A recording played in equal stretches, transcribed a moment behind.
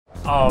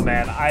Oh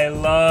man, I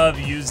love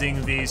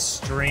using these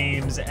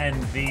streams and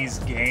these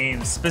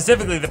games,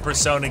 specifically the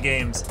Persona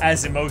games,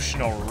 as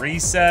emotional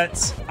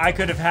resets. I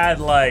could have had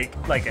like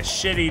a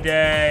shitty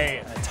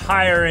day, a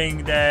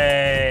tiring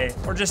day,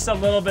 or just a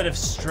little bit of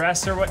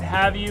stress or what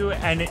have you,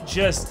 and it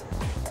just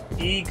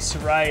ekes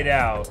right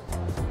out.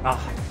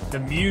 The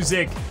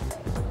music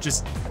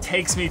just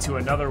takes me to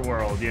another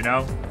world, you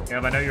know?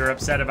 I know you're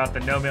upset about the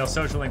no male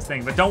social links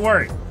thing, but don't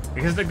worry.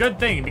 Because the good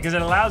thing, because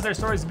it allows their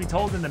stories to be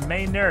told in the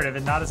main narrative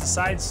and not as a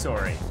side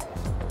story.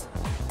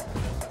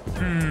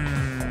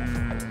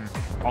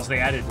 Also, they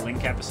added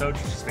link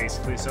episodes, which is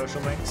basically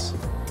social links.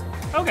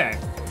 Okay.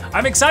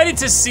 I'm excited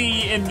to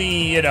see in the,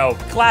 you know,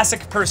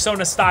 classic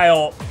Persona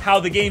style how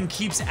the game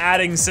keeps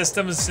adding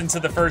systems into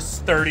the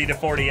first 30 to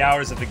 40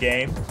 hours of the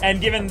game. And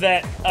given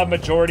that a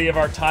majority of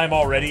our time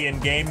already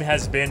in game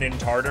has been in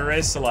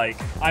Tartarus, like,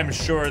 I'm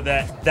sure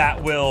that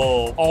that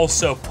will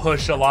also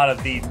push a lot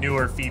of the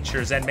newer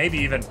features and maybe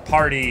even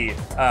party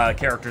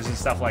characters and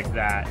stuff like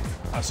that.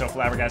 I was so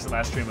flabbergasted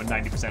last stream when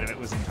 90% of it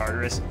was in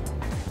Tartarus.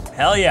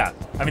 Hell yeah.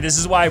 I mean, this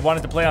is why I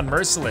wanted to play on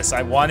Merciless.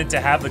 I wanted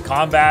to have the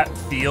combat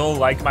feel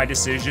like my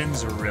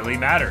decisions really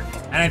mattered.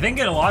 And I think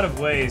in a lot of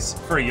ways,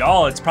 for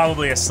y'all, it's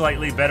probably a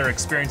slightly better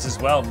experience as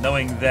well,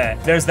 knowing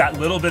that there's that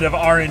little bit of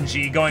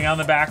RNG going on in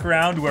the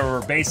background where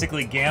we're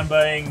basically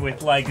gambaing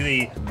with like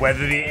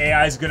whether the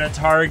AI is gonna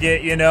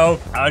target, you know,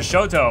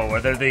 Shoto,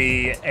 whether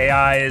the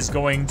AI is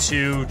going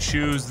to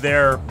choose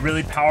their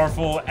really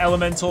powerful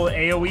elemental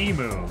AoE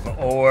move,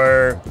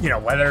 or, you know,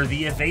 whether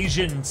the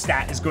evasion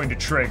stat is going to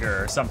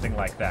trigger or something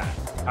like that.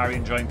 How are you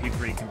enjoying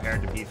P3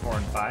 compared to P4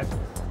 and 5?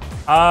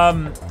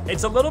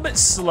 It's a little bit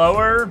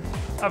slower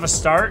of a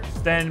start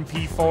than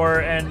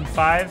P4 and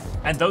 5,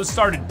 and those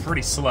started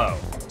pretty slow.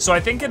 So I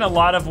think in a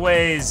lot of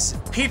ways,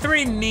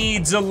 P3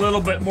 needs a little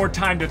bit more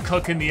time to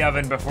cook in the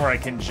oven before I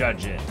can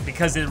judge it,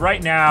 because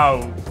right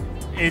now,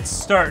 it's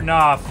starting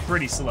off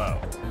pretty slow.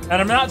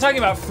 And I'm not talking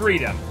about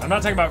freedom. I'm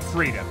not talking about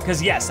freedom.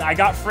 Because yes, I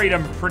got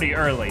freedom pretty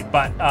early,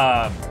 but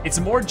it's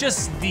more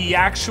just the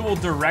actual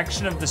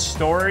direction of the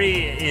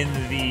story in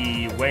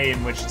the way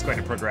in which it's going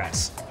to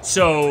progress.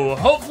 So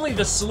hopefully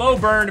the slow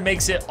burn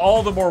makes it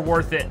all the more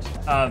worth it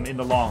in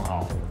the long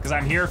haul. Because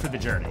I'm here for the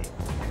journey.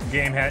 The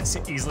game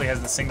easily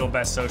has the single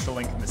best social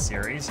link in the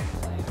series.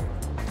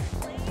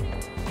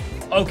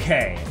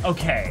 Okay,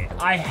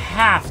 I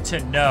have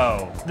to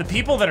know. The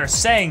people that are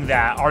saying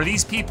that, are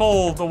these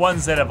people the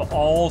ones that have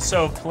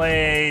also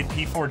played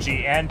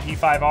P4G and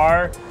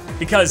P5R?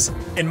 Because,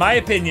 in my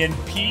opinion,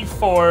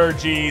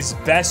 P4G's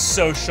best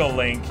social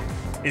link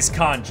is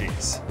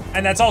Kanji's.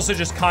 And that's also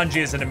just Kanji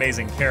is an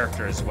amazing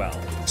character as well.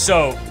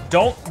 So,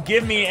 don't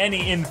give me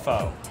any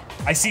info.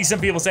 I see some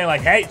people saying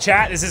like, hey,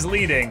 chat, this is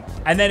leading.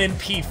 And then in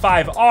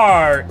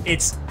P5R,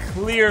 it's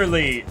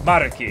clearly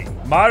Maruki.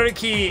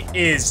 Maruki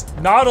is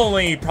not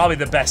only probably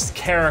the best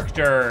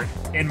character,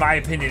 in my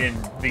opinion, in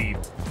the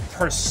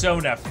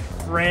Persona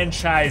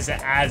franchise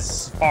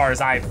as far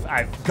as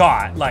I've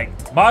got. Like,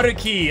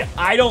 Maruki,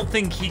 I don't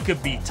think he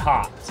could be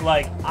topped.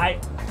 Like,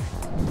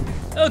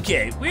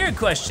 Okay, weird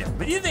question,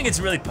 but do you think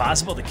it's really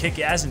possible to kick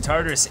ass in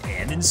Tartarus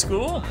and in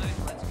school?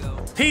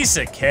 Piece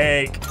of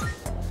cake.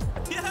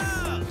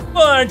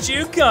 Why aren't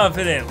you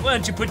confident? Why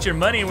don't you put your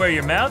money where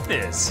your mouth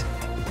is?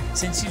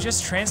 Since you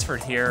just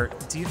transferred here,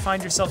 do you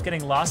find yourself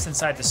getting lost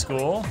inside the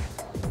school?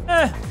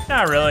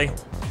 Not really.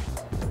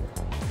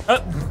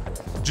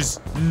 Just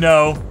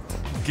no.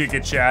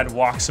 Giga Chad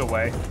walks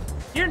away.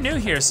 You're new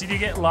here, so do you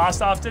get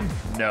lost often?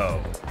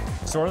 No.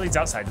 Store leads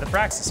outside to the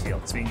praxis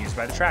field. It's being used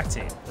by the track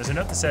team. There's a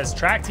note that says,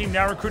 track team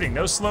now recruiting,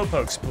 no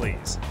slowpokes,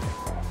 please.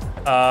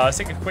 Let's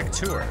take a quick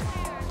tour.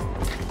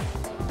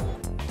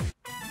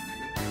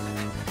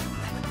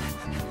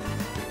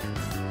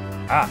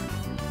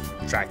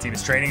 Track team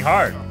is training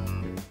hard.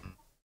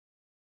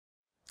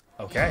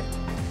 Okay.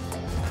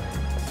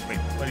 Wait,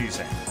 what are you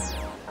saying?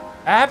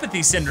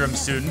 Apathy syndrome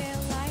student.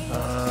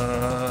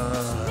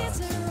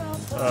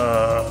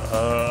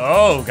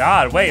 Oh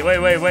God, wait.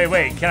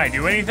 Can I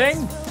do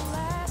anything?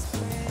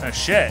 Oh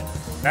shit,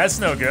 that's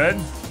no good.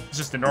 It's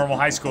just a normal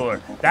high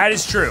schooler. That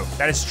is true,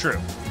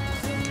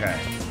 Okay.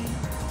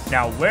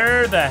 Now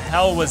where the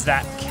hell was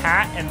that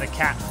cat and the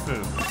cat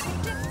food?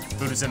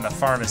 Food is in the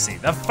pharmacy.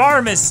 The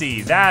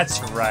pharmacy, that's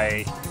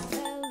right.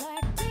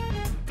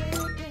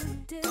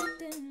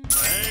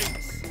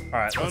 All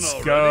right,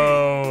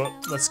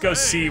 let's go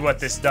see what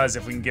this does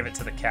if we can give it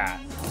to the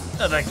cat.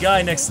 Oh, that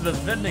guy next to the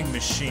vending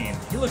machine.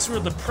 He looks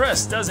real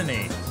depressed, doesn't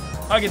he?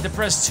 I get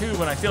depressed too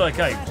when I feel like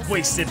I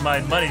wasted my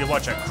money to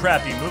watch a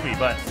crappy movie,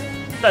 but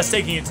that's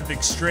taking it to the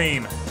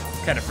extreme.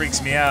 Kind of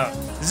freaks me out.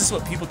 Is this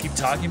what people keep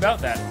talking about,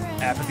 that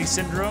apathy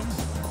syndrome?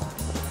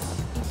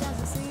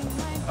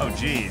 Oh,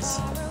 geez.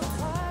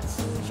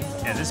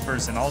 Yeah, this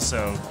person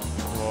also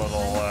a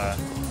little,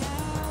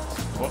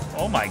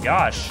 oh my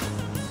gosh.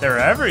 They're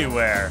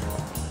everywhere.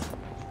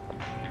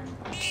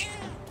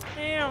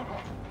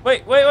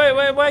 Wait,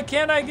 why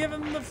can't I give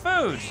him the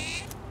food?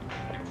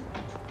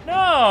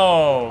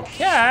 No,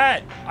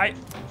 cat. I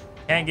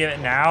can't give it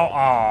now.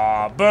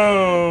 Aw,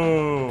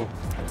 boo.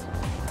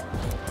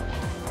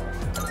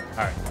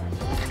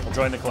 right, we'll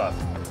join the club.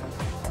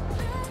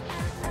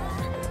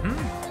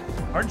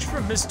 Aren't you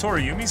from Miss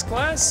Toriyumi's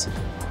class?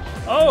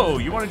 Oh,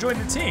 you want to join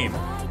the team?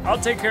 I'll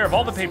take care of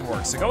all the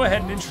paperwork, so go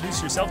ahead and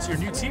introduce yourself to your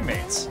new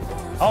teammates.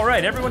 All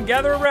right, everyone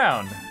gather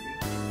around.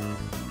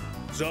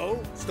 So,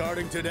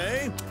 starting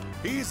today,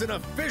 he's an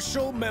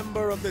official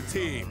member of the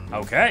team.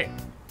 Okay.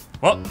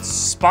 Well,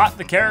 spot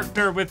the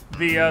character with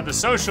the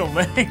social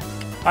link.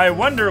 I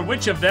wonder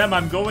which of them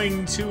I'm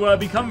going to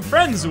become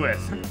friends with.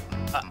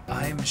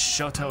 I'm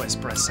Shoto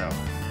Espresso.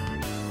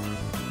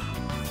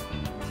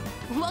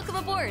 Welcome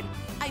aboard.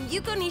 I'm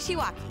Yuko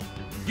Nishiwaki.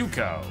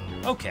 Yuko.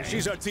 Okay.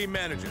 She's our team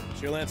manager.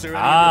 She'll answer any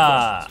of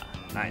your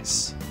questions.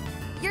 Nice.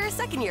 You're a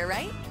second year,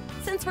 right?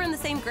 Since we're in the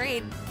same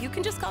grade, you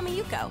can just call me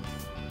Yuko.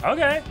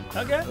 Okay.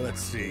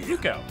 Let's see.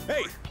 Yuko.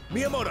 Hey,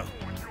 Miyamoto.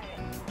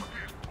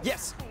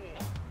 Yes.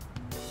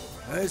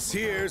 This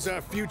here's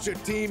our future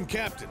team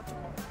captain.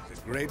 He's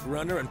a great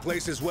runner and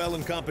places well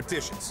in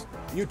competitions.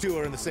 You two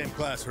are in the same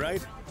class,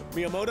 right?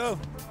 Miyamoto,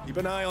 keep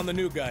an eye on the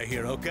new guy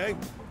here, okay?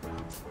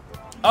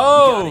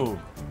 Oh!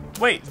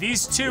 Wait,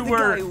 these two You're the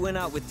were... guy who went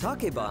out with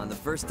Takeba on the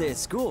first day of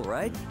school,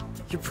 right?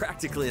 You're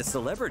practically a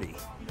celebrity.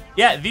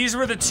 Yeah, these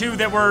were the two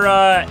that were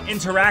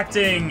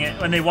interacting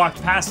when they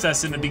walked past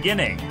us in the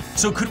beginning.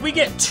 So could we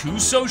get 2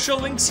 social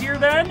links here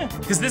then?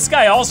 Because this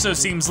guy also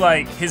seems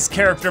like his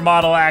character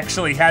model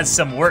actually has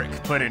some work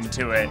put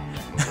into it.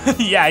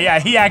 yeah,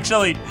 he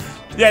actually...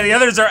 Yeah, the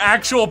others are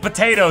actual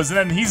potatoes, and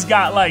then he's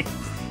got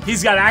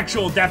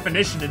actual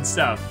definition and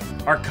stuff.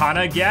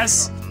 Arcana,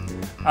 guess?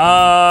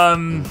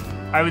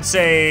 I would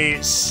say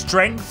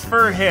strength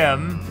for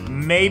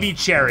him, maybe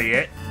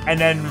chariot, and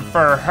then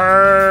for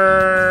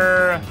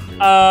her,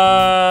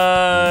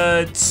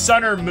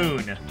 sun or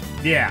moon.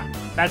 Yeah,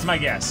 that's my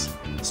guess.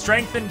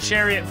 Strength and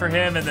chariot for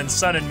him, and then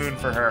sun and moon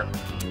for her.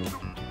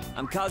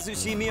 I'm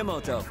Kazushi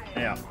Miyamoto.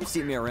 Yeah. You've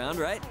seen me around,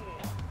 right?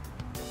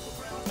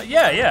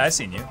 Yeah, I've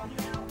seen you.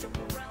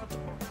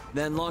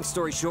 Then, long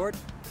story short,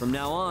 from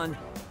now on,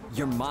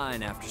 you're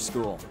mine after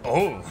school.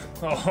 Oh.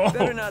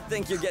 Better not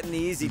think you're getting the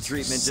easy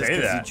treatment just Say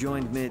because you that.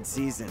 joined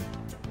mid-season.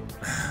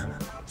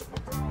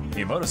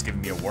 Miyamoto's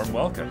giving me a warm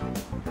welcome.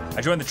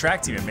 I joined the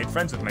track team and made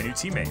friends with my new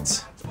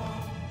teammates.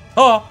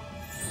 Oh.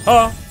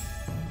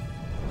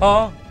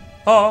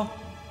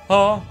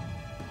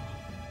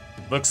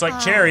 Looks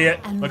like chariot.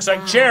 Looks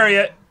like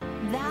chariot.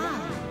 Thou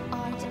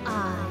art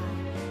I.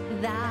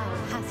 Thou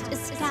hast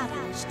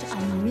established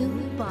a new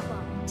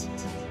bond.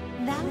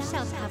 Thou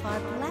shalt have our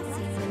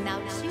blessing when thou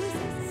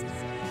choosest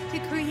to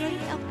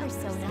create a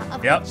persona of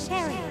the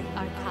chariot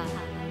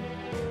arcana.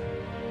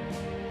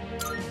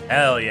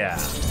 Hell yeah.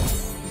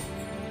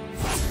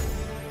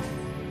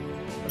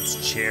 Let's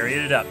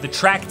chariot it up. The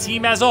track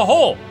team as a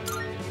whole.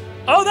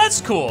 Oh, that's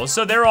cool.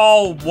 So they're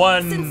all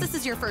one Since this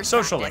is your first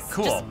social practice,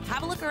 link. Cool. just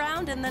have a look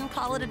around and then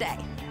call it a day.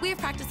 We have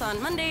practice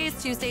on Mondays,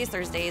 Tuesdays,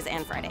 Thursdays,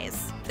 and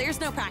Fridays. There's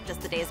no practice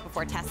the days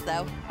before tests,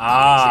 though.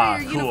 Ah,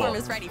 Make sure your cool.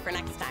 uniform is ready for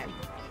next time.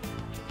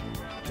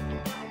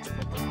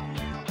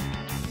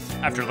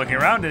 After looking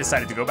around, I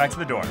decided to go back to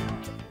the dorm.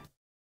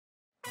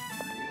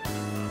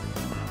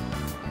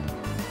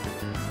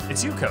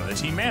 It's Yuko, the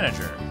team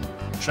manager.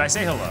 Should I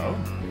say hello?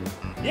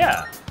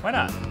 Yeah, why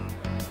not?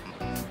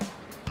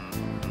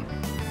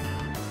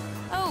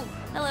 Oh,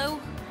 hello.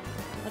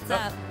 What's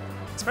up?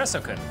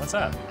 Espresso-kun, what's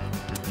up?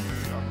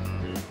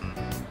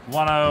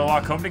 Wanna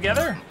walk home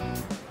together?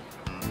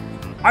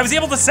 I was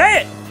able to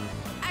say it!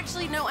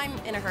 Actually, no, I'm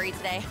in a hurry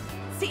today.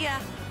 See ya.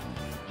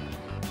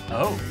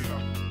 Oh.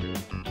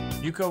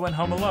 Yuko went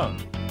home alone.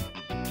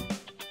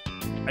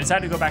 I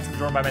decided to go back to the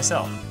dorm by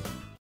myself.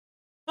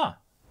 Huh.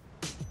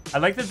 I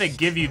like that they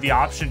give you the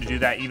option to do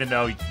that even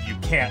though you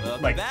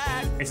can't, like,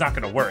 it's not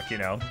gonna work, you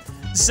know?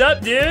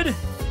 Sup, dude?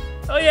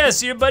 Oh yeah,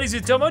 so you're buddies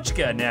with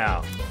Tomochika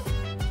now.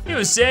 He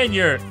was saying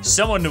you're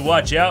someone to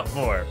watch out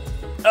for.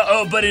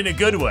 Uh-oh, but in a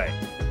good way.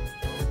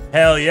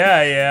 Hell yeah,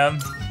 I am.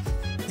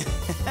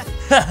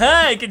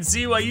 Haha, I can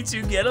see why you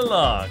two get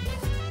along.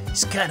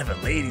 He's kind of a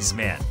ladies'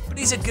 man, but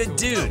he's a good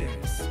dude.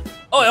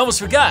 Oh, I almost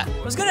forgot.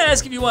 I was gonna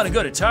ask if you want to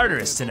go to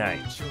Tartarus tonight.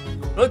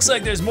 Looks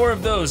like there's more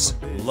of those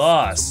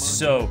lost,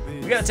 so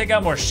we gotta take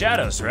out more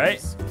shadows,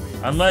 right?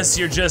 Unless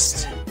you're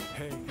just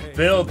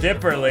Bill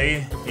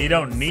Dipperly, you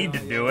don't need to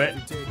do it.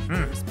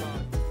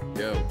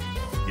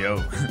 Yo,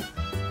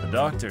 the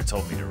doctor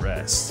told me to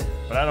rest,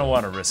 but I don't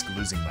want to risk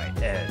losing my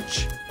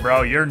edge.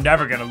 Bro, you're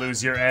never gonna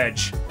lose your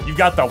edge. You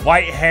got the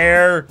white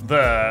hair,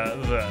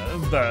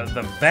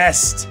 the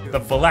vest, the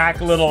black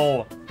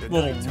little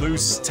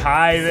loose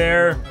tie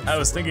there. I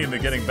was thinking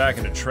that getting back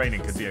into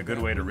training could be a good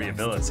way to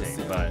rehabilitate,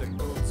 but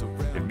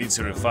if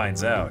Mitsuru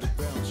finds out,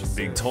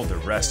 being told to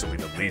rest will be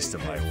the least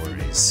of my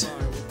worries.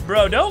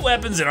 Bro, don't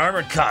weapons and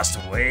armor cost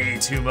way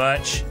too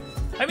much?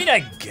 I mean, I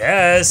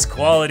guess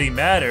quality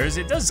matters.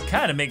 It does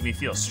kind of make me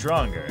feel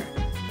stronger.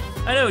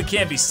 I know we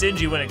can't be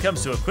stingy when it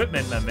comes to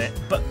equipment,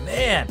 but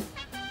man,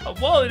 a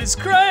wallet is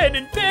crying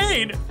in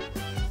pain.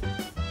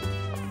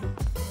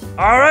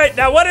 All right,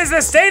 now what is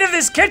the state of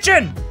this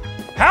kitchen?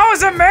 How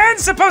is a man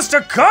supposed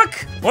to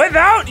cook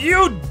without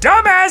you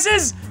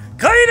dumbasses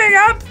cleaning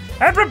up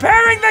I'm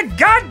preparing the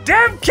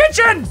goddamn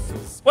kitchen!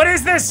 What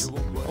is this?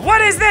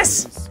 What is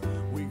this?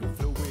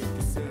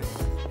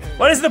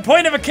 What is the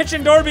point of a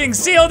kitchen door being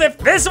sealed if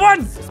this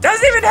one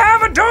doesn't even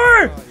have a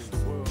door?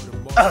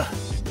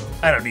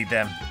 I don't need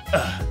them.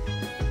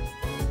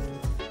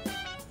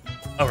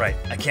 Oh right,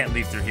 I can't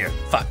leave through here.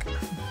 Fuck.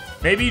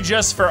 Maybe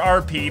just for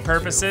RP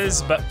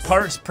purposes, but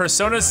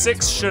Persona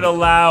 6 should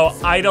allow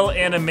idle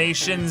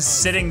animations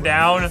sitting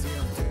down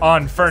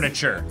on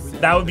furniture.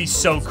 That would be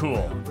so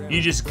cool.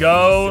 You just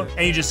go,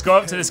 and you just go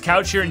up to this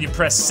couch here and you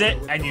press sit,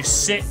 and you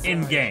sit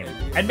in game.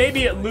 And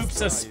maybe it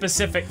loops a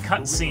specific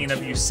cutscene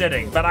of you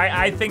sitting, but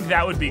I think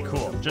that would be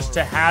cool. Just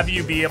to have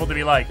you be able to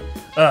be like,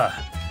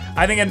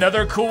 I think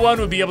another cool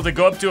one would be able to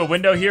go up to a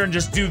window here and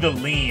just do the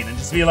lean, and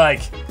just be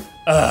like,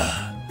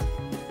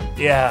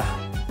 yeah.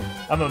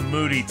 I'm a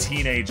moody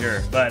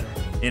teenager, but,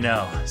 you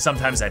know,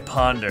 sometimes I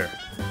ponder.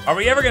 Are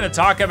we ever gonna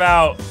talk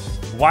about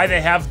why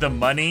they have the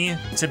money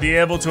to be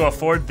able to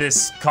afford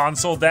this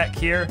console deck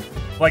here?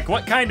 Like,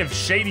 what kind of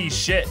shady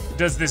shit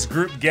does this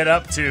group get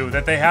up to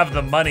that they have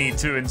the money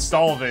to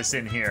install this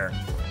in here?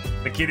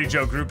 The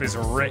Kirijo group is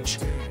rich.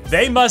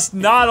 They must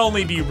not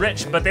only be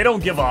rich, but they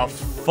don't give a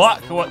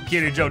fuck what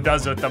Kirijo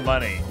does with the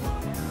money.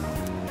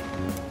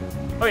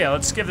 Oh yeah,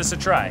 let's give this a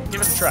try. Give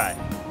it a try.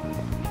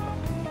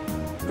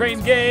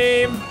 Grain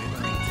game.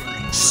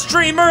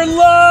 Streamer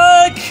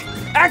luck!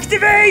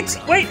 Activate!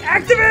 Wait,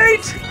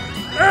 activate!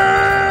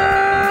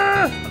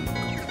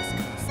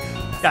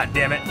 God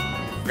damn it.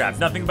 Grab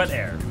nothing but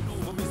air.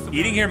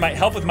 Eating here might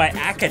help with my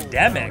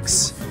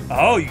academics.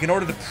 Oh, you can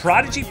order the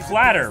Prodigy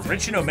Platter,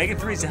 rich in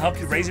omega-3s to help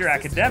you raise your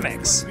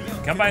academics.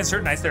 Come by on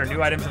certain nights, there are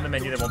new items on the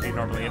menu that won't be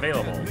normally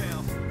available.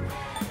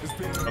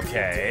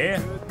 Okay.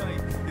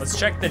 Let's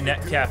check the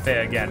Net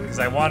Cafe again, because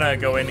I want to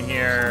go in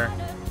here.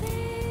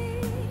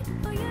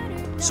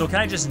 So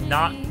can I just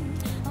not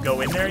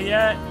go in there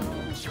yet?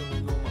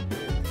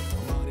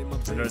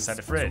 So notice inside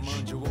the fridge.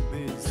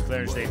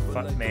 Clearance date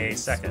May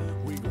 2nd.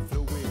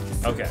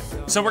 Okay,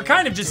 so we're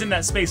kind of just in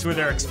that space where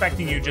they're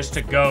expecting you just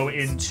to go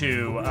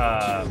into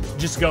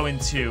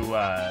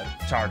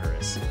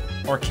Tartarus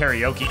or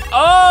karaoke.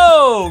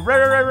 Oh,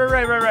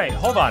 right.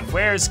 Hold on,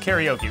 where's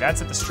karaoke?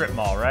 That's at the strip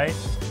mall, right?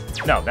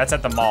 No, that's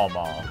at the mall.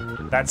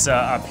 That's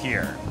up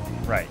here,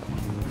 right?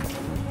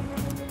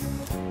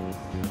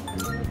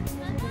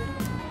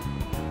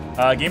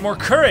 Gain more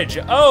courage.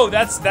 Oh,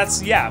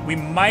 that's yeah. We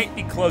might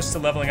be close to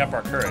leveling up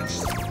our courage.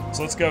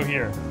 So let's go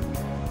here.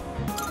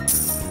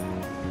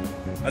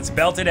 Let's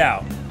belt it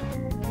out.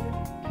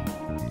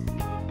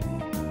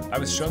 I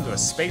was shown to a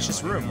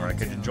spacious room where I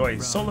could enjoy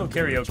solo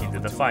karaoke to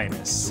the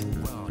finest.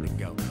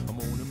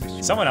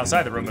 Someone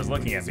outside the room was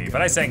looking at me,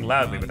 but I sang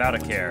loudly without a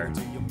care.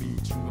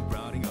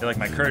 I feel like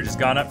my courage has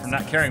gone up from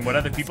not caring what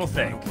other people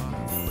think.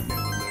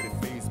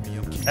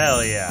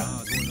 Hell yeah.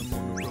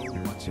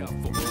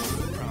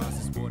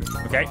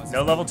 Okay,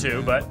 no level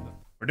 2, but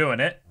we're doing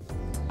it.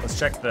 Let's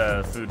check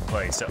the food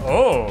place.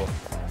 Oh,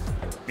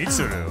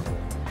 Mitsuru.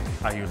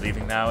 Are you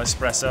leaving now,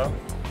 Espresso?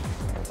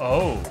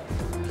 Oh,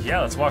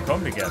 yeah, let's walk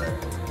home together.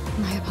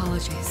 My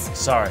apologies.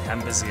 Sorry,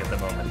 I'm busy at the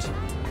moment.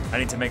 I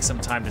need to make some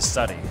time to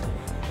study.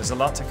 There's a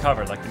lot to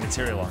cover, like the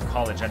material on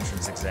college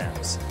entrance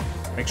exams.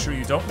 Make sure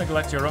you don't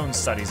neglect your own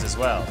studies as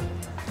well.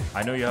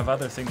 I know you have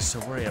other things to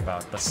worry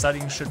about, but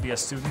studying should be a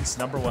student's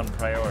 #1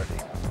 priority.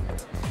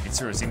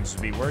 Mitsuru seems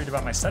to be worried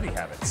about my study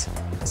habits.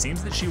 It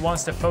seems that she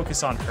wants to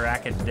focus on her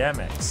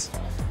academics.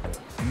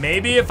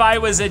 Maybe if I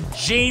was a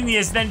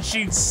genius, then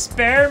she'd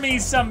spare me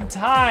some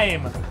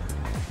time.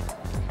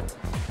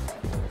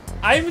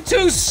 I'm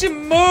too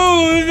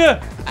smooth.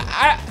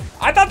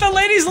 I thought the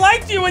ladies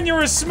liked you when you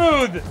were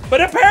smooth,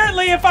 but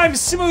apparently if I'm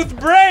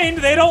smooth-brained,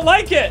 they don't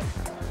like it.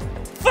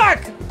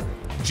 Fuck!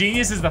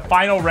 Genius is the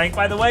final rank,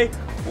 by the way.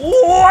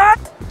 What?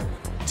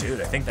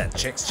 Dude, I think that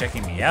chick's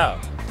checking me out.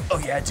 Oh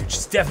yeah, dude,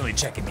 she's definitely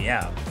checking me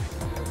out.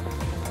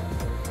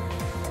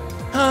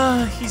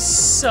 He's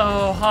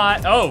so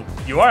hot. Oh,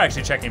 you are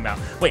actually checking him out.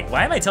 Wait,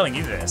 why am I telling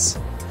you this?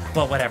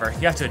 Well, whatever.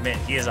 You have to admit,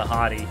 he is a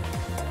hottie.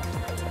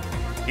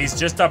 He's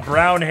just a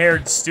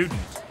brown-haired student.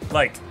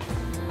 Like,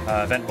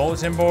 event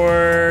bulletin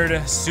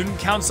board, student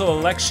council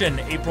election,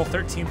 April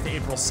 13th to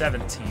April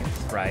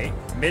 17th, right?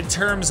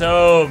 Midterms,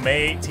 oh,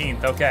 May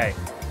 18th, okay.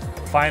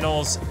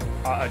 Finals,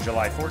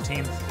 July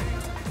 14th.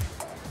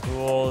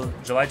 Cool,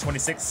 July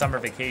 26th, summer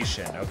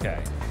vacation, okay.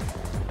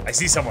 I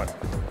see someone.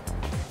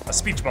 A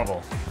speech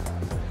bubble.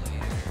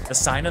 The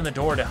sign on the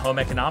door to home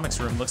economics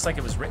room looks like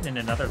it was written in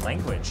another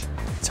language.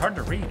 It's hard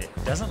to read.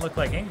 It doesn't look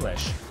like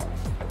English.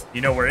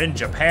 You know, we're in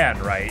Japan,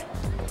 right?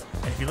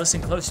 And if you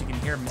listen close, you can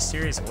hear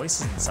mysterious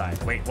voices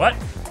inside. Wait, what?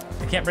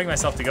 I can't bring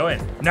myself to go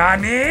in.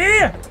 Nani?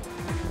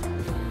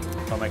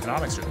 Home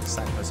economics room.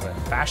 Sign close to it.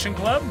 Fashion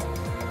club?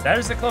 That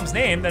is the club's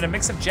name, then a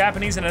mix of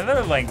Japanese and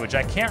another language.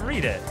 I can't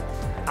read it.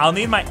 I'll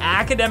need my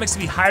academics to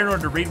be higher in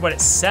order to read what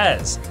it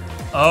says.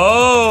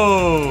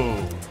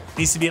 Oh.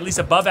 Needs to be at least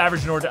above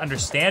average in order to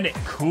understand it.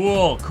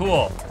 Cool,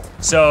 cool.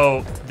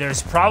 So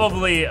there's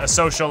probably a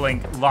social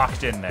link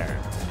locked in there.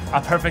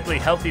 A perfectly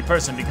healthy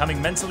person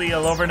becoming mentally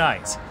ill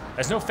overnight.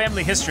 There's no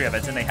family history of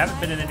it, and they haven't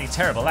been in any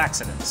terrible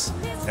accidents.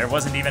 There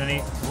wasn't even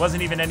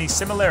any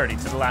similarity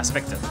to the last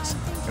victims.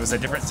 It was a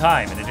different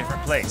time and a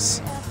different place.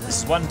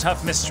 This is one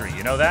tough mystery,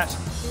 you know that?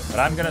 But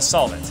I'm gonna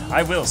solve it.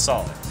 I will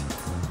solve it.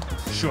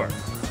 Sure.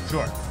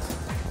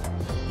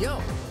 Yo.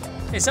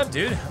 Hey, sup,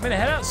 dude? I'm gonna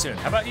head out soon.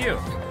 How about you?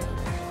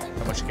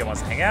 How much kid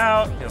wants to hang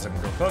out? Feels like a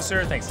little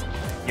closer. Thanks.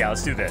 Yeah,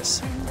 let's do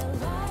this.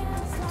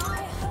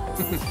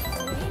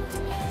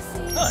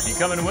 Huh, you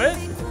coming with?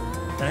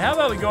 And how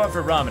about we go out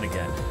for ramen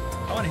again?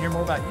 I want to hear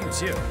more about you,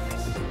 too.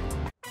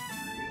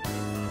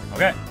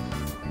 Okay.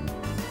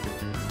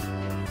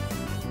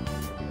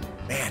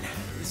 Man,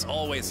 this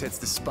always hits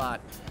the spot.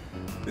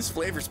 This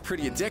flavor's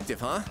pretty addictive,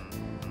 huh?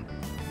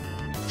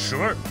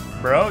 Sure,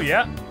 bro,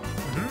 yeah.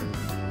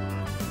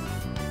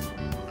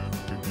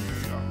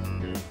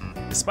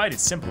 Despite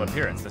its simple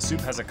appearance, the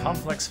soup has a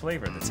complex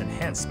flavor that's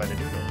enhanced by the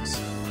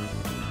noodles.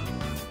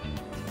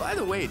 By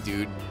the way,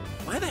 dude,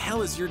 why the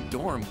hell is your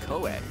dorm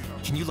co-ed?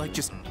 Can you, like,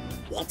 just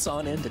waltz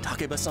on into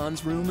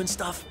Takeba-san's room and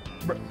stuff?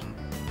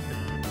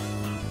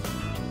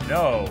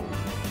 No.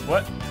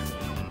 What?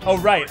 Oh,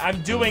 right,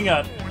 I'm doing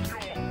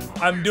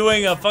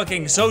a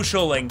fucking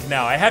social link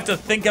now. I have to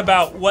think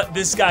about what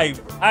this guy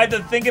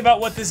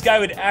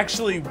would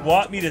actually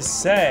want me to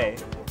say.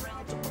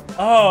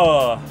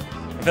 Oh,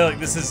 I feel like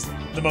this is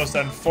the most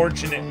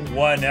unfortunate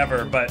one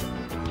ever, but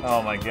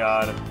oh my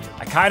god.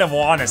 I kind of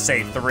want to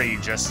say 3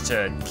 just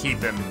to keep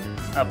him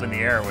up in the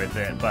air with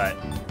it, but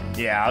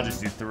yeah, I'll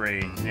just do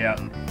 3. Yep.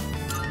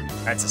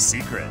 That's a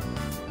secret.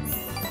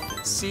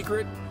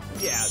 Secret?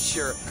 Yeah,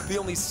 sure. The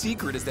only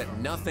secret is that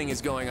nothing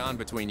is going on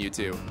between you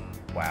two.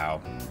 Wow.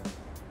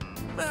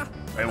 Eh,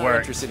 It I'm worked.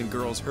 interested in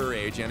girls her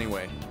age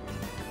anyway.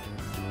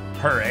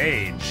 Her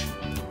age.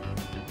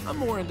 I'm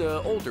more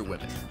into older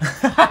women.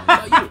 How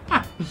about you?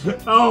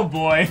 Oh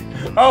boy.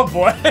 Oh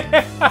boy.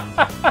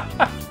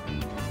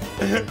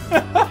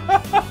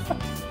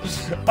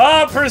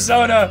 Oh,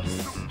 Persona.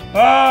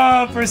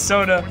 Oh,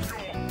 Persona.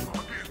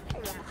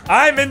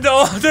 I'm into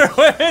older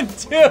women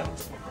too.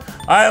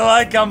 I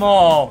like them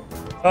all.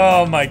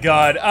 Oh my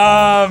god.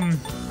 I'm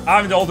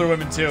into older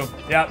women too.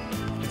 Yep.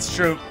 It's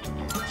true.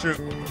 True.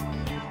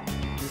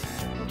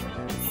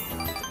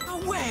 No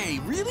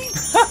way, really?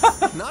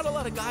 Not a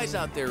lot of guys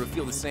out there who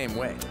feel the same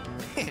way.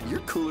 Man,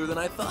 you're cooler than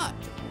I thought.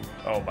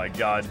 Oh my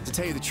god. To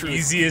tell you the truth,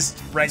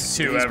 Easiest rank 2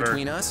 space ever.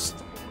 between us,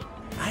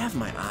 I have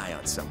my eye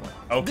on someone.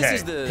 Okay, This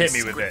is the hit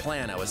me with secret it.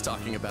 plan I was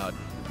talking about.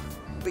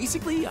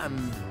 Basically,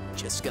 I'm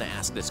just gonna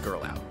ask this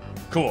girl out.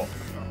 Cool.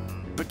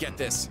 But get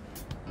this,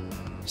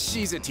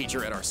 she's a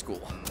teacher at our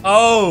school.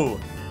 Oh,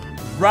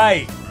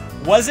 right.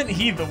 Wasn't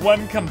he the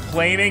one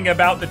complaining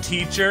about the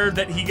teacher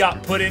that he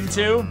got put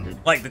into?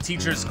 Like the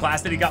teacher's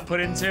class that he got put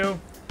into?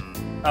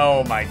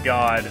 Oh my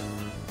god.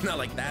 Not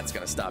like that's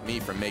gonna stop me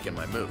from making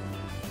my move.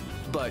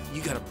 But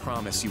you gotta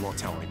promise you won't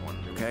tell anyone,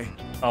 okay?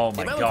 Oh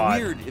my It might god.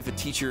 look weird if a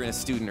teacher and a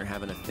student are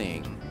having a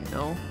thing, you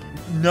know?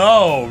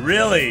 No,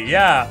 really,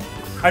 yeah.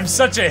 I'm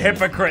such a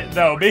hypocrite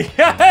though,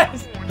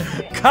 because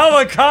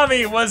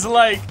Kawakami was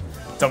like,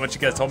 tell what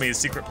you guys told me his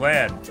secret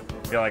plan.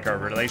 I feel like our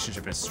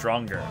relationship is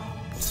stronger.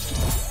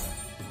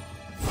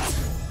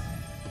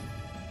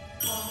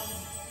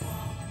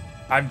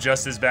 I'm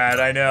just as bad,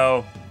 I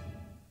know.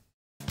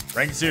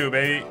 Rank 2,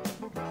 baby.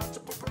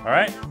 All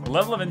right, the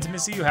level of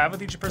intimacy you have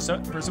with each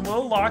person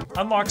will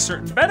unlock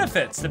certain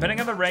benefits.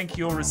 Depending on the rank,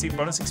 you'll receive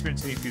bonus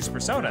experience with these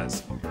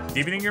personas.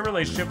 Deepening your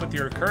relationship with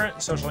your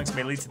current social links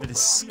may lead to the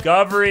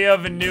discovery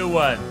of new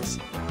ones.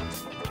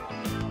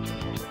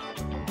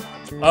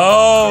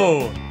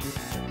 Oh!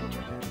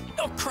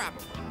 Oh crap!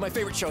 My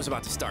favorite show's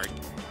about to start.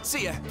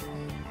 See ya.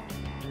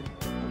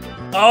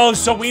 Oh,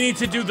 so we need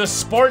to do the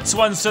sports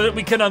one so that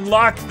we can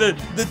unlock the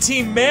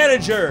team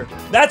manager.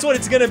 That's what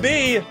it's gonna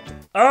be.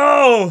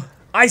 Oh!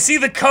 I see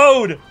the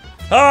code!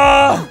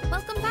 Ah!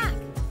 Welcome back.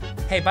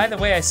 Hey, by the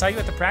way, I saw you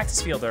at the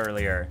practice field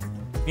earlier.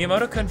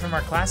 Miyamoto-kun from our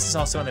class is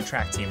also on the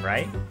track team,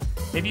 right?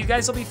 Maybe you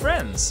guys will be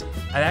friends.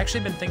 I've actually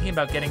been thinking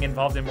about getting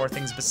involved in more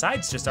things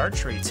besides just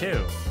archery,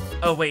 too.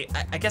 Oh, wait,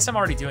 I guess I'm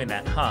already doing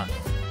that, huh?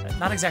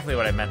 Not exactly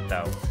what I meant,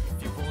 though.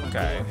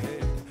 Okay.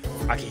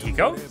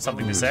 Akihiko,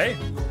 something to say?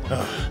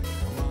 Ugh.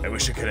 I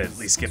wish I could at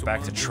least get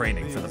back to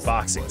training for the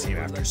boxing team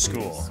after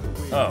school.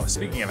 Oh,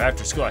 speaking of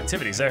after-school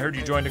activities, I heard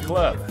you joined a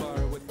club.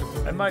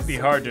 It might be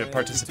hard to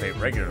participate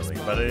regularly,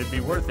 but it'd be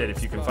worth it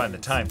if you can find the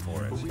time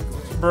for it.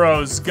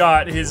 Bro's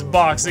got his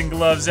boxing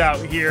gloves out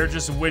here,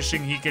 just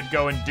wishing he could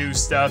go and do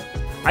stuff.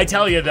 I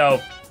tell you though,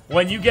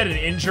 when you get an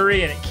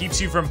injury and it keeps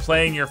you from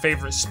playing your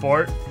favorite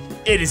sport,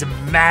 it is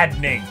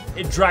maddening.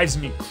 It drives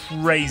me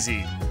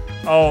crazy.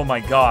 Oh my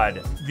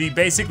god.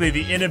 Basically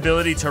the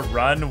inability to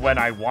run when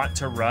I want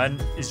to run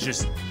is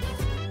just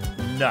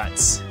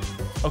nuts.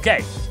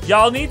 Okay,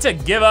 y'all need to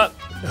give up.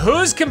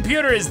 Whose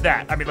computer is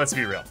that? I mean, let's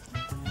be real.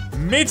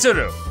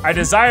 Mitsuru, I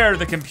desire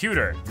the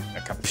computer.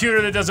 A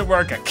computer that doesn't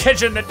work, a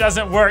kitchen that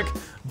doesn't work,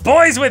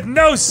 boys with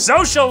no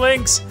social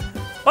links.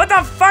 What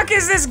the fuck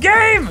is this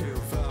game?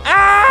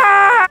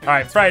 Ah! All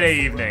right,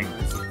 Friday evening.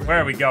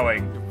 Where are we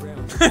going?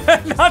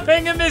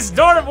 Nothing in this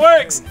dorm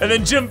works. And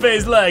then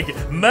Junpei's like,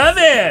 my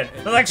man.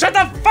 I'm like, shut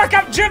the fuck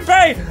up,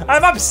 Junpei.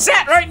 I'm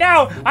upset right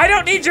now. I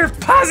don't need your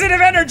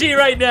positive energy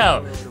right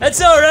now.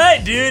 That's all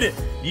right, dude.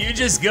 You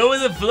just go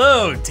with the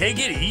flow. Take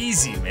it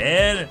easy,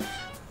 man.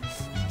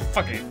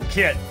 Fucking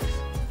can't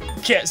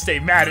stay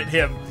mad at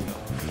him.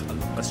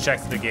 Let's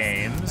check the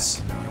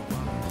games.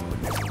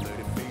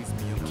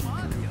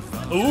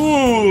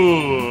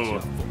 Ooh,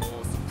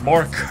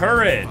 more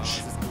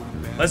courage.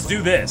 Let's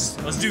do this.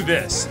 Let's do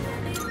this.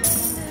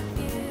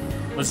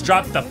 Let's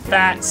drop the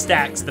fat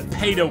stacks, the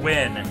pay to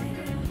win.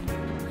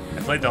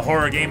 I played the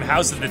horror game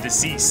House of the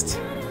Deceased.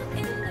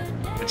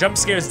 The jump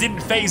scares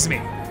didn't faze me,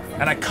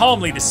 and I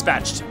calmly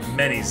dispatched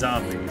many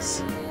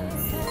zombies.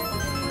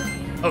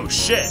 Oh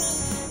shit.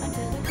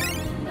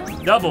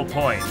 Double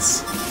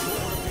points.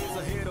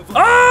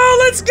 Oh,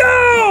 let's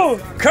go!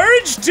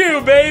 Courage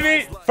 2,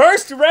 baby!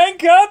 First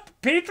rank up,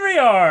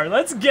 P3R.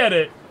 Let's get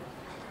it.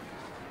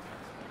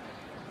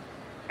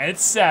 And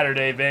it's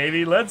Saturday,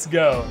 baby. Let's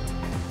go.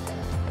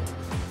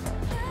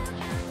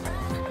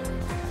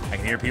 I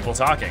can hear people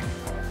talking.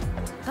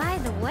 By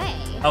the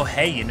way... Oh,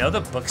 hey, you know the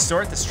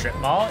bookstore at the strip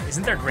mall?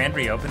 Isn't there grand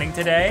reopening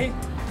today?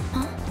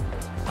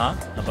 Huh?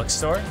 A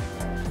bookstore?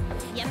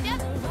 Yep.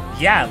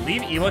 Yeah,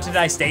 leave Evo to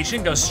Die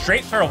Station, go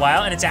straight for a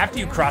while, and it's after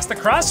you cross the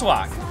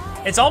crosswalk.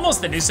 It's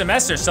almost the new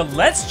semester, so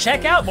let's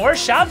check out more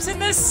shops in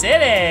the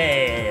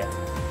city.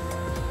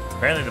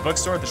 Apparently the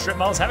bookstore at the strip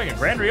mall is having a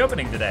grand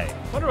reopening today.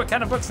 Wonder what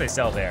kind of books they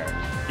sell there.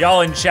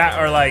 Y'all in chat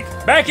are like,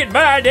 back in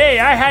my day,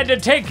 I had to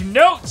take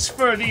notes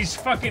for these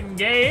fucking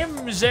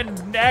games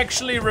and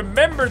actually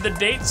remember the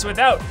dates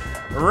without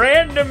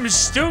random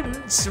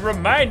students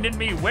reminding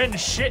me when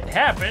shit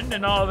happened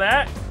and all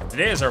that.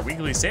 Today is our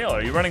weekly sale.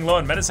 Are you running low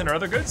on medicine or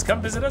other goods?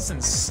 Come visit us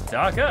and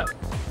stock up.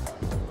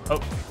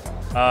 Oh,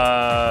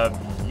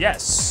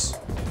 yes.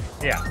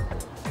 Yeah,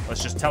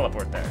 let's just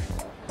teleport there.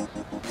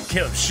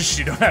 Caleb, shush,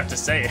 you don't have to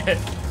say it.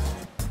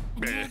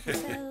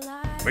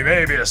 We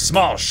may be a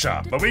small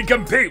shop, but we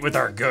compete with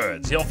our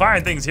goods. You'll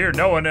find things here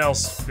no one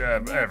else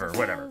ever,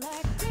 whatever.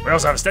 We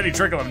also have a steady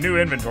trickle of new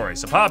inventory,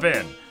 so pop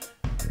in.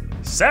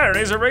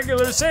 Saturdays are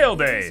regular sale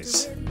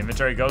days.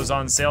 Inventory goes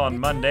on sale on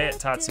Monday at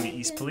Tatsuya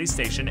East Police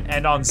Station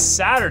and on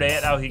Saturday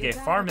at Aohige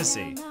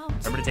Pharmacy.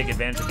 Remember to take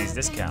advantage of these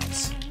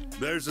discounts.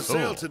 There's a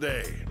sale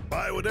today.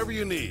 Buy whatever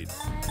you need.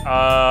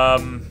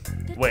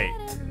 Wait.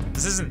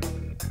 This isn't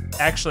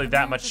actually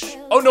that much.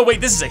 Oh no,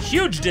 wait, this is a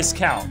huge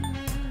discount.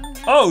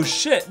 Oh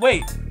shit,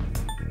 wait.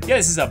 Yeah,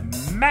 this is a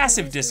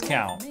massive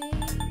discount.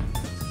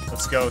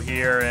 Let's go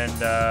here and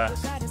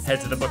head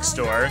to the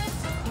bookstore.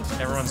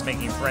 Everyone's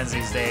making friends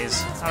these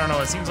days. I don't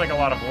know, it seems like a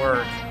lot of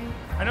work.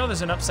 I know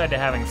there's an upside to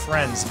having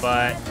friends,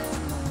 but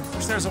I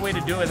wish there's a way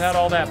to do it without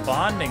all that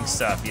bonding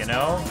stuff, you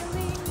know?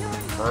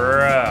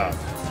 Bruh.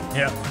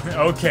 Yeah,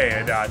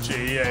 okay,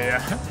 Adachi,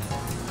 yeah.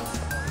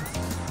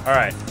 All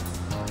right,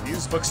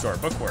 use bookstore,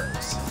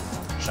 bookworms.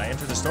 Should I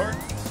enter the store?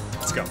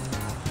 Let's go.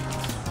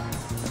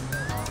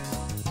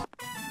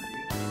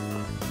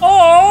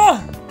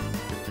 Oh!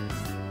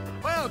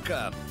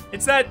 Welcome.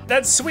 It's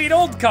that sweet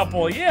old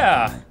couple,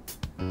 yeah.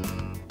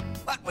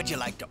 What would you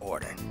like to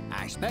order?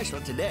 Our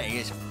special today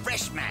is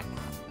fresh mackerel.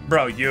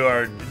 Bro, you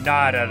are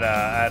not at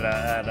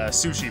a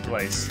sushi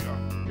place.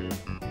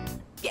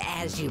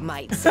 As you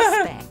might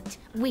suspect,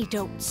 we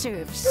don't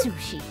serve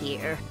sushi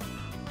here.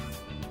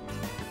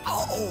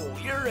 Oh,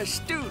 you're a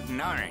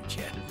student, aren't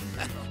you?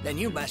 Then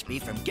you must be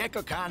from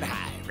Gekkoukan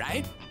High,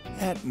 right?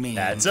 That means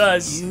that's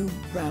us. You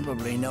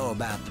probably know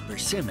about the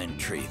persimmon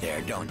tree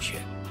there, don't you?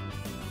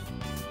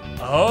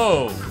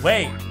 Oh,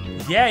 wait.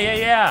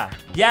 Yeah.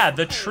 Yeah,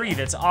 the tree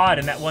that's odd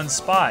in that one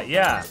spot.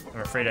 Yeah,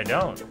 I'm afraid I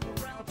don't.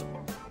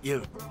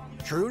 You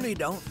truly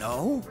don't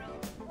know?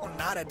 Well,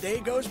 not a day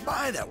goes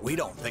by that we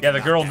don't think Yeah, the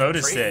about girl that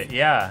noticed tree. it,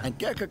 yeah. At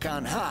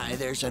Gekkoukan High,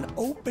 there's an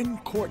open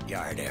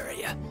courtyard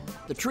area.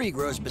 The tree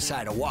grows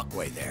beside a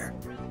walkway there.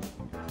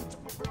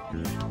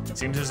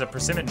 Seems there's a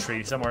persimmon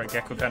tree somewhere at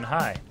Gekkoukan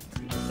High.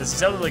 Does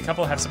this elderly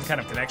couple have some kind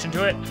of connection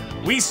to it?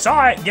 We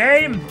saw it,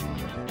 game!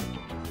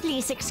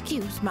 Please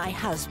excuse my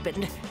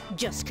husband.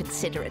 Just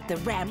consider it the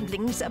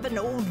ramblings of an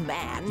old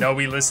man. No,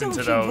 we listened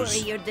to Don't those.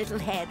 you worry your little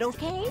head,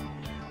 okay?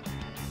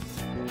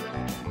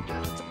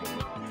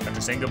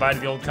 After saying goodbye to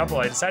the old couple,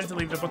 I decided to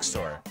leave the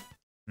bookstore.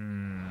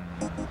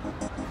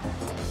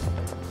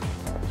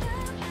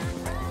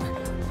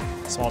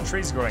 Small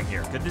trees growing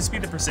here. Could this be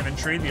the persimmon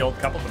tree the old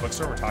couple at the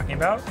bookstore were talking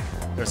about?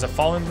 There's a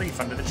fallen leaf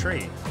under the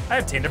tree. I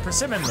obtained a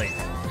persimmon leaf.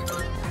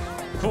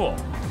 Cool.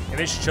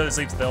 Maybe I should show this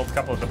leaf to the old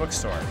couple at the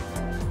bookstore.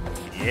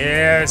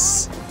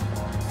 Yes!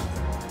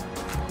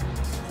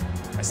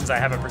 Since I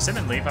have a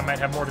persimmon leaf, I might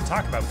have more to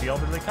talk about with the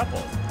elderly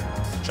couple.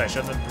 Should I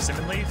show them the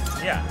persimmon leaf?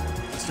 Yeah,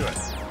 let's do it.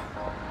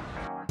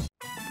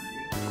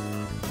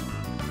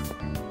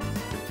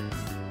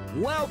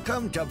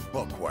 Welcome to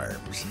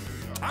Bookworms.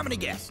 How many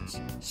guests?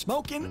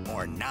 Smoking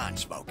or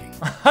non-smoking?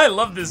 I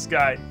love this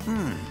guy.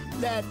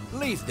 That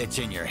leaf that's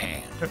in your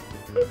hand.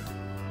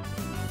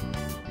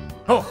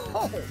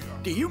 Oh,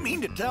 do you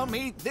mean to tell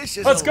me this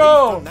is Let's a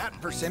go. leaf from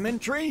that persimmon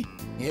tree?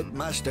 It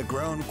must have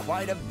grown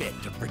quite a bit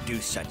to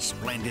produce such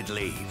splendid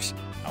leaves.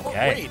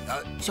 Okay.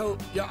 Oh, wait, so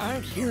you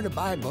aren't here to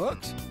buy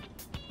books?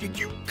 Did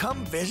you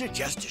come visit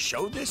just to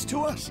show this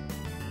to us?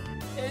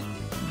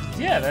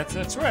 Yeah,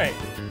 that's right.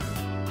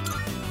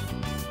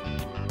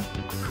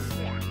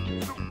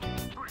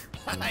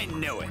 I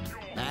knew it.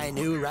 I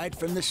knew right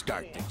from the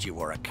start that you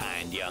were a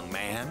kind young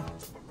man.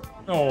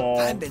 Oh.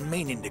 I've been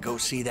meaning to go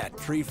see that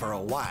tree for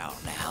a while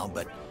now,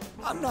 but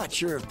I'm not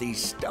sure if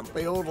these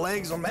stumpy old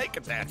legs will make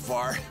it that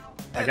far.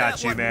 I got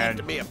That you, wasn't man. meant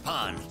to be a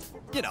pun.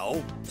 You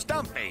know,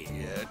 stumpy,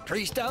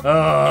 tree stump.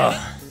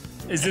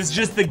 Is this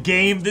just the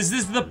game? Is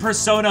this the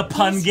Persona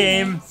pun Yes,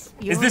 game? yes.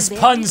 Is You're this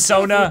very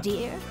Pun-sona? clever,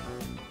 dear.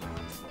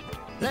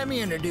 Let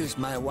me introduce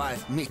my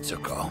wife,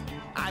 Mitsuko.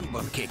 I'm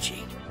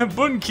Bunkichi.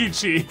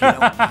 Bunkichi. If you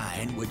don't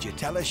mind, would you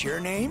tell us your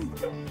name?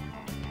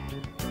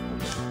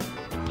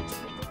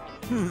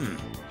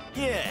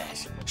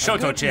 Yes. a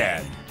Shoto good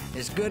Chan. name.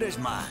 As good as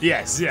mine.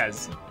 Yes,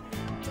 yes.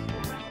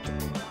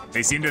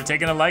 They seem to have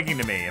taken a liking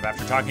to me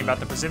after talking about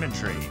the persimmon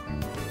tree.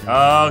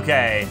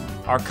 Okay,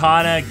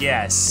 Arcana,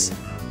 guess.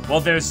 Well,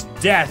 there's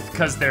death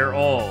because they're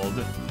old.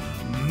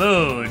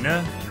 Moon.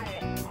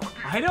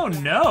 I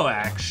don't know,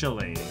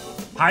 actually.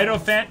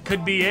 Hierophant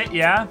could be it,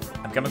 yeah?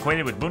 I'm become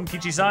acquainted with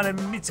Bunkichi-san and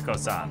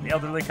Mitsuko-san, the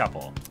elderly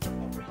couple.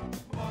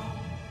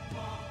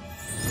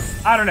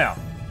 I don't know.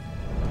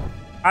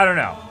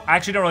 I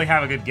actually don't really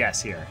have a good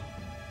guess here.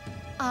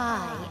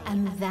 I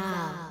am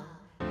thou.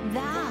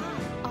 Thou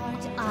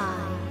art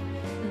I.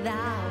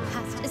 Thou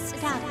hast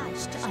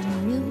established a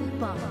new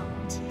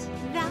bond.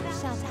 Thou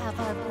shalt have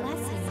our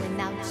blessing when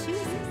thou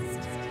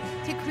choosest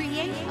to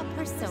create a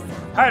persona.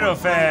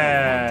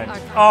 Hierophant!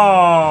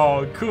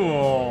 Oh,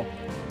 cool.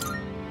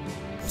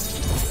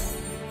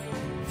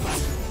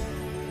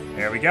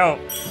 There we go.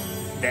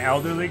 The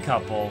elderly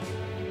couple.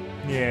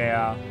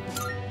 Yeah.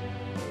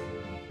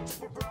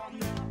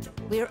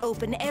 We're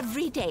open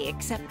every day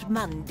except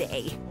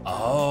Monday.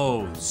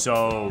 Oh,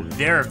 so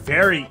they're a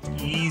very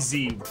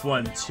easy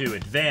one to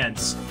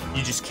advance.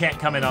 You just can't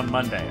come in on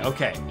Monday.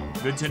 Okay,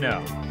 good to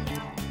know.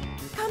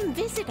 Come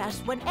visit us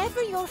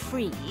whenever you're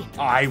free.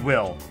 I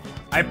will.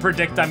 I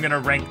predict I'm gonna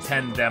rank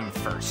 10 them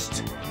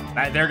first.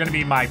 They're gonna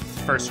be my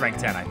first rank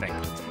 10, I think.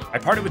 I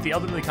parted with the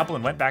elderly couple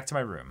and went back to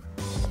my room.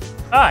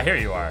 Ah, here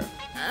you are.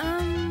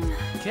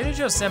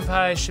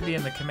 Kirijo-senpai should be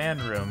in the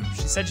command room.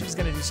 She said she was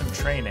gonna do some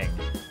training.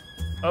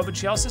 Oh, but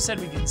she also said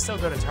we can still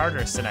go to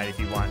Tartarus tonight if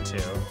you want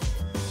to.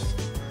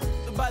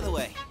 By the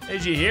way,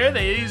 Did you hear?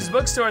 The used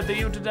bookstore at the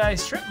Utadai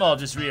Strip Mall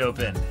just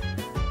reopened.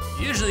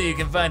 Usually you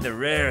can find the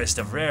rarest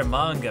of rare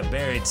manga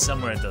buried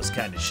somewhere at those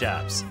kind of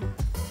shops.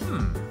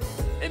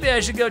 Maybe I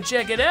should go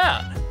check it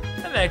out.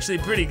 I'm actually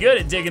pretty good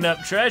at digging up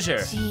treasure.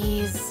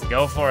 Jeez.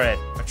 Go for it.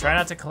 But try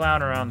not to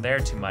clown around there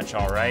too much,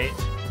 alright?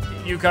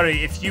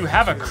 Yukari, if you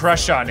have a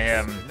crush on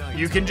him,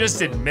 you can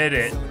just admit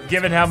it,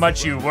 given how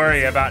much you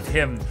worry about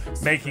him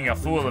making a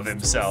fool of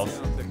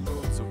himself.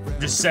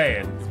 Just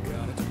saying.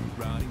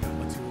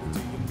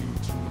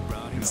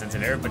 Sense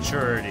an air of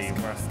maturity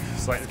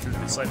slightly through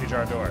the slightly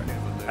ajar door.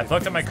 I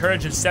plucked up my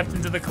courage and stepped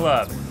into the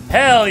club.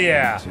 Hell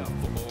yeah!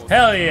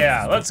 Hell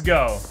yeah! Let's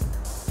go!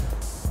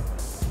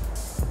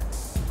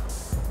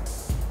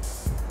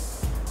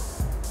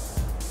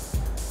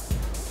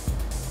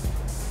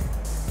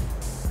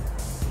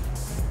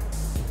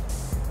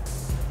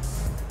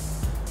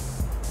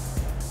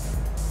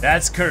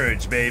 That's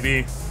courage,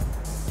 baby.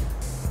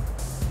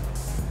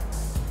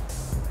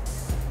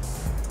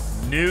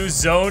 New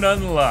zone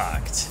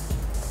unlocked.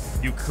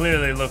 You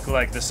clearly look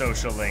like the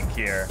social link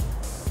here.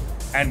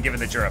 And given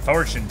that you're a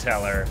fortune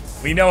teller,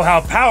 we know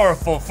how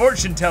powerful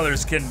fortune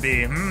tellers can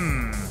be.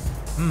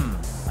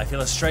 I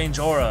feel a strange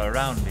aura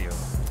around you.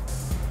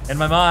 In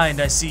my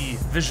mind, I see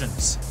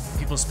visions,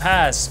 people's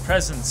pasts,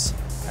 presents,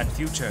 and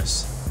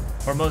futures.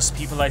 For most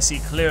people, I see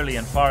clearly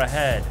and far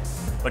ahead.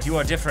 But you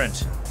are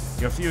different.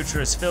 Your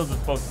future is filled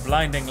with both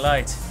blinding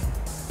light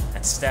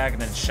and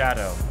stagnant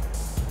shadow.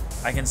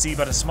 I can see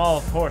but a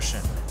small portion.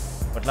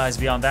 What lies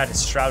beyond that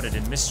is shrouded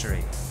in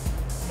mystery,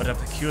 but a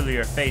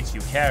peculiar fate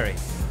you carry.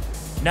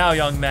 Now,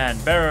 young man,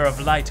 bearer of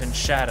light and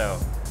shadow,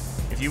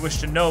 if you wish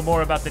to know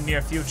more about the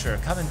near future,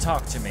 come and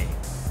talk to me.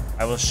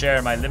 I will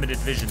share my limited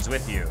visions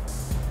with you.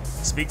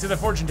 Speak to the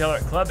fortune teller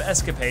at Club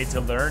Escapade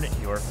to learn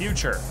your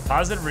future.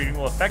 Positive reading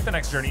will affect the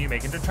next journey you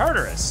make into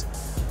Tartarus.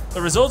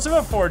 The results of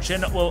a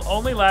fortune will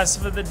only last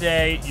for the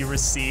day you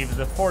receive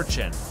the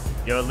fortune.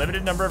 You have a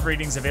limited number of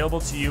readings available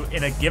to you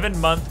in a given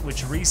month,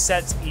 which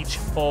resets each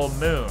full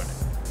moon.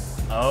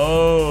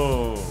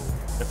 Oh.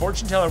 The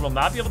fortune teller will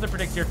not be able to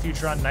predict your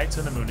future on nights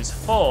when the moon is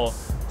full,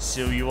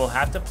 so you will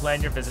have to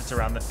plan your visits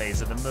around the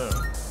phase of the moon.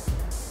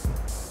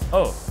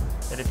 Oh,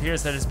 it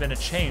appears there has been a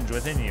change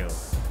within you.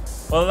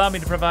 Well, allow me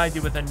to provide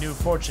you with a new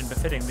fortune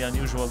befitting the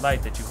unusual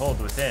light that you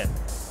hold within.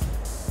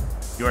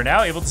 You are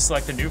now able to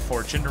select the new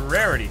fortune,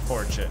 Rarity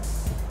Fortune.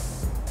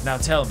 Now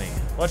tell me,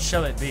 what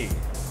shall it be?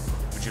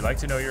 Would you like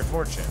to know your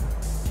fortune?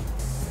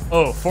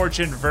 Oh,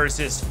 fortune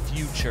versus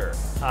future.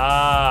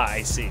 Ah,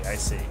 I see, I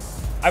see.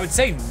 I would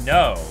say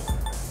no,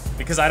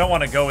 because I don't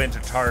want to go into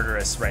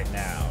Tartarus right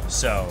now,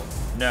 so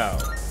no.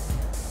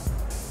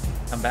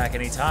 Come back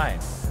anytime.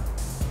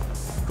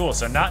 Cool,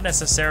 so not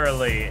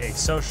necessarily a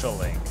social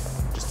link,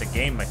 just a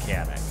game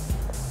mechanic.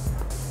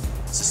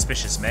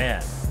 Suspicious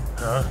man.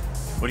 Huh?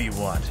 What do you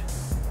want?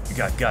 You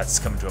got guts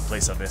coming to a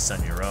place like this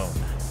on your own.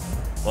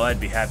 Well, I'd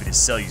be happy to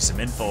sell you some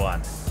info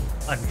on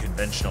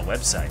unconventional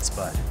websites,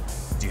 but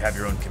do you have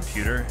your own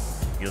computer?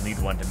 You'll need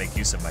one to make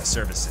use of my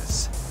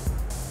services.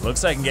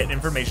 Looks like I can get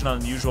information on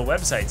unusual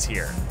websites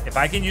here. If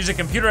I can use a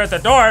computer at the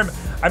dorm,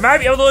 I might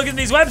be able to look at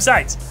these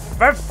websites.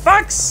 For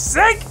fuck's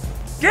sake,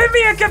 give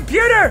me a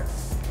computer!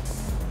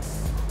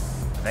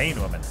 Vain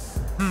woman.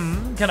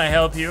 Can I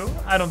help you?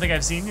 I don't think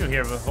I've seen you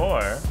here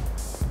before.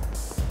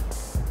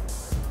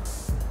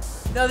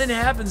 Nothing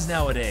happens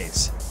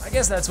nowadays. I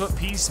guess that's what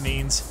peace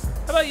means.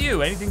 How about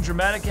you? Anything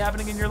dramatic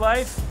happening in your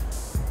life?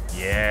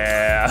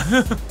 Yeah.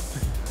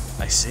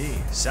 I see.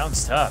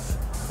 Sounds tough.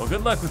 Well,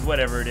 good luck with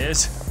whatever it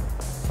is.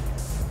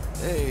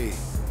 Hey.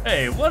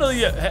 Hey, what'll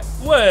you...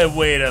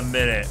 Wait a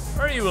minute.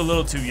 Aren't you a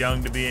little too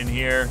young to be in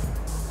here?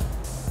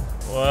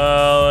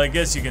 Well, I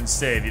guess you can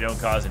stay if you don't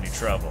cause any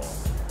trouble.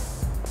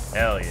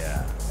 Hell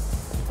yeah.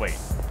 Wait.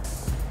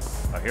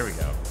 Oh, here we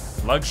go.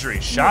 Luxury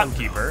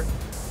shopkeeper.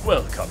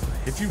 Welcome.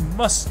 If you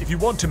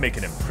want to make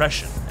an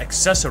impression,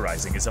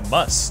 accessorizing is a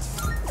must.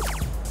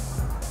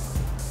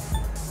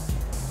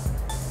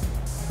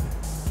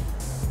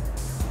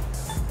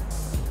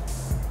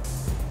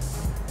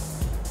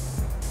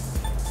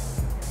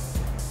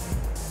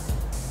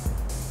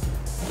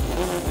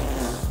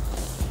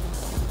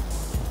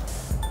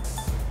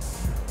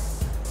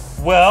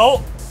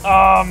 Well,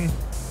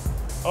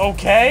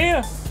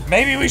 okay.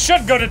 Maybe we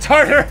should go to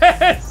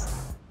Tartarus.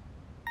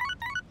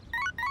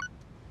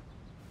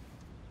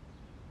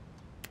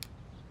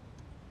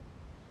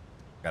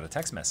 Got a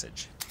text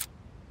message.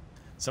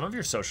 Some of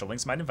your social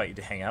links might invite you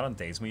to hang out on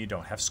days when you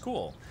don't have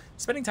school.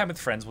 Spending time with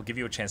friends will give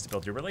you a chance to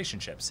build your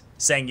relationships.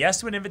 Saying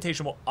yes to an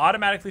invitation will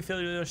automatically fill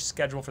your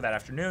schedule for that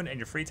afternoon, and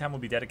your free time will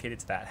be dedicated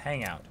to that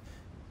hangout.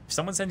 If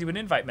someone sends you an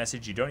invite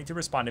message, you don't need to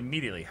respond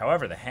immediately.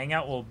 However, the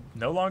hangout will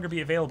no longer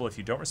be available if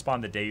you don't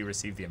respond the day you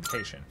receive the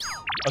invitation.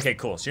 Okay,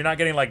 cool. So you're not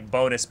getting like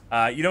bonus,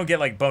 you don't get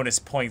like bonus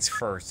points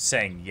for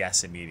saying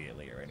yes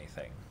immediately or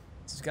anything.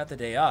 So you've got the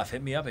day off.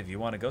 Hit me up if you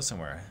want to go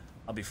somewhere.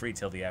 I'll be free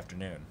till the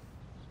afternoon.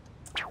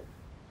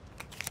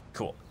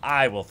 Cool.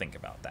 I will think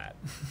about that.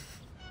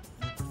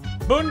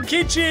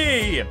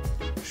 Bunkichi!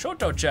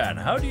 Shoto-chan,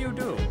 how do you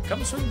do?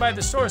 Come swing by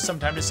the store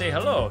sometime to say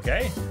hello,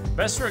 okay?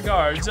 Best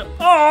regards.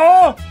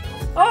 Oh!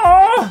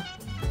 Oh!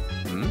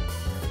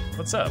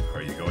 What's up?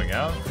 Are you going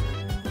out?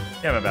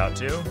 Yeah, I'm about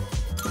to.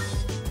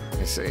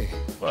 I see.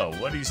 Well,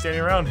 what are you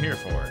standing around here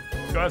for?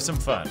 Go have some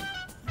fun.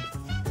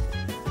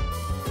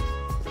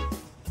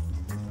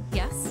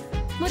 Yes?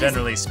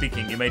 Generally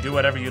speaking, you may do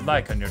whatever you'd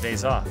like on your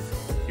days off.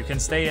 You can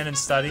stay in and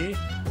study,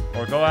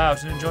 or go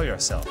out and enjoy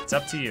yourself. It's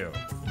up to you.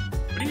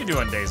 What do you do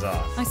on days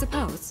off? I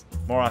suppose.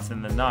 More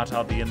often than not,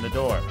 I'll be in the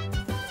dorm.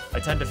 I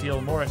tend to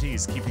feel more at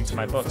ease keeping to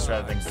my books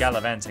rather than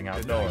gallivanting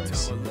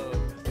outdoors.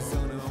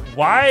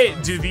 Why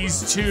do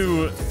these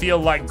two feel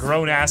like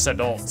grown-ass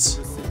adults?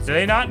 Do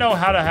they not know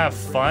how to have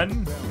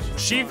fun?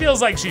 She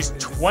feels like she's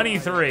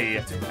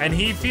 23, and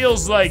he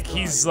feels like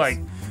he's like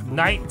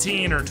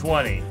 19 or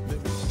 20.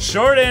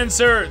 Short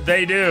answer,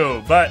 they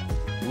do, but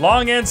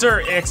long answer,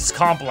 it's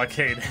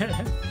complicated.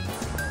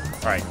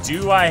 All right,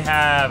 do I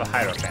have a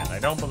Hierophant? I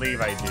don't believe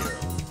I do.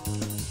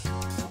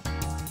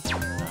 No.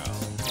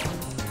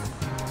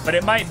 But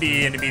it might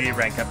be an immediate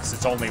rank up because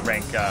it's only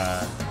rank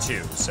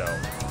 2, so.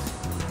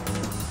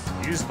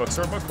 Use books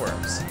or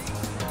bookworms.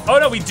 Oh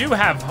no, we do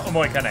have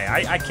Omoikane.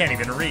 I can't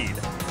even read.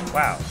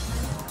 Wow.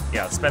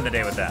 Yeah, let's spend the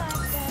day with that.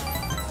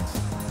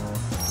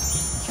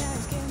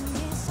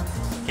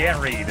 Can't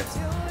read.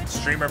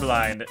 Streamer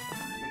blind.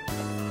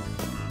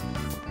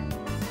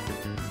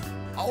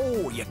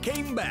 Oh, you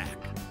came back.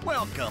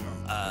 Welcome.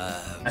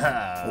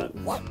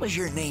 What was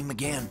your name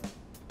again?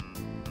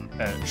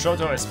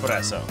 Shoto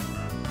Espresso.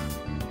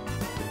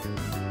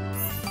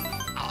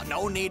 Oh,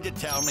 no need to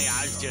tell me.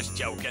 I was just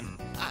joking.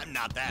 I'm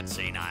not that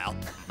senile.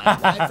 My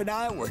wife and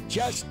I were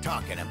just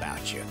talking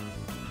about you.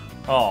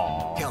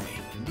 Aww. Tell me,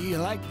 do you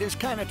like this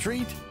kind of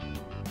treat?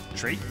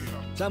 Treat?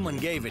 Someone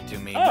gave it to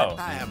me, Oh. but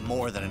I have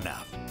more than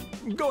enough.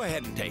 Go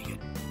ahead and take it.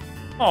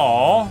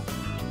 Aww.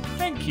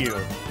 Thank you.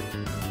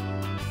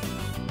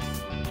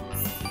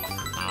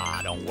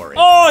 Ah, don't worry.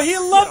 Oh, he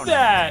You loved don't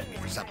that. have to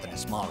thank me for something as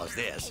small as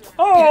this.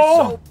 Oh.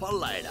 You're so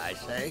polite, I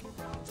say.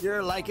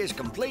 You're like his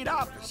complete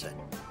opposite.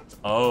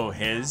 Oh,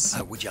 his?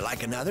 Would you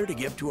like another to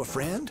give to a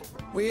friend?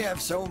 We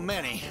have so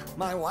many.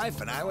 My wife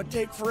and I would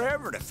take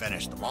forever to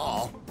finish them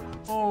all.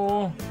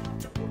 Oh,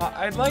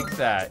 I'd like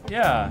that,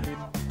 yeah.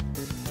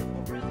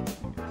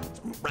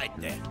 Right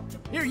then.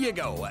 Here you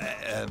go.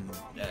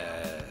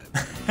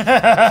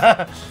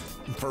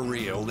 For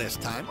real this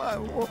time.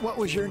 What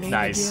was your name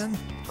Nice. again?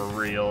 For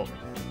real.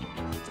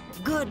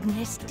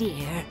 Goodness,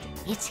 dear.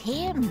 It's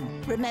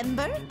him,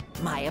 remember?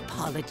 My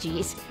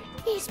apologies.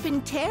 He's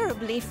been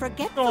terribly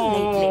forgetful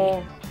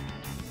lately.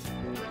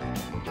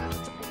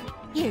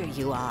 Here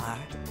you are.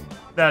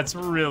 That's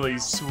really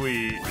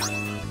sweet.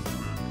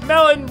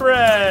 Melon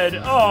bread.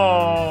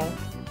 Oh.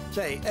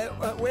 Say,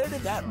 where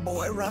did that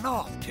boy run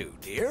off to,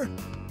 dear?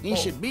 He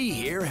should be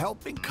here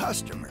helping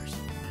customers.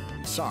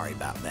 Sorry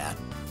about that.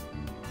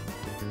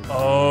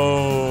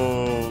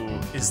 Oh,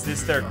 is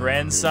this their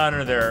grandson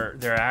or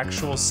their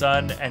actual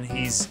son? And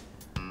he's,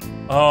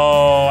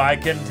 oh, I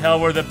can tell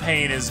where the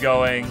pain is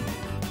going.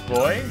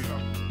 Boy?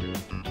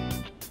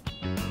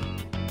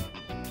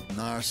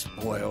 Our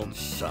spoiled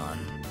son.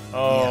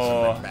 Oh. He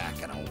hasn't been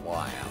back in a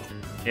while.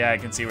 Yeah, I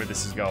can see where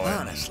this is going.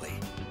 Honestly,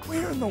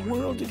 where in the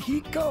world did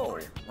he go?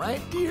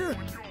 Right, dear?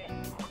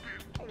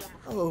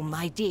 Oh,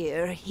 my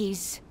dear,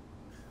 he's...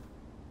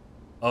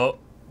 Oh,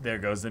 there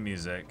goes the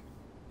music.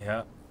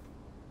 Yeah.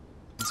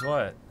 It's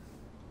what?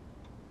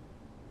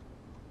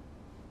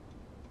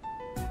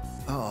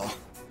 Oh.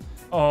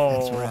 Oh.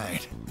 That's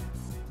right.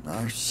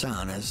 Our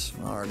son has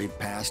already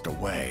passed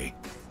away.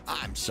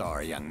 I'm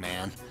sorry, young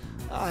man.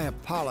 I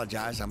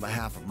apologize on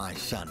behalf of my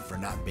son for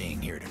not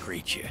being here to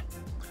greet you.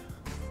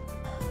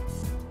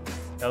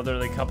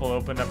 Elderly couple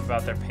opened up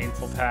about their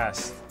painful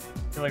past.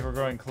 I feel like we're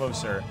growing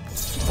closer.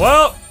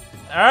 Well,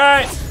 all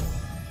right.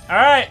 All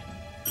right.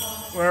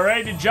 We're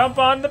ready to jump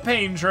on the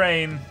pain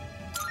train.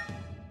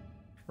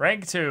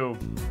 Rank 2.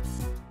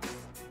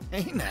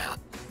 Hey now,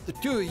 the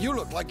two of you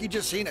look like you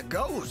just seen a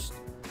ghost.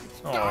 It's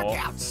dark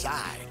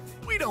outside.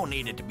 We don't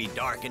need it to be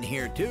dark in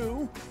here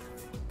too.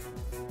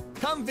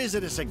 Come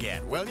visit us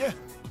again, will you?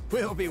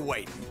 We'll be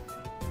waiting.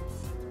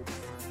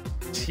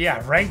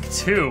 Yeah, rank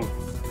 2.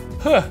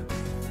 Huh.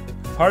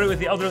 Parted with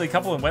the elderly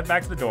couple and went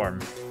back to the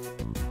dorm.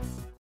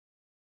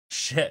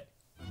 Shit.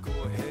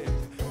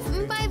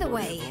 By the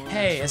way,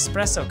 Hey,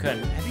 Espresso-kun,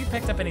 have you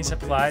picked up any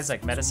supplies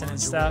like medicine and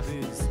stuff?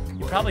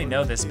 You probably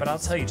know this, but I'll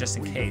tell you just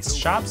in case.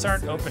 Shops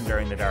aren't open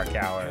during the dark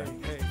hour.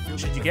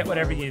 Should you get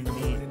whatever you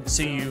need?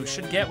 So you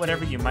should get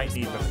whatever you might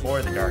need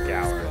before the dark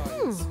hour.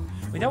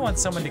 We don't want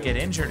someone to get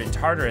injured in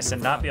Tartarus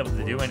and not be able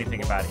to do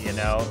anything about it, you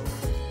know?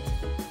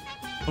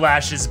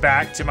 Flashes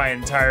back to my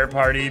entire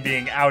party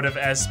being out of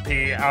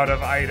SP, out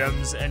of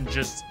items, and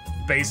just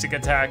basic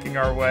attacking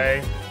our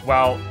way,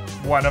 while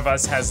one of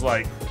us has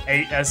like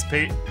 8 SP.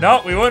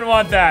 Nope, we wouldn't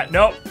want that.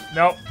 Nope,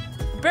 nope.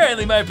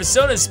 Apparently my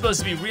persona is supposed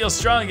to be real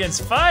strong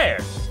against fire.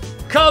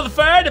 Call the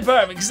fire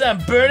department, because I'm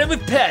burning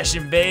with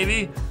passion,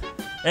 baby.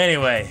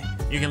 Anyway,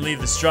 you can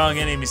leave the strong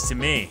enemies to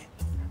me.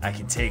 I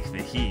can take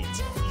the heat.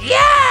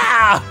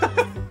 Yeah!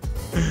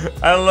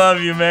 I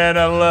love you, man,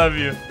 I love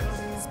you.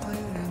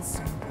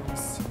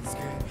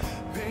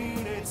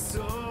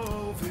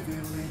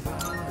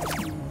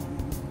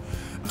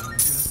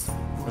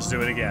 Let's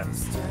do it again.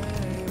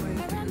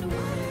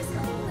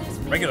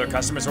 Regular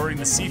customers ordering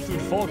the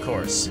seafood full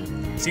course.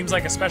 Seems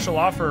like a special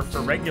offer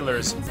for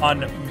regulars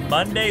on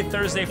Monday,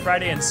 Thursday,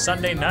 Friday, and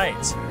Sunday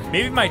nights.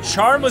 Maybe my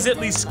charm was at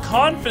least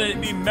confident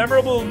I'd be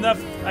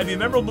a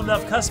memorable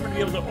enough customer to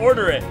be able to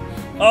order it.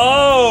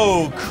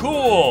 Oh,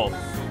 cool.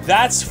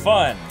 That's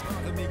fun.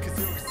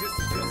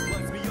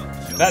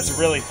 That's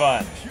really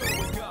fun.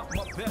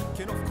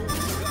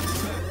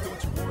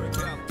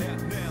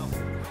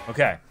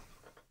 Okay.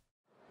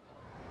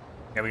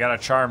 Okay, we got a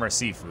charm or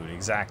seafood,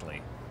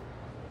 exactly.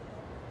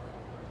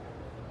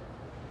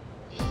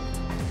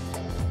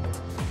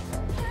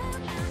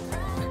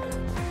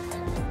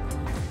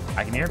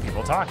 I can hear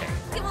people talking.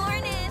 Good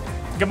morning.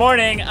 Good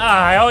morning.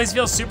 I always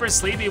feel super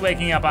sleepy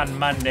waking up on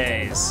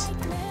Mondays.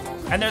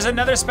 And there's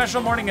another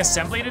special morning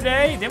assembly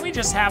today? Didn't we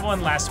just have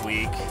one last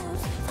week?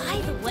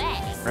 by the way,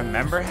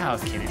 Remember how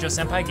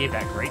Kirijo-senpai gave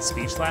that great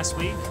speech last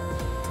week?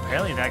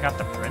 Apparently that got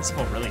the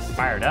principal really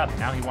fired up.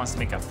 Now he wants to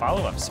make a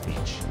follow-up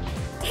speech.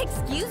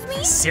 Excuse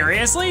me?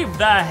 Seriously?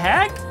 The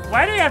heck?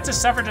 Why do we have to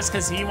suffer just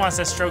because he wants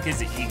to stroke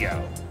his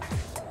ego?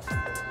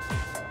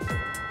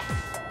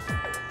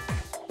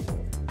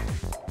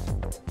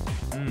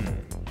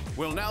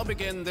 We'll now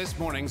begin this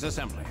morning's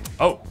assembly.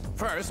 Oh,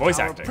 First, voice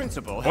our acting.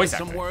 principal Voice has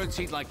some acting. words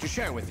he'd like to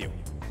share with you.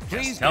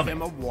 Please tell give me.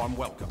 him a warm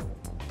welcome.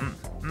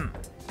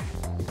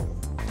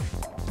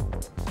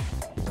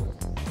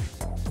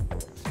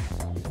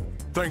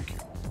 Thank you.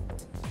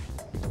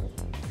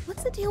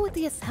 what's the deal with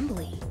the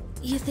assembly?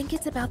 You think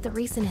it's about the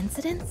recent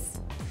incidents?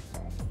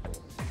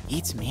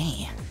 It's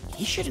me.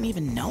 He shouldn't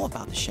even know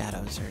about the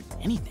shadows or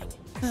anything.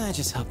 I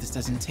just hope this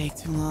doesn't take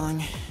too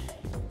long.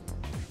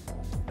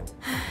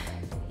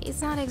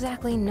 He's not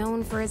exactly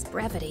known for his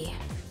brevity.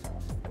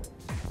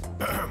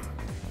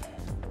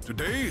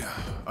 Today,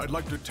 I'd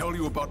like to tell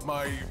you about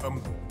my,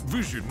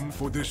 vision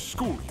for this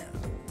school year.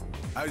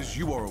 As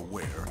you are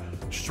aware,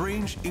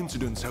 strange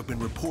incidents have been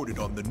reported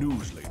on the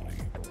news lately.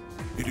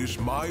 It is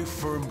my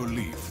firm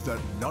belief that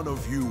none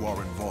of you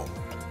are involved.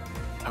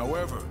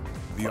 However,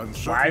 the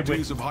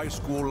uncertainties of high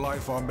school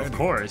life are many. Of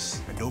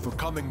course. And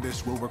overcoming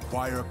this will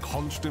require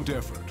constant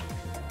effort.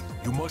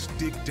 You must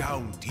dig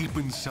down deep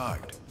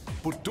inside,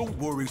 but don't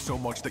worry so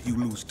much that you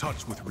lose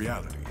touch with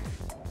reality.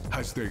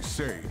 As they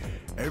say,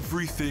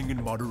 everything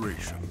in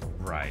moderation.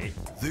 Right.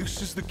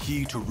 This is the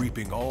key to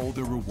reaping all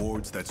the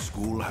rewards that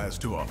school has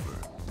to offer.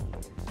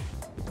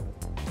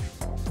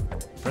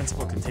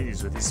 principal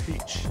continues with his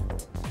speech.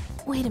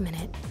 Wait a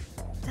minute.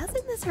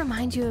 Doesn't this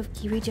remind you of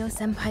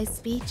Kirijo-senpai's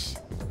speech?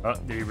 Oh,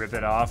 did he rip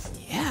it off?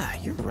 Yeah,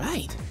 you're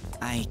right.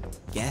 I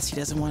guess he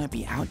doesn't want to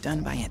be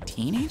outdone by a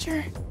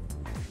teenager?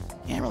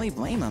 Can't really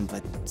blame him,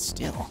 but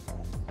still.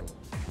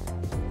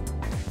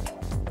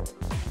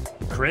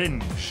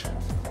 Cringe.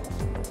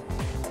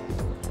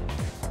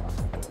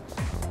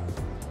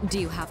 Do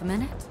you have a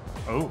minute?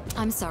 Oh.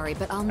 I'm sorry,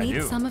 but I'll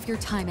need some of your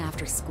time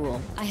after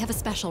school. I have a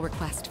special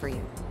request for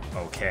you.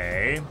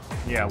 Okay.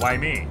 Yeah, why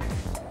me?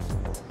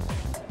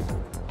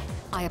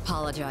 I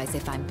apologize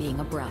if I'm being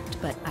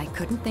abrupt, but I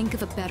couldn't think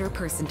of a better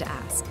person to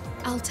ask.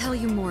 I'll tell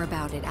you more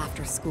about it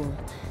after school.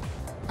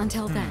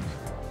 Until then.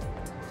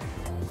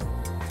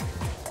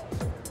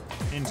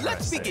 Interesting.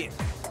 Let's begin.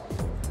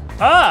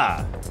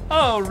 Ah!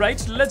 All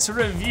right, let's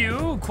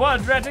review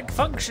quadratic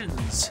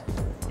functions.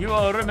 You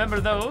all remember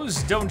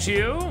those, don't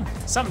you?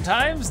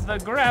 Sometimes the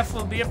graph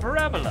will be a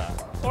parabola,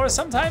 or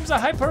sometimes a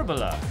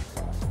hyperbola.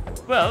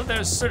 Well,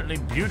 there's certainly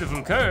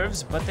beautiful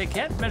curves, but they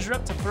can't measure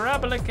up to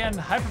parabolic and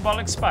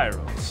hyperbolic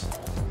spirals.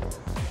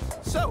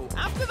 So,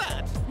 after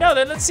that... Now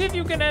then, let's see if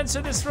you can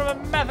answer this from a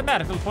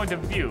mathematical point of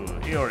view,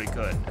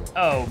 Iori-kun.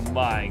 Oh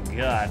my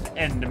god,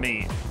 end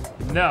me.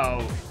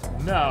 No,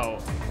 no.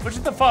 Which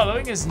of the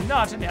following is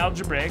not an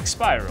algebraic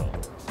spiral?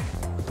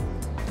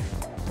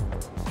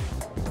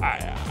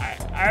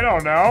 I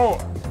don't know.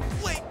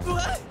 Wait,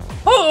 what?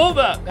 Hold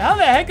up, how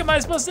the heck am I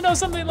supposed to know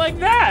something like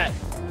that?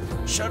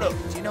 Shut up,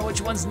 do you know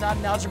which one's not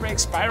an algebraic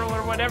spiral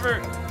or whatever?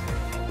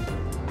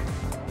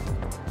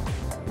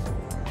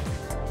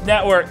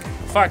 Network,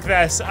 fuck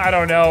this, I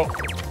don't know.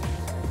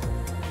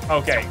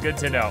 Okay, good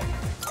to know.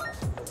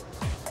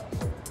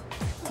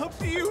 A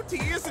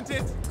beauty, isn't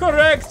it?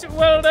 Correct,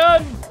 well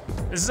done.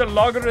 This is a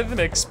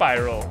logarithmic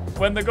spiral.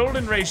 When the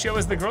golden ratio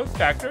is the growth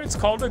factor, it's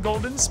called a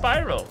golden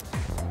spiral.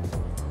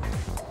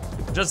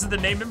 Just as the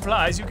name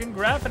implies, you can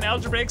graph an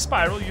algebraic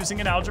spiral using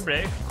an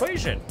algebraic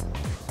equation.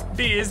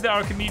 B is the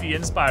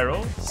Archimedean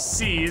spiral,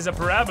 C is a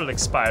parabolic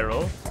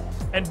spiral,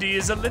 and D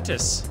is a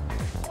lattice,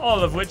 all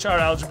of which are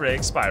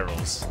algebraic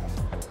spirals.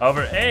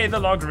 However, A, the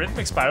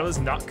logarithmic spiral, is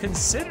not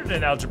considered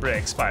an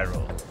algebraic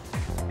spiral.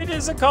 It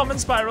is a common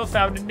spiral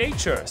found in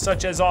nature,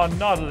 such as on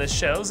nautilus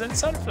shells and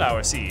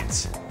sunflower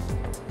seeds.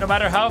 No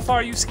matter how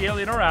far you scale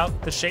in or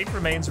out, the shape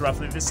remains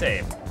roughly the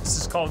same. This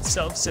is called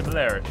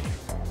self-similarity.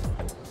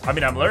 I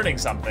mean, I'm learning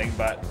something,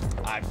 but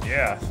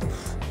yeah.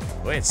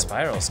 The way it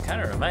spirals kind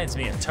of reminds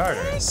me of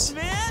Tartarus. Thanks,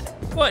 man.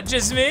 What,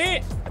 just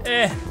me?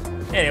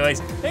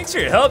 Anyways, thanks for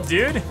your help,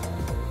 dude.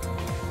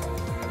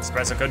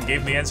 Espresso couldn't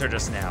give me the answer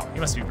just now. He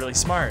must be really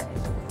smart.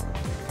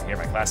 I can hear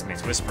my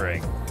classmates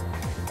whispering.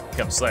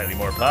 Become slightly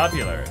more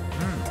popular.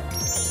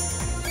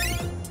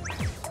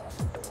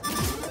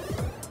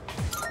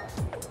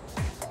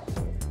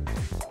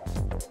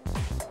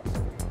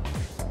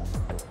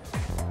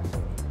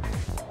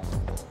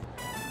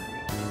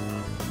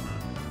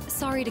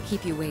 Sorry to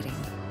keep you waiting.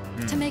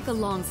 To make a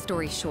long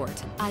story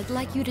short, I'd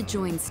like you to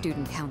join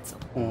student council.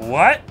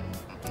 What?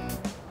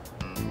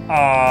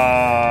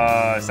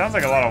 Sounds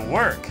like a lot of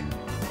work.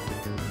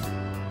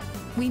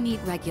 We meet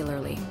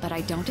regularly, but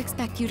I don't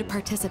expect you to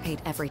participate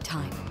every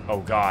time. Oh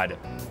God.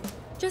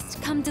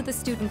 Just come to the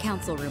student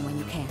council room when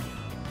you can.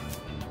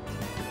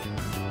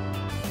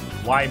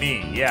 Why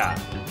me? Yeah.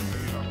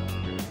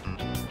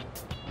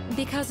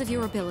 Because of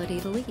your ability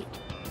to lead.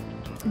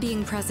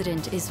 Being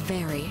president is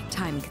very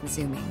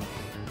time-consuming.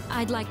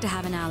 I'd like to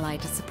have an ally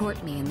to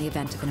support me in the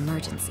event of an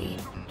emergency.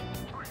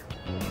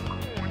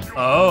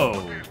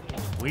 Oh,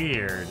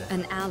 weird.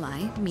 An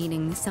ally,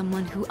 meaning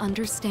someone who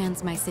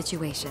understands my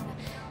situation.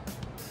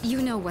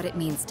 You know what it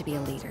means to be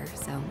a leader,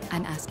 so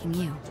I'm asking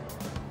you.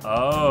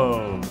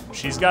 Oh,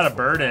 she's got a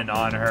burden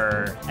on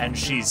her, and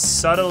she's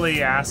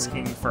subtly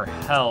asking for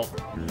help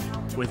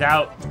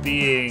without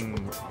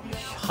being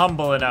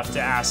humble enough to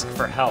ask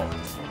for help.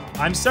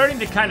 I'm starting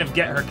to kind of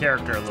get her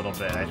character a little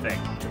bit, I think.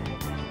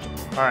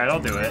 All right, I'll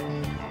do it.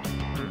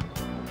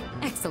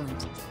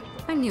 Excellent.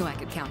 I knew I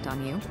could count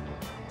on you.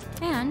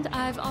 And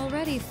I've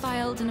already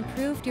filed and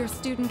approved your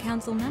student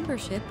council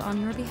membership on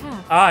your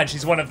behalf. Ah, and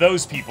she's one of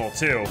those people,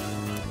 too.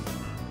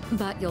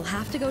 But you'll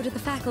have to go to the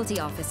faculty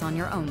office on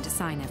your own to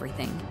sign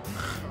everything.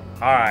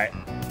 All right.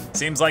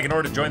 Seems like in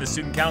order to join the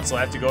student council,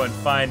 I have to go and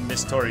find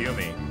Miss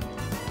Toriumi.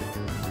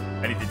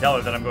 I need to tell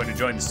her that I'm going to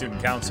join the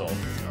student council.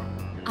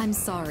 I'm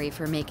sorry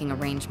for making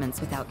arrangements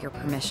without your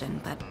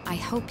permission, but I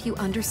hope you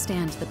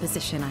understand the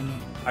position I'm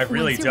in. I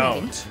really Once you're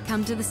don't. ready,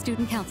 come to the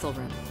student council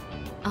room.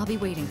 I'll be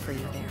waiting for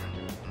you there.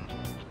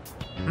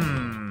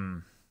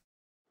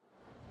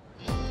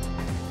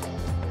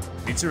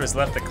 Mitsuru has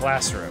left the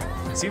classroom.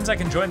 It seems I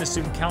can join the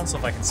student council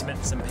if I can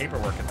submit some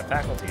paperwork at the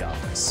faculty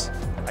office.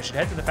 I should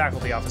head to the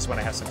faculty office when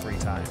I have some free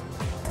time.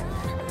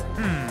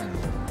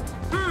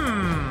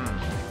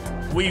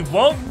 We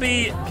won't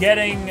be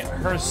getting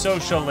her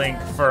social link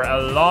for a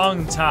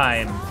long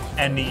time,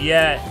 and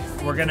yet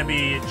we're gonna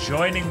be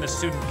joining the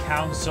student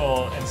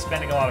council and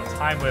spending a lot of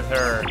time with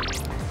her.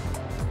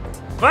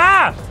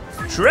 Ah!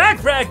 Track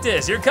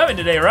practice! You're coming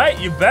today, right?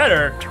 You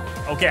better.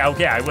 Okay,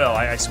 I will.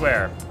 I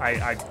swear.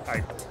 I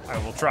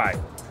will try.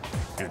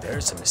 Dude,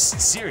 there's some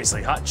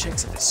seriously hot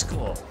chicks at this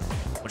school,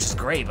 which is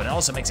great, but it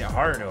also makes it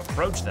harder to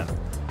approach them.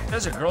 If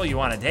there's a girl you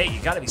want to date,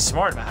 you gotta be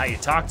smart about how you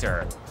talk to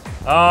her.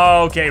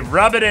 Okay,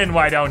 rub it in,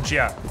 why don't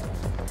you?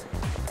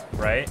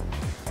 Right?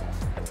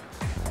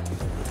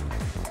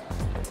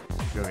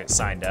 Go get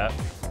signed up.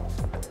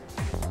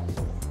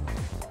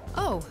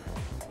 Oh,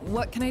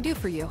 what can I do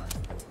for you?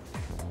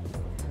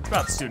 It's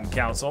about the student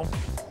council.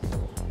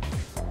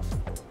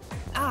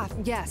 Ah,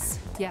 yes.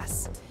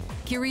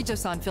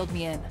 Kirijo-san filled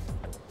me in.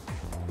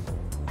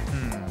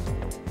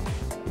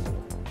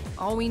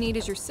 All we need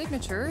is your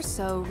signature,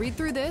 so read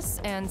through this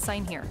and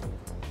sign here.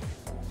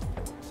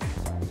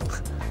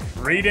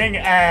 Reading?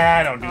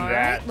 I don't do All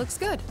that. right, looks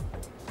good.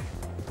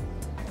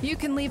 You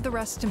can leave the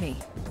rest to me.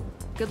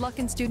 Good luck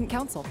in student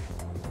council.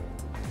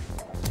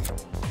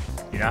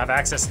 You now have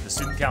access to the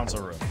student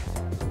council room,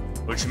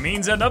 which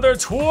means another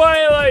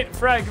Twilight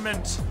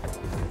fragment.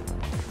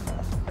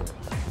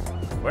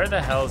 Where the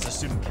hell is the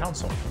student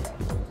council room?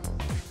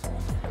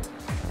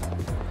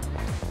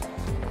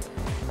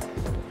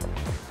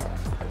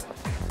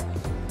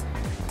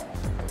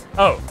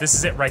 Oh, this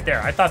is it right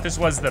there. I thought this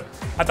was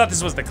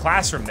the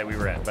classroom that we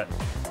were in, but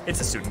it's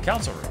the student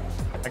council room.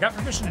 I got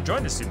permission to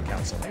join the student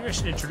council. Maybe I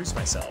should introduce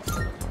myself.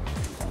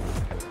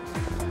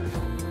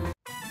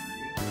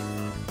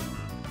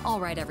 All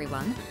right,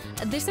 everyone.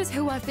 This is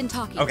who I've been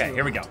talking to. Okay,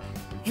 here we go.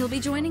 He'll be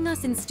joining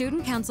us in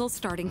student council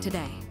starting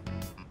today.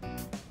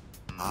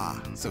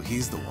 Ah, so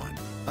he's the one.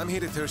 I'm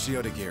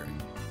Hidetoshi Odagiri.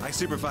 I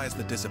supervise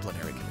the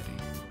disciplinary committee.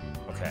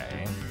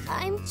 Okay.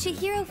 I'm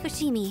Chihiro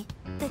Fushimi,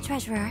 the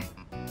treasurer.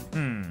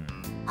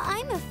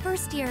 I'm a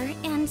first year,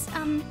 and,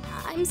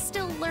 I'm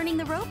still learning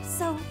the ropes,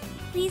 so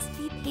please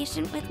be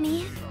patient with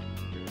me.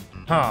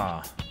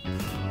 Huh.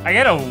 I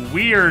get a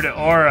weird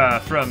aura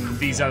from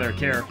these other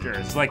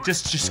characters. Like,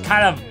 just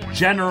kind of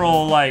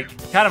general, like,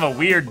 kind of a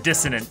weird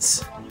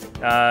dissonance.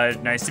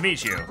 Nice to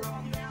meet you.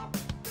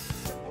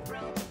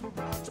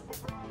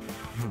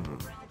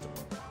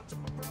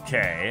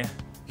 Okay.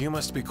 You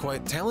must be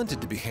quite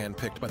talented to be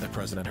handpicked by the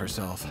president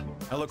herself.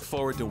 I look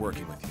forward to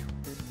working with you.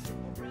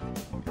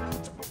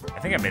 I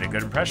think I made a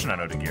good impression on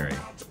Odagiri.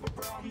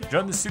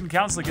 Join the student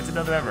council to get to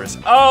know the members.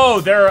 Oh,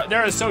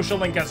 they're a social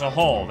link as a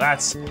whole.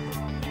 That's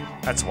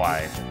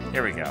why.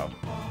 Here we go.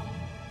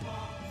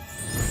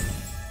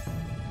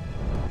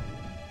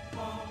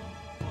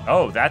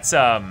 Oh, that's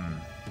I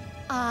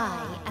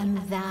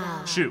am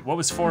thou. Shoot, what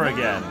was 4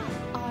 again?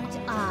 Art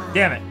I.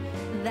 Damn it.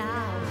 Thou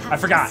hast I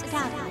forgot.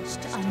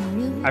 established a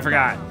new I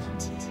forgot.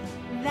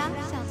 bond. Thou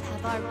shalt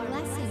have our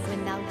blessing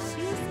when thou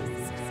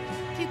choosest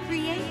to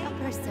create a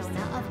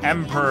persona of the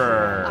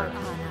Emperor.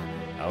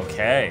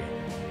 Okay.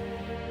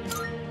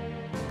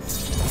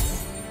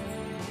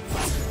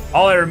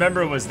 All I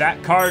remember was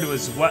that card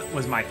was what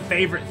was my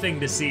favorite thing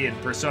to see in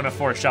Persona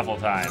 4 Shuffle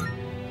Time.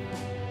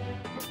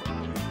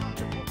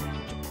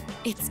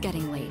 It's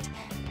getting late.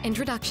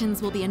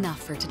 Introductions will be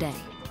enough for today.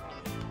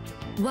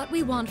 What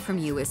we want from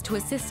you is to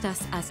assist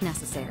us as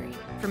necessary.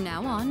 From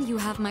now on, you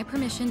have my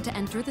permission to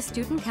enter the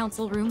student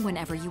council room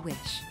whenever you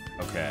wish.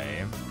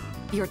 Okay.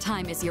 Your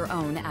time is your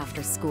own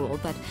after school,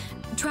 but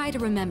try to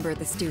remember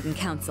the student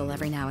council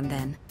every now and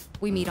then.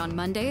 We meet on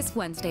Mondays,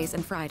 Wednesdays,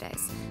 and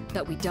Fridays,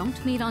 but we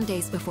don't meet on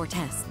days before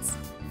tests.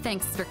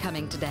 Thanks for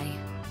coming today.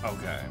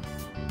 Okay.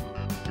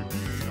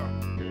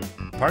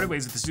 Parted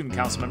ways with the student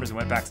council members and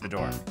went back to the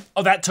dorm.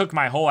 Oh, that took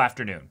my whole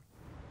afternoon.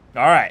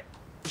 All right,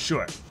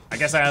 sure. I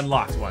guess I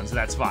unlocked one, so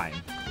that's fine.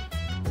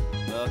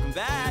 Welcome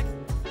back.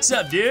 What's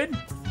up, dude?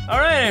 All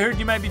right, I heard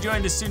you might be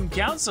joining the student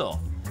council.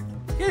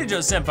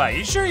 Kirijo-senpai,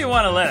 you sure you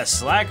want to let a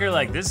slacker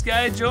like this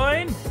guy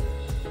join?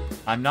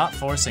 I'm not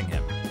forcing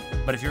him,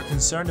 but if you're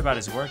concerned about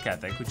his work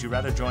ethic, would you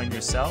rather join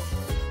yourself?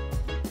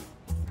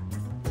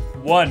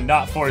 1,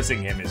 not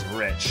forcing him is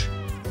rich.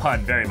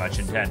 Pun very much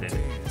intended.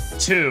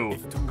 2,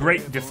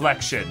 great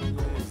deflection.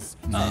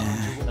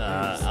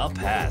 I'll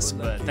pass,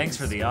 but thanks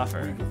for the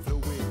offer.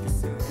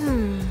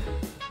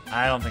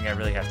 I don't think I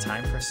really have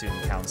time for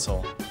student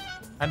council.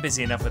 I'm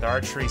busy enough with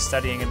archery,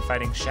 studying, and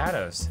fighting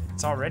shadows.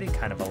 It's already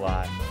kind of a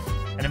lot.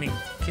 And I mean,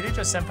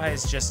 Kirijo-senpai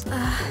is just...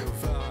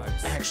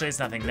 Actually, it's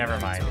nothing, never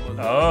mind.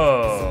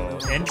 Oh,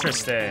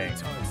 interesting.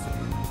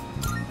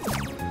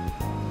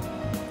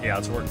 Yeah,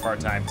 let's work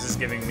part-time. This is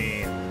giving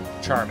me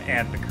charm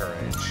and the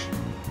courage.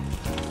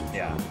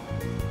 Yeah.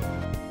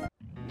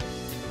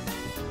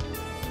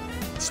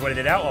 Sweated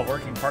it out while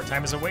working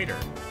part-time as a waiter.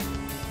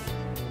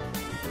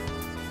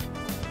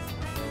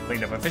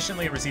 Cleaned up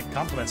efficiently and received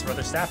compliments from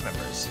other staff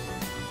members.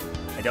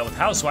 I dealt with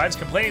housewives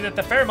complaining that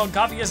the pheromone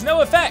coffee has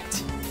no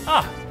effect.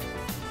 Ah.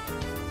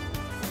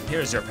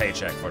 Here's your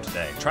paycheck for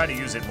today. Try to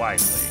use it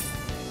wisely.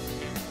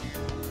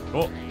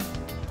 Cool.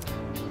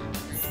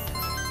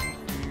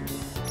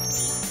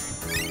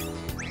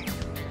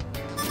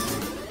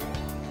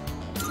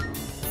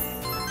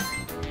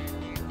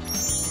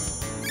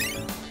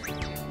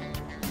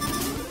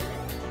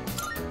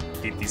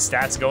 Keep these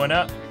stats going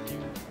up.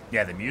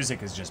 Yeah, the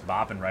music is just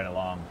bopping right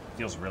along.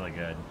 Feels really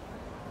good.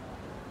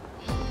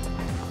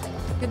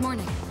 Good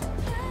morning.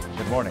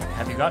 Good morning.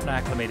 Have you gotten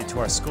acclimated to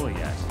our school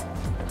yet?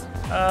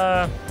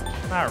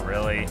 Not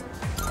really.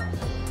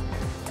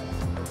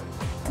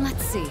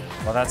 Let's see.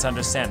 Well, that's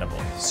understandable.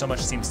 So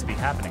much seems to be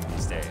happening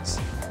these days.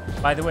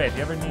 By the way, if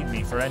you ever need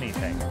me for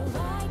anything,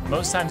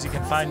 most times you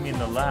can find me in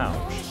the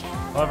lounge.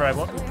 However, I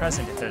won't be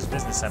present if there's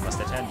business I must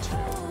attend to.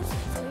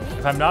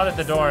 If I'm not at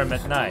the dorm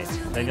at night,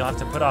 then you'll have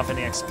to put off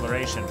any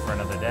exploration for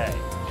another day.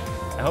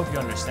 I hope you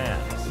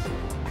understand.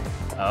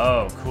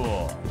 Oh,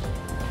 cool.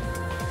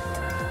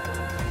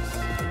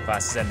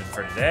 Class is ended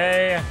for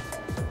today.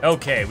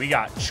 Okay, we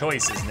got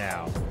choices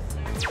now.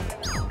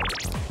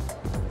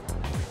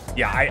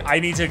 Yeah, I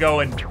need to go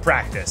and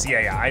practice.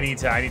 Yeah, I need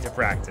to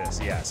practice.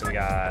 Yeah, so we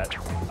got,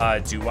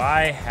 do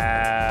I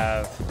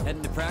have...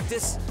 Heading to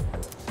practice?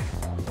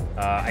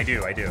 I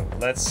do.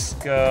 Let's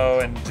go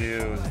and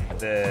do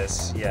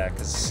this. Yeah,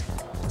 because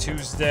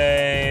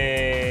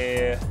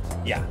Tuesday...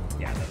 Yeah,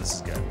 no, this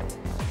is good.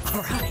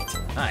 All right.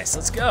 Nice,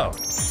 let's go.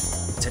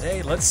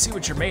 Today, let's see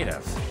what you're made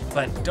of.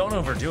 But don't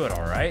overdo it,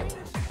 all right?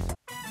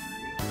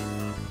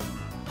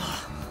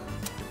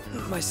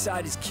 My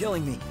side is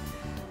killing me.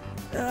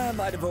 I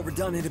might have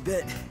overdone it a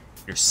bit.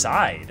 Your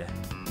side?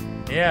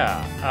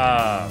 Yeah,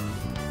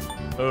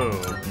 ooh.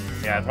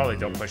 Yeah, probably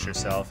don't push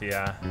yourself,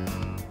 yeah.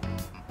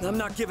 I'm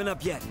not giving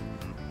up yet.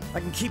 I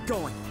can keep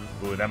going.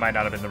 Ooh, that might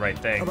not have been the right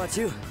thing. How about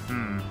you?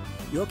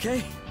 You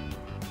okay?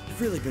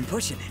 You've really been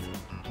pushing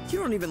it. You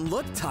don't even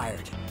look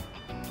tired.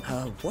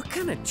 What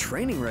kind of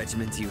training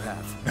regimen do you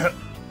have?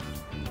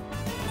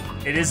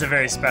 It is a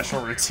very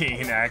special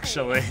routine,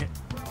 actually.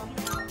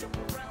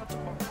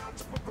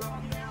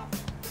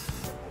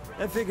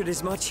 I figured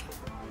as much.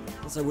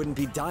 Else I wouldn't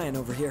be dying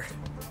over here.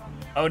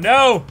 Oh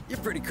no! You're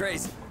pretty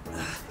crazy.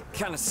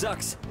 Kinda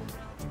sucks.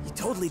 You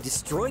totally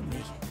destroyed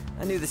me.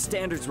 I knew the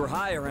standards were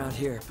high around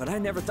here, but I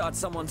never thought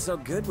someone so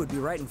good would be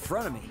right in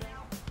front of me.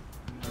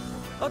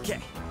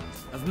 Okay,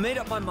 I've made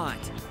up my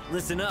mind.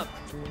 Listen up.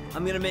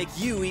 I'm gonna make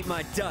you eat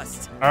my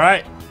dust.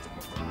 Alright.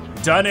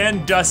 Done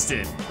and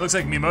dusted. Looks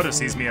like Miyamoto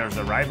sees me as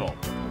a rival.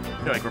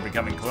 I feel like we're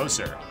becoming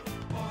closer.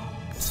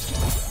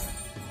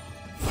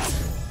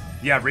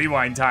 Yeah,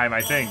 rewind time,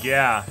 I think,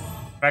 yeah.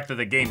 The fact that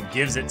the game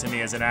gives it to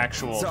me as an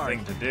actual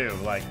thing to do,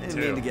 like, I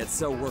didn't mean to get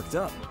so worked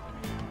up.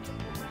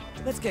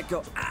 Let's get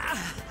go.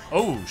 Ah!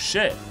 Oh,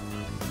 shit.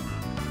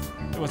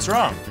 What's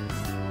wrong?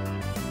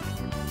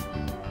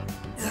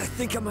 I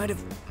think I might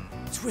have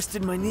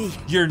twisted my knee.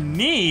 Your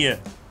knee?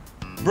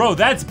 Bro,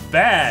 that's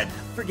bad.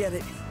 Forget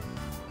it.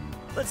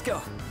 Let's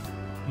go.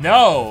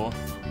 No.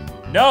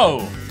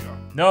 No.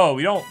 No,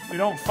 we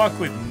don't fuck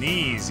with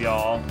knees,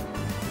 y'all.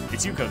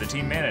 It's Yuko, the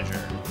team manager.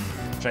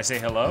 Should I say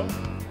hello?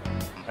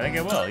 I think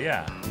I will,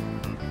 yeah.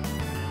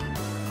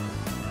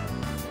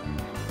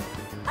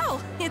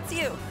 Oh, it's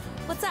you.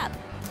 What's up?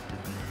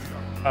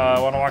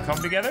 Wanna walk home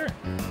together?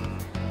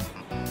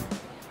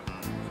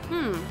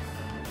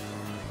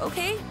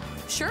 Okay,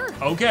 sure.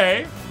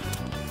 Okay.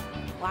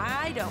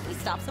 Why don't we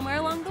stop somewhere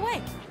along the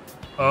way?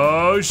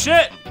 Oh,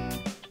 shit!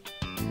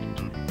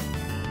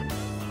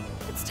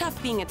 It's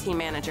tough being a team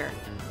manager.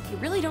 You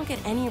really don't get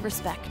any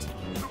respect.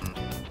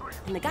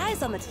 And the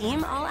guys on the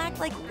team all act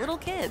like little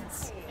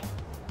kids.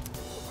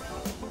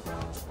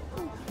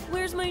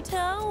 Where's my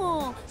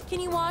towel? Can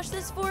you wash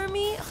this for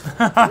me?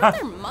 I'm not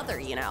their mother,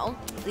 you know.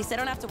 At least I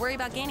don't have to worry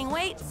about gaining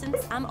weight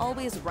since I'm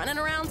always running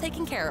around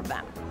taking care of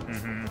them.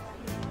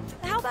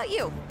 How about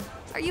you?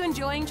 Are you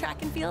enjoying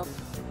track and field?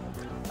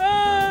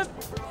 Yeah,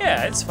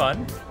 it's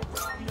fun.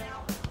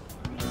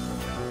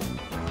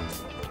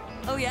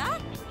 Oh yeah?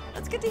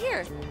 That's good to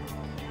hear.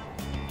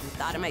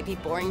 Thought it might be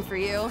boring for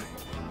you,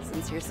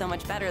 since you're so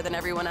much better than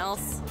everyone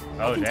else.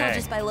 Oh, I can tell dang.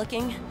 just by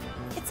looking.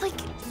 It's like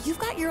you've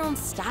got your own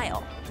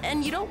style,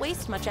 and you don't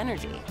waste much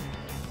energy.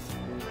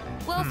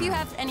 Well, if you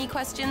have any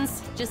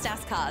questions, just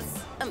ask Kaz.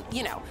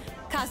 You know,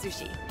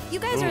 Kazushi. You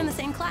guys are in the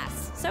same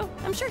class, so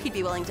I'm sure he'd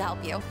be willing to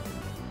help you.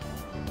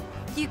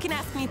 You can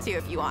ask me too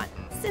if you want,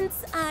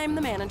 since I'm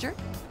the manager.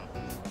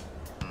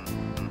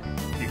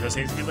 Yuko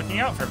seems to be looking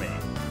out for me.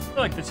 I feel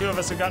like the two of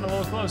us have gotten a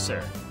little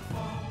closer.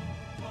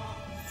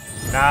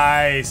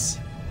 Nice.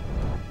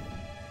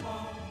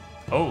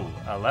 Oh,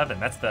 11.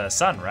 That's the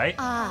sun, right?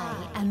 I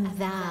am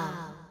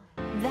thou.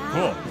 Thou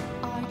Cool.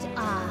 art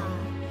I.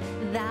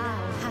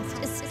 Thou hast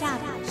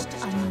established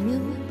a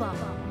new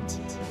bond.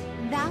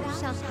 Thou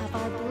shalt have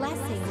our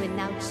blessing when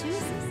thou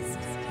choosest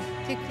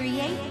to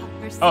create a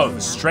persona. Oh,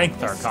 strength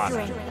the arcana.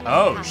 strength of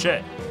Oh, power.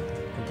 shit.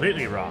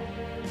 Completely wrong.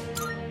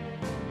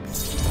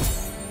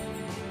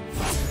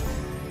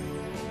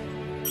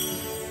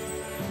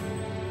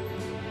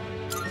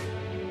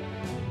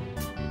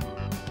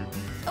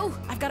 Oh,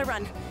 I've got to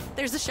run.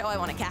 There's a show I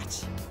want to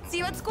catch. See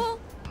you at school.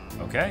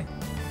 Okay.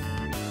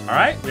 All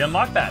right, we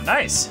unlocked that.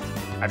 Nice.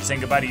 After saying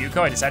goodbye to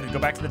Yuko, I decided to go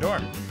back to the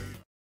dorm.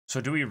 So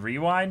do we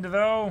rewind,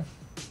 though?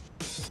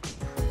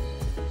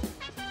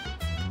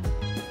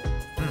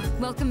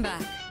 Welcome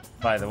back.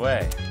 By the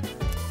way,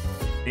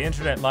 the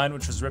internet line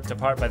which was ripped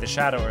apart by the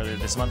shadow earlier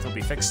this month will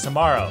be fixed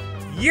tomorrow.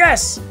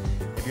 Yes!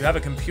 If you have a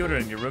computer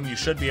in your room, you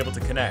should be able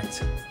to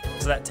connect.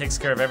 So that takes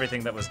care of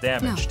everything that was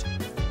damaged.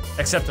 No.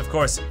 Except, of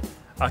course,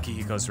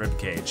 Akihiko's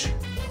ribcage.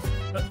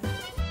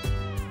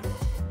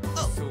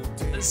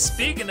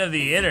 Speaking of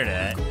the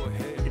internet,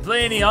 you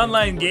play any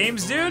online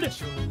games, dude?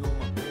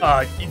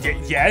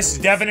 Yes,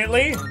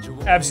 definitely.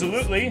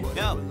 Absolutely.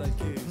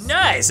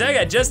 Nice, I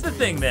got just the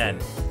thing then.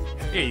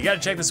 Here, you gotta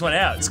check this one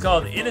out. It's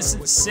called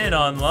Innocent Sin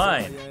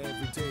Online.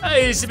 I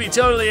used to be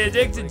totally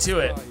addicted to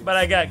it, but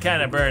I got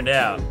kinda burned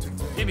out.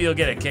 Maybe you'll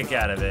get a kick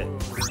out of it.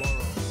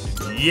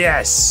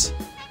 Yes!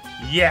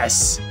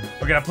 Yes!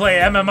 We're gonna play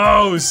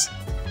MMOs!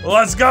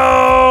 Let's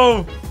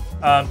go!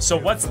 So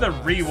what's the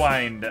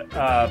rewind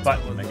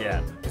button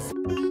again?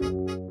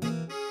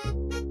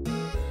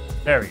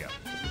 There we go.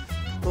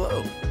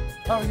 Hello.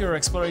 How are your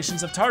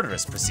explorations of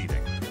Tartarus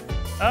proceeding?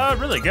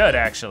 Really good,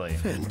 actually.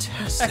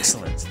 Fantastic.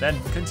 Excellent. Then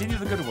continue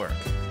the good work.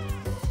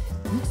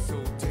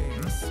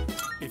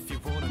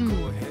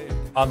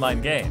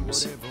 Online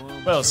games.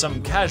 Well,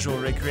 some casual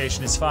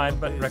recreation is fine,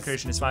 but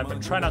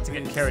try not to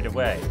get carried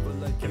away.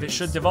 If it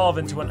should devolve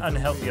into an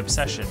unhealthy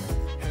obsession,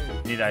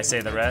 need I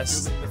say the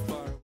rest?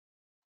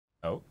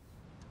 Oh.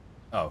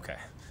 Oh, okay.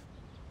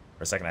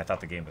 For a second, I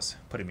thought the game was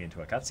putting me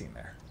into a cutscene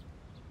there.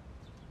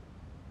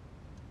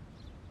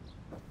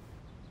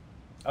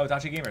 Oh,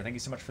 Dachi Gamer, thank you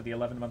so much for the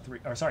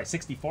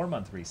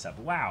 64-month resub.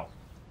 Wow,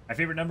 my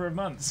favorite number of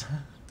months.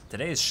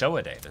 Today is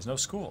Showa Day. There's no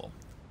school.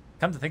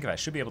 Come to think of it, I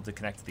should be able to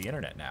connect to the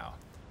internet now.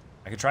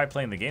 I could try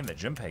playing the game that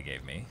Junpei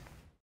gave me.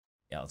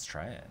 Yeah, let's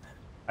try it.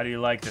 How do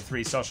you like the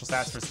 3 social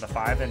stats versus the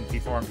 5 and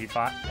P4 and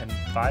P5 and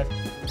 5?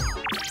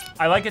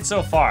 I like it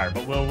so far,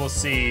 but we'll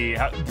see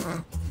how.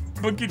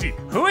 Bukichi,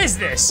 who is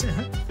this?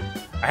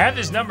 I have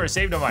this number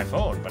saved on my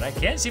phone, but I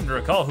can't seem to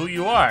recall who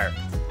you are.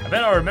 I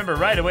bet I'll remember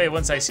right away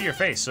once I see your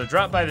face, so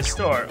drop by the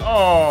store.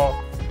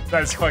 Oh,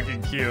 that's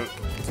fucking cute.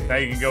 Now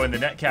you can go in the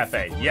net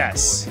cafe.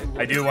 Yes,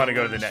 I do want to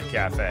go to the net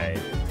cafe.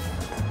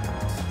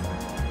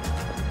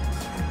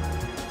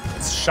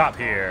 Let's shop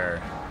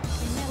here.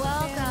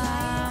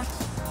 Welcome.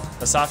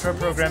 The software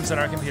programs on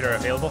our computer are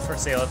available for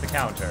sale at the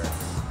counter.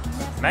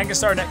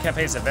 Mangastar Net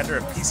Cafe is a vendor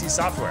of PC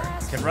software.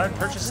 You can run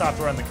purchase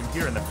software on the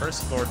computer in the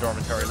first floor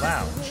dormitory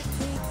lounge.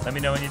 Let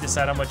me know when you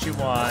decide on what you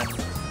want.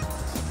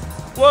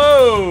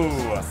 Whoa!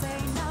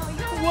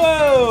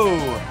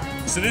 Whoa!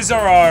 So these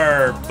are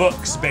our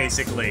books,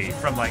 basically,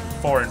 from like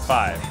 4 and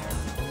 5.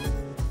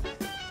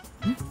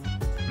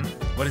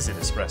 What is it,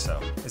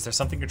 Espresso? Is there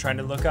something you're trying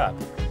to look up?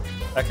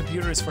 That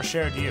computer is for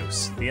shared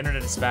use. The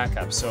internet is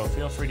backup, so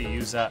feel free to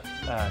use it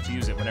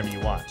whenever you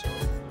want.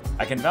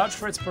 I can vouch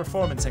for its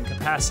performance and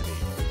capacity.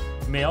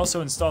 You may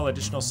also install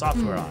additional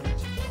software on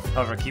it.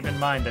 However, keep in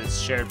mind that it's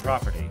shared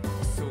property.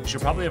 You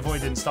should probably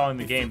avoid installing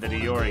the game that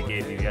Iori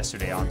gave you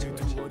yesterday onto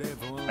it.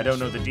 I don't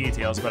know the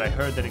details, but I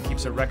heard that it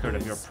keeps a record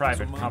of your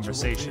private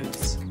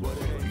conversations.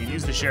 You can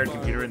use the shared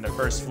computer in the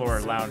first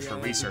floor lounge for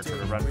research or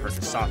to run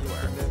purchase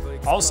software.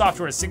 All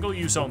software is single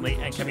use only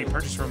and can be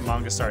purchased from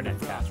Mangastar Net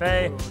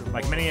Cafe.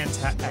 Like many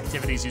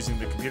activities, using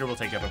the computer will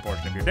take up a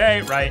portion of your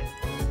day, right?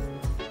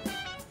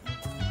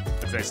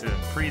 There's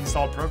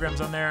pre-installed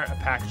programs on there. A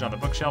package on the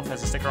bookshelf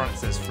has a sticker on it that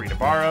says free to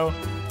borrow.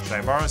 Should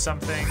I borrow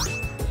something?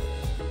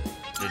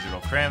 Digital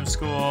cram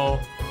school.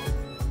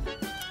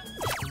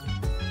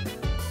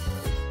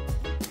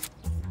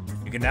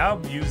 You can now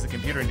use the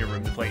computer in your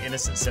room to play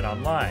Innocent Sin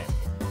Online.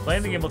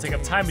 Playing the game will take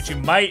up time, but you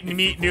might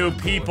meet new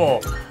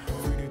people.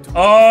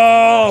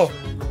 Oh!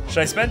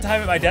 Should I spend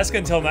time at my desk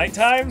until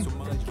nighttime?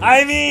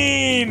 I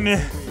mean...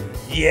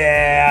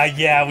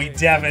 Yeah, we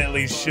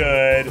definitely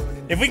should.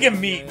 If we can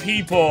meet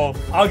people,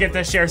 I'll get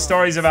to share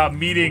stories about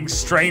meeting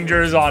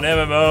strangers on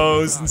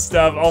MMOs and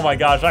stuff. Oh my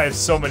gosh, I have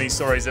so many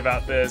stories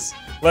about this.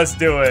 Let's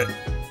do it.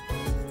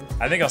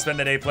 I think I'll spend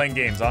the day playing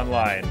games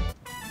online.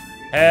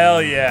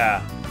 Hell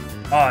yeah.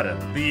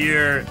 Autumn, the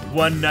year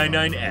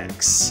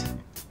 199X.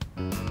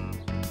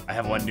 I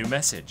have one new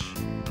message.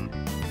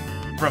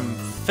 From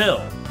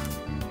Phil.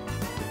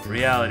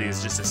 Reality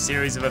is just a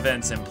series of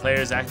events and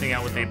players acting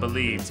out what they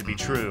believe to be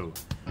true.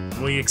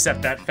 When we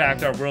accept that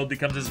fact, our world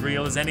becomes as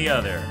real as any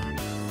other.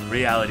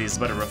 Reality is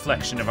but a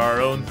reflection of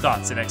our own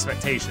thoughts and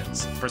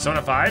expectations.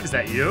 Persona 5, is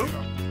that you?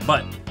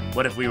 But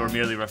what if we were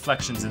merely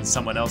reflections in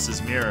someone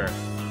else's mirror?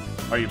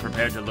 Are you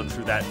prepared to look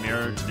through that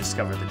mirror to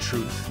discover the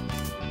truth?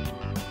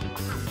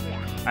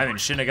 I'm in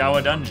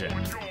Shinagawa Dungeon.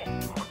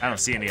 I don't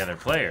see any other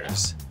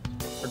players.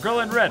 A girl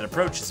in red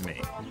approaches me.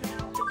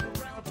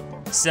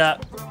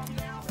 Sup?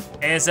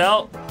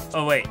 ASL?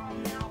 Oh wait,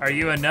 are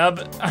you a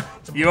nub?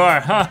 You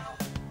are, huh?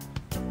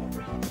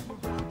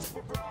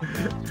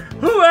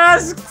 Who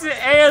asked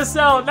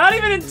ASL? Not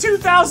even in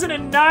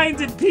 2009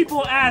 did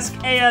people ask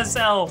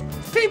ASL.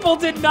 People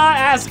did not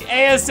ask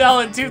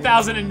ASL in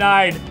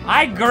 2009.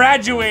 I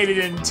graduated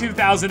in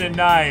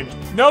 2009.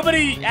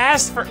 Nobody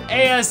asked for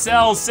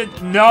ASL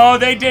since, no,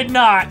 they did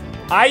not.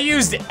 I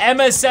used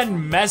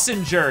MSN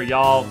Messenger,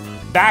 y'all,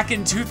 back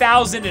in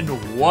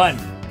 2001.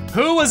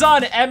 Who was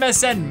on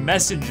MSN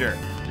Messenger?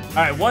 All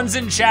right, one's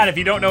in chat if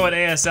you don't know what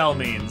ASL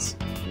means.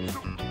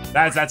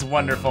 That's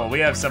wonderful. We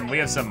have some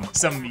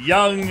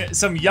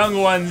young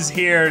ones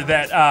here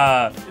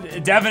that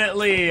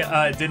definitely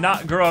did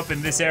not grow up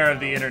in this era of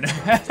the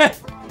internet.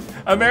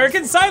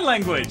 American Sign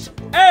Language.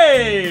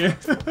 Hey!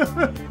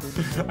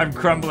 I'm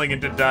crumbling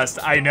into dust.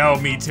 I know,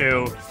 me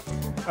too.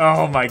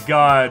 Oh my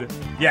god.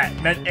 Yeah,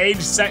 meant age,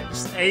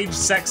 sex,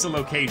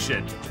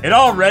 location. It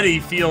already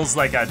feels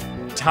like a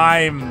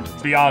time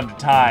beyond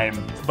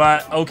time.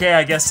 But okay,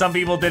 I guess some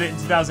people did it in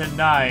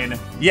 2009.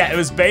 Yeah, it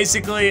was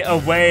basically a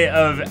way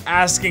of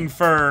asking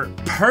for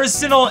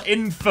personal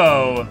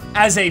info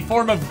as a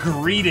form of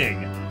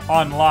greeting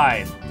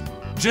online.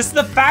 Just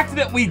the fact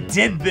that we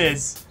did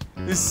this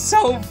is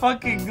so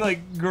fucking like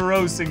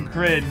gross and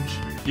cringe.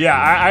 Yeah,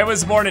 I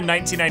was born in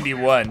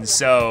 1991,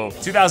 so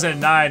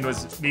 2009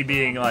 was me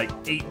being like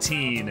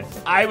 18.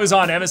 I was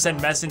on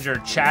MSN Messenger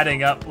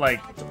chatting up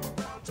like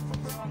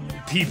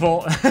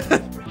people.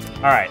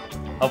 All right.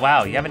 Oh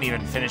wow, you haven't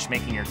even finished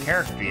making your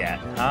character yet,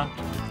 huh?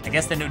 I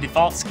guess the new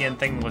default skin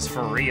thing was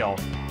for real.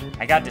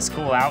 I got this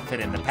cool outfit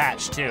in the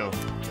patch too.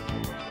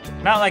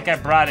 Not like I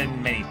brought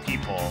in many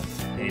people.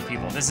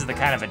 This is the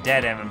kind of a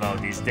dead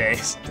MMO these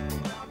days.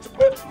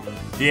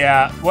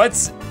 Yeah,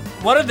 what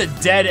are the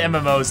dead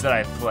MMOs that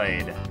I've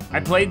played? I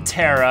played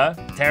Terra.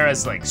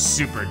 Terra's like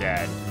super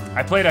dead.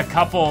 I played a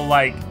couple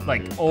like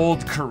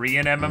old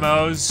Korean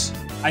MMOs.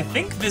 I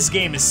think this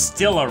game is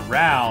still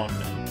around.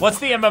 What's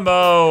the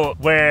MMO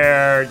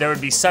where there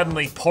would be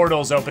suddenly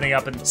portals opening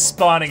up and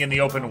spawning in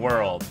the open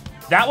world?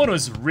 That one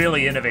was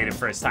really innovative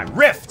for its time.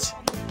 Rift!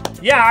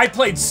 Yeah, I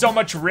played so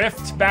much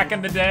Rift back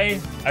in the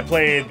day. I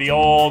played the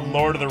old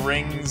Lord of the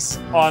Rings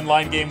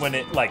online game when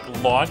it like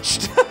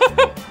launched.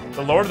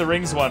 The Lord of the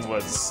Rings one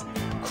was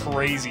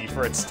crazy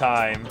for its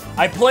time.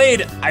 I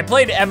played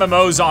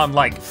MMOs on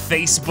like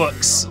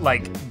Facebook's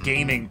like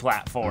gaming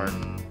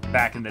platform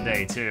back in the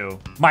day too.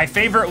 My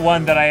favorite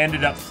one that I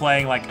ended up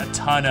playing like a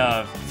ton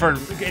of for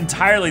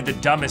entirely the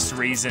dumbest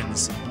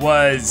reasons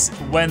was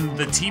when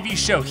the TV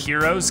show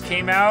Heroes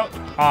came out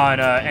on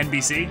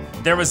NBC.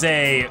 There was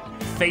a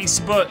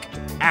Facebook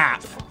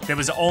app that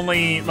was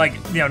only like,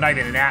 you know, not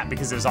even an app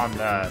because it was on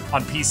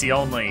PC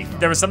only.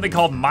 There was something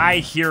called My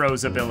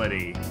Heroes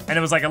Ability, and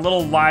it was like a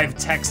little live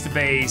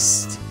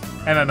text-based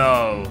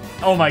MMO.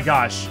 Oh my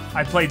gosh,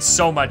 I played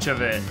so much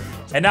of it.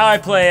 And now I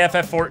play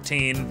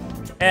FF14.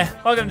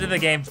 Welcome to the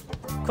game.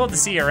 Cool to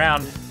see you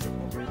around.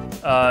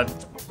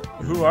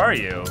 Who are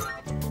you?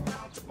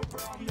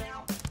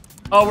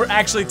 Oh, we're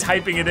actually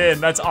typing it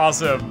in. That's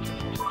awesome.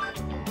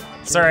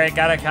 Sorry, I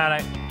got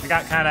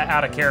kinda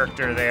out of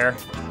character there.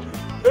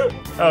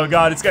 Oh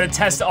god, it's gonna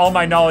test all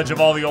my knowledge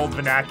of all the old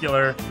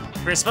vernacular.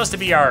 We're supposed to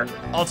be our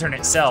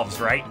alternate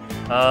selves, right?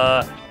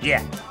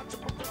 Yeah.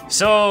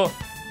 So,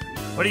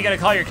 what are you gonna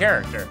call your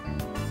character?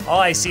 All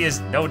I see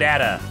is no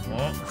data.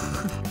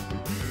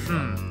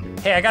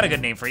 Hey, I got a good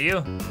name for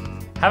you.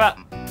 How about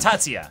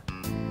Tatsuya?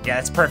 Yeah,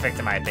 that's perfect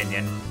in my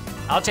opinion.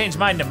 I'll change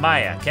mine to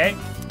Maya, okay?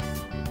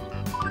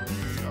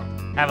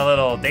 Have a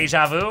little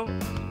deja vu?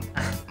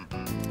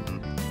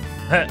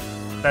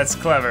 That's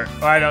clever.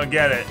 Oh, I don't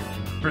get it.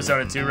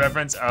 Persona 2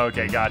 reference? Oh,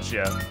 okay,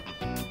 gotcha.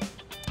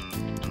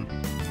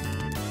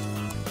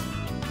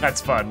 That's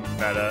fun,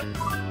 meta.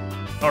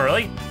 Oh,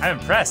 really? I'm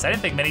impressed. I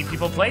didn't think many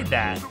people played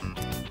that.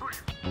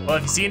 Well,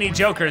 if you see any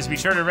jokers, be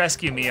sure to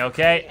rescue me,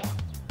 okay?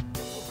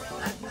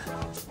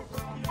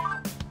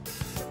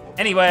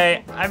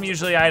 Anyway, I'm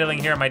usually idling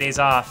here on my days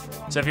off,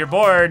 so if you're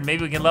bored,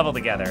 maybe we can level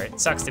together. It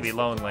sucks to be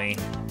lonely.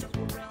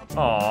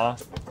 Aw.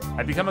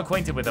 I've become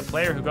acquainted with a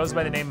player who goes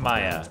by the name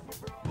Maya.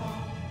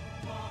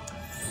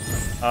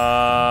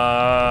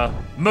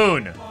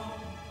 Moon.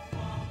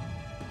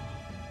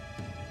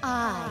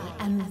 I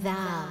am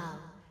thou.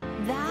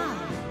 Thou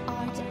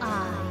art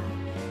I.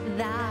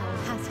 Thou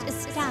hast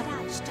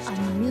established a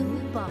new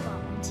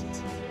bond.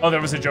 Oh,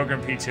 there was a Joker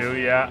in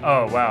P2, yeah.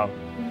 Oh, wow.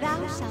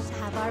 Thou shalt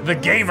have our the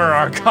Gamer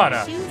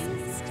Arcana.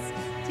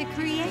 To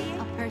create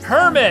a person.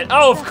 Hermit!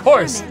 Oh, of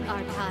course. Hermit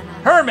Arcana.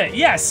 Hermit,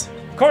 yes.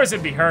 Of course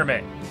it'd be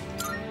Hermit.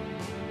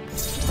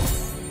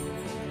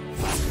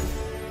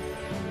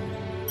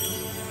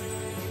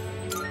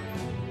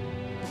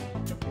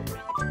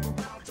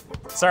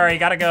 Sorry,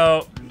 gotta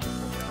go.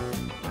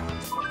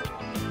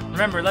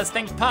 Remember, let's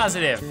think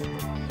positive.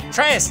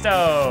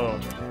 Tristo!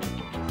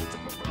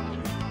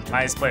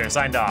 Highest player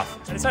signed off.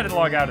 I decided to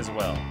log out as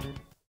well. Oh,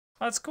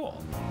 that's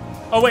cool.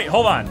 Oh wait,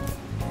 hold on.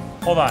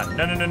 Hold on.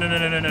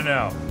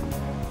 No.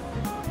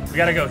 We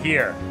gotta go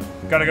here.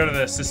 Gotta go to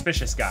the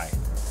suspicious guy.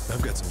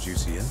 I've got some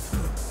juicy info.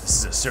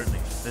 This is certainly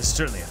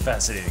a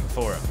fascinating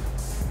forum.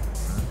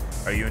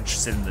 Are you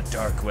interested in the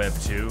dark web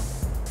too?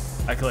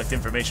 I collect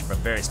information from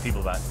various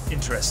people about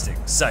interesting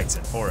sites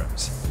and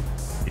forums.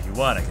 If you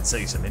want, I can sell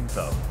you some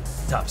info.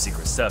 Top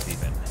secret stuff,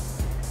 even.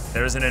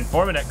 There is an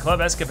informant at Club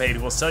Escapade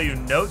who will sell you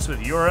notes with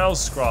URLs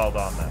scrawled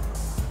on them.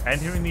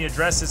 Entering the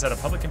addresses at a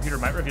public computer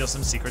might reveal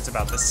some secrets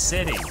about the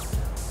city.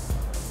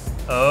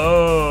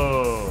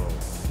 Oh.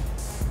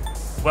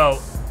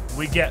 Well,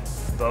 we get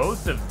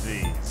both of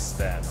these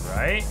then,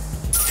 right?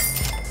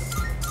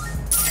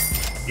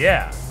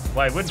 Yeah.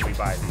 Why wouldn't we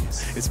buy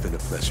these? It's been a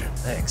pleasure.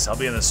 Thanks. I'll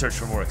be on the search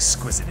for more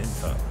exquisite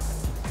info.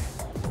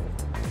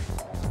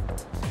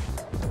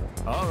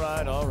 All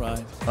right, all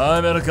right.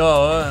 I'm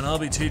Edakawa, and I'll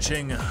be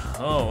teaching,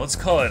 let's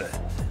call it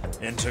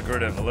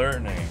integrative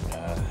learning.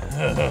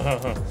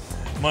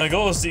 My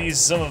goal is to ease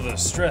some of the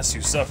stress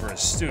you suffer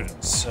as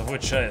students, of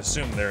which I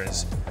assume there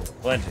is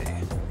plenty.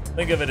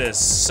 Think of it as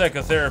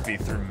psychotherapy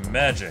through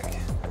magic.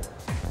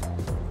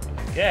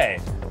 Okay.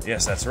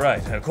 Yes, that's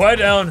right. Quiet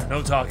down,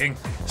 no talking.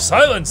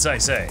 Silence, I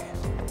say.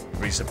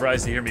 Were you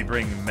surprised to hear me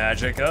bring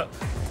magic up?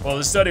 Well,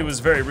 the study was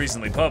very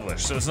recently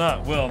published, so it's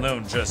not well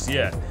known just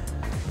yet.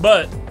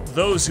 But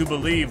those who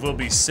believe will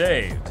be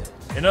saved.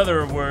 In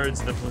other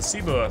words, the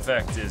placebo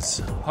effect is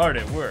hard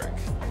at work.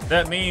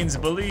 That means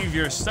believe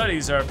your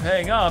studies are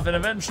paying off, and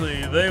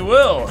eventually they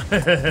will.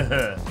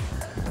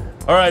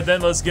 Alright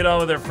then, let's get on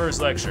with our first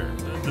lecture.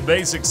 The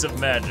basics of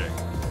magic.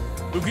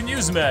 Who can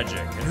use magic,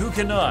 and who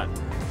cannot?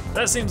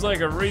 That seems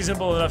like a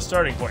reasonable enough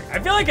starting point. I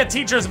feel like a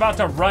teacher is about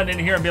to run in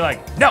here and be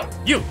like, "No,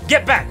 you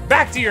get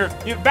back to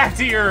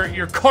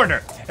your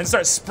corner," and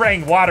start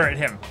spraying water at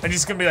him. And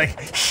he's gonna be like,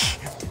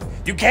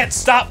 "You can't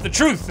stop the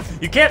truth.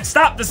 You can't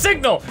stop the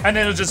signal," and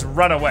then he'll just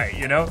run away.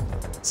 You know?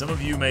 Some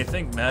of you may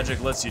think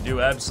magic lets you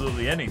do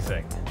absolutely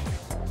anything,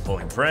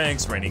 pulling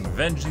pranks, raining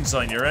vengeance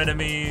on your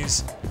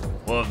enemies.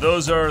 Well, if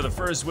those are the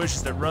first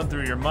wishes that run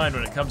through your mind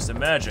when it comes to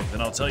magic, then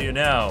I'll tell you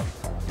now,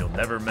 you'll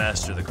never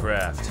master the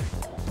craft.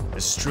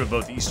 This is true of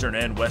both Eastern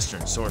and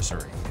Western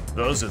sorcery.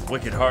 Those with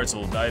wicked hearts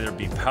will either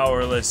be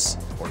powerless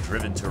or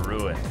driven to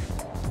ruin.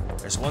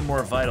 There's one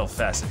more vital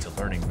facet to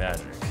learning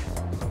magic,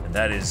 and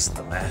that is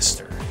the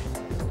master.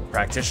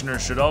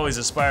 Practitioners should always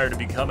aspire to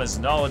become as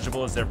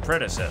knowledgeable as their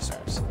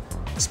predecessors,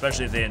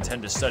 especially if they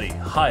intend to study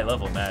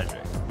high-level magic.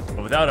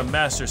 But without a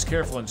master's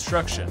careful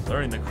instruction,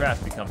 learning the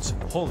craft becomes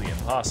wholly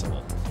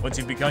impossible. Once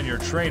you've begun your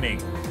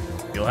training,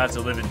 you'll have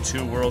to live in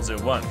two worlds at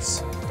once,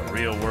 the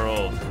real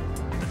world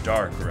and the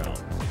dark realm.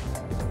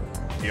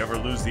 If you ever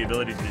lose the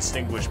ability to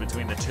distinguish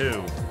between the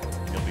two,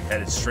 you'll be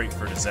headed straight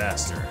for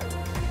disaster.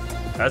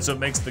 That's what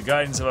makes the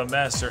guidance of a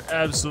master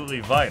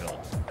absolutely vital.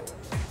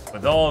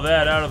 With all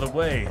that out of the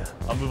way,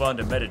 I'll move on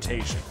to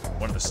meditation,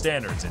 one of the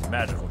standards in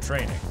magical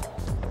training.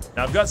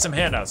 Now I've got some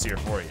handouts here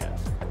for you.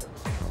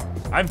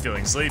 I'm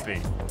feeling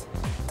sleepy.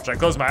 Should I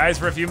close my eyes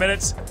for a few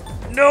minutes?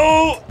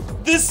 No!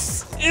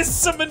 This is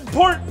some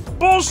important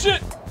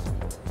bullshit!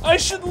 I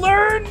should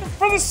learn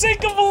for the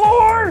sake of the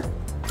lore!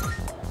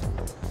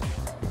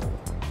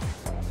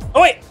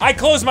 Oh wait, I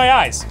closed my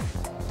eyes.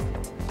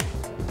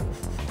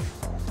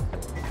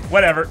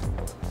 Whatever.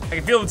 I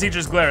can feel the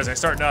teacher's glare as I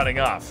start nodding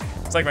off.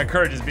 It's like my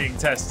courage is being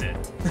tested.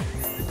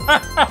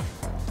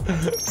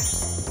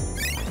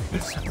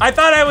 I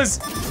thought I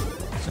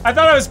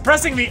was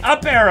pressing the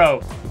up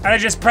arrow, and I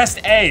just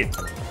pressed A.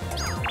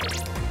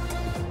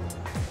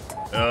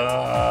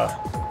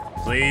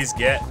 Please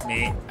get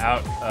me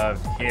out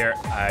of here.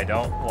 I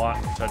don't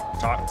want to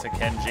talk to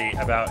Kenji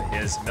about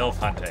his MILF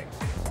hunting.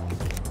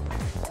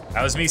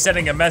 That was me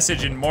sending a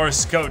message in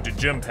Morse code to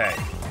Junpei.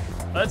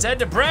 Let's head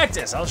to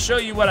practice. I'll show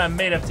you what I'm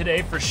made of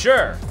today for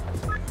sure.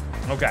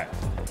 Okay,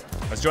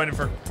 let's join in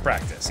for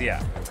practice,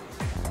 yeah.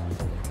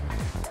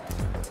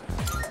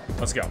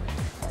 Let's go.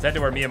 Let's head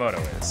to where Miyamoto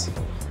is.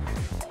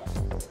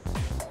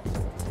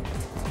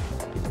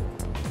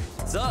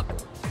 What's up?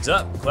 What's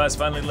up? Class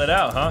finally let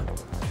out, huh?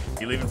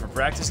 You leaving for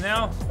practice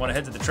now? Want to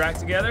head to the track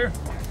together?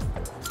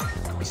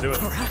 Let's do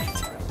it. All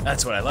right.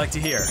 That's what I like to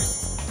hear.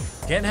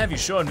 Can't have you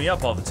showing me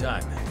up all the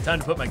time. Time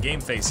to put my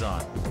game face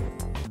on.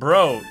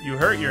 Bro, you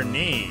hurt your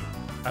knee.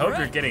 I hope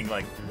you're getting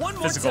like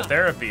physical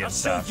therapy and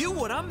stuff. I'll show you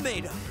what I'm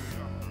made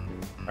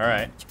of. All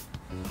right.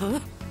 Huh?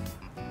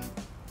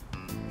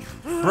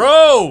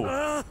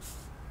 Bro!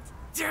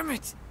 Damn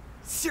it!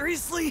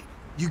 Seriously?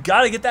 You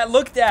gotta get that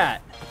looked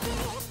at.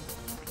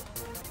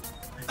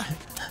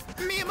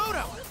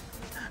 Miyamoto!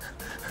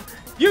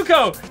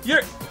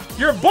 Yuko,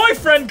 your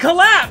boyfriend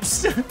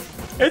collapsed!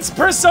 It's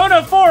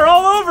Persona 4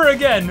 all over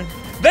again!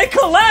 They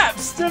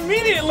collapsed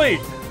immediately!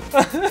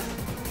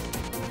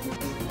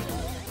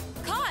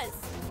 Cause!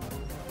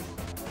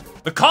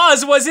 The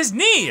cause was his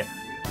knee!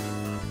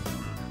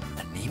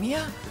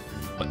 Anemia?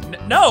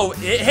 No,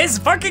 his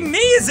fucking knee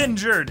is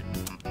injured!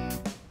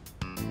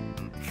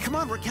 Come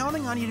on, we're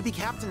counting on you to be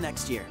captain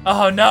next year.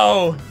 Oh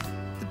no!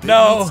 The big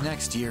No! meet's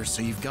next year,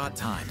 so you've got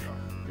time.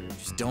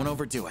 Just don't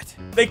overdo it.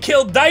 They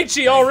killed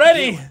Daichi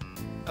already!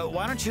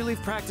 Why don't you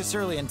leave practice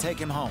early and take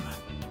him home?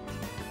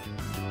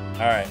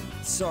 Alright.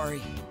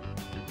 Sorry.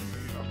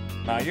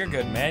 Nah, you're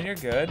good, man. You're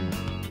good.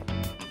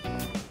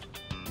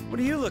 What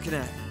are you looking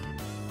at?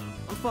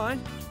 I'm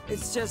fine.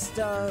 It's just,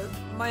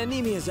 my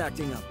anemia is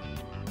acting up.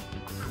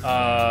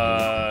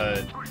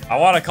 I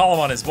want to call him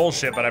on his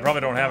bullshit, but I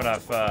probably don't have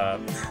enough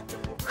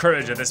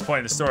courage at this point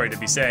in the story to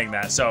be saying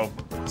that. So,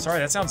 sorry,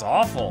 that sounds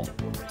awful.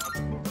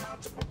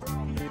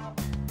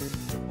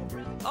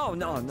 Oh,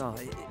 no,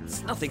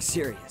 it's nothing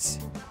serious.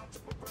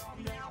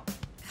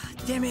 God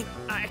damn it,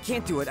 I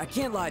can't do it. I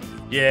can't lie to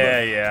you.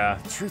 Yeah, yeah.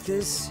 The truth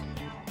is,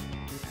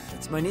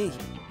 it's my knee.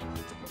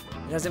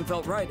 It hasn't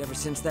felt right ever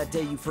since that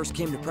day you first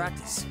came to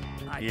practice.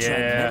 I tried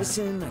Yeah.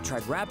 medicine, I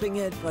tried wrapping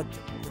it, but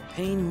the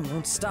pain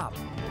won't stop.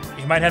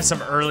 You might have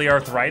some early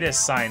arthritis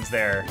signs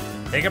there.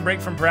 Take a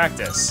break from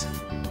practice.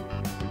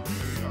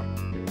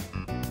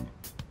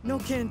 No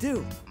can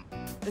do.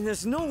 And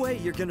there's no way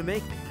you're gonna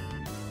make me.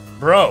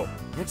 Bro.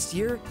 Next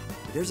year,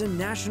 there's a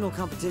national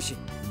competition.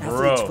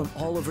 Bro. Athletes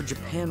from all over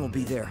Japan will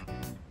be there.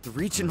 The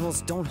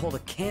regionals don't hold a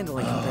candle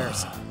in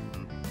comparison.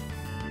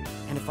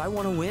 And if I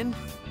want to win,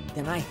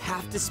 then I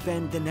have to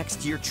spend the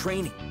next year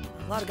training.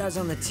 A lot of guys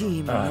on the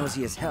team are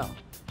nosy as hell.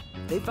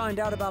 If they find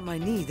out about my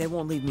knee, they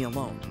won't leave me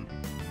alone.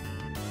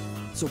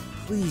 So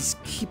please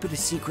keep it a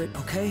secret,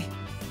 okay?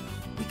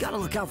 We gotta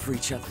look out for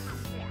each other.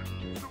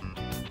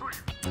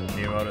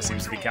 Miyamoto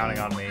seems to be counting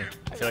on me.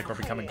 I feel like we're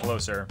becoming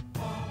closer.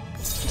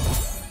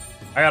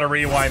 I gotta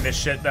rewind this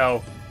shit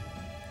though.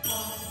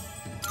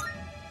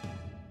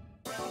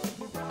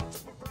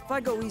 If I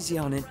go easy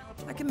on it,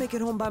 I can make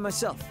it home by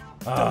myself.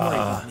 Don't worry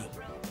about me.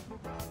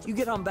 You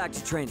get on back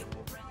to training.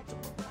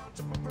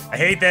 I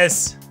hate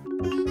this.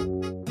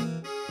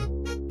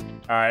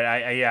 All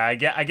right, I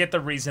get the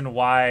reason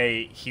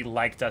why he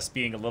liked us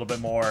being a little bit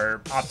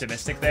more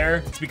optimistic there.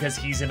 It's because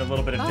he's in a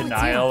little bit of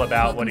denial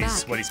about what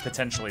he's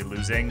potentially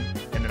losing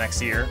in the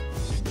next year.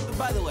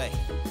 By the way,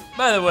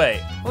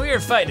 when we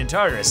were fighting in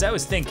Tartarus, I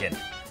was thinking,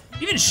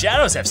 even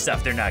shadows have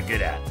stuff they're not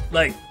good at.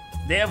 Like,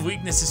 they have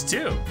weaknesses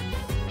too.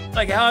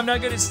 Like how I'm not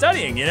good at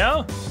studying, you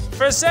know?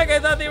 For a sec, I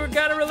thought they were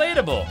kind of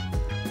relatable.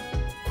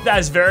 That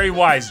is very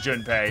wise,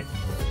 Junpei.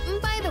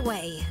 By the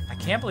way, I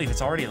can't believe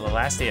it's already the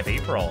last day of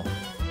April.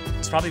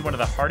 It's probably one of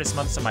the hardest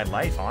months of my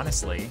life,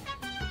 honestly.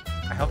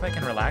 I hope I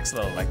can relax a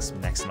little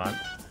next month.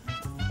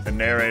 The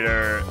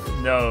narrator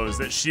knows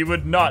that she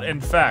would not, in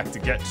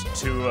fact, get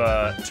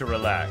to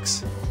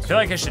relax. I feel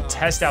like I should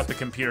test out the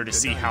computer to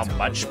see how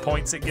much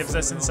points it gives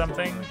us in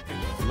something.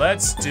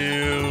 Let's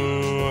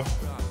do...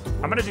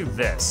 I'm gonna do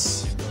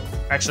this.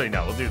 Actually,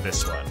 no, we'll do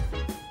this one.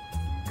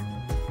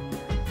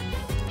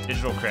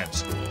 Digital Cram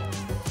School.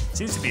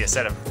 Seems to be a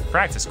set of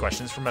practice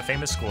questions from a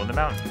famous school in the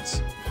mountains.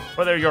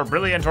 Whether you're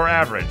brilliant or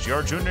average,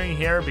 your journey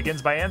here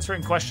begins by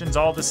answering questions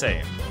all the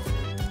same.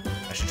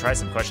 I should try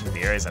some questions in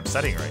the areas I'm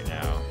studying right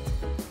now.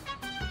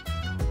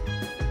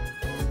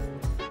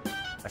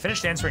 I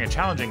finished answering a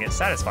challenging yet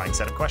satisfying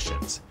set of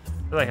questions.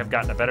 I feel like I've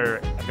gotten better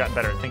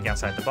at thinking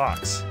outside the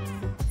box.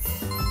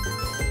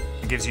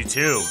 It gives you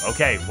 2.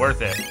 Okay,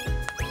 worth it.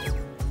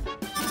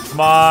 Come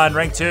on,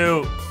 rank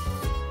 2.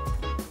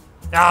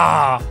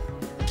 Ah.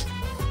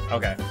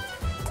 Okay.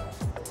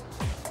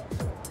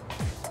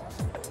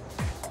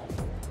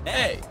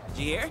 hey, did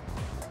you hear?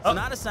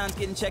 Sonata-san's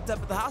getting checked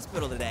up at the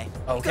hospital today.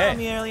 He Okay. called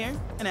me earlier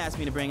and asked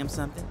me to bring him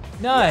something.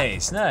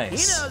 Nice, Yeah,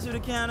 nice. He knows who to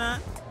count on.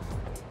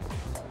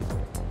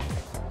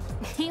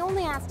 he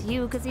only asked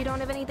you because you don't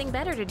have anything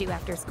better to do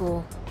after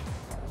school.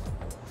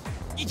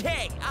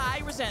 Hey,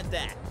 I resent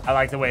that. I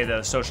like the way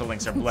the social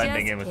links are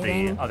blending Just in with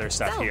kidding. the other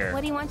stuff So, here.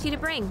 what do you want you to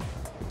bring?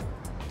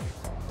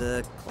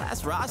 The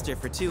class roster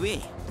for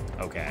 2E.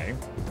 Okay.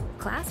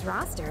 Class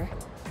roster?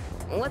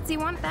 What's he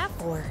want that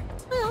for?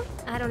 Well,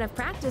 I don't have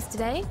practice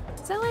today,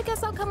 so I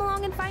guess I'll come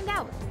along and find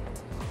out.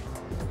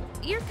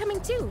 You're coming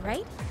too,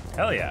 right?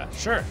 Hell yeah,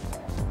 sure.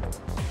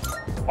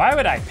 Why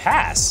would I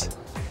pass?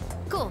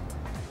 Cool.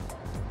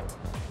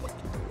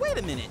 Wait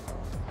a minute.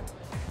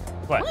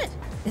 What?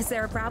 Is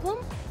there a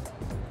problem?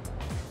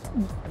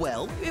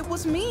 Well, it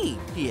was me,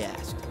 he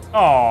asked.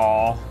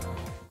 Aww.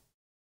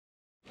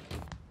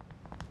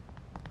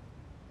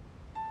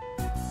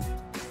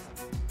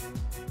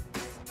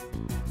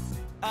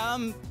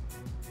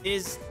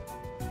 Is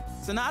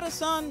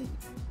Sonata-san...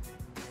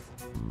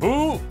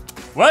 Who?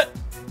 What?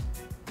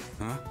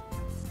 Huh?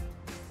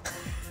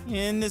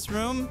 In this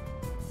room?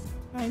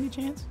 By any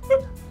chance?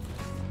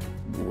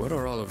 What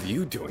are all of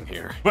you doing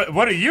here?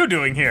 What are you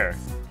doing here?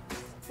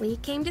 We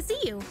came to see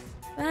you,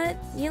 but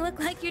you look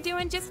like you're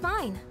doing just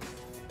fine.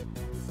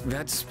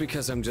 That's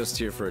because I'm just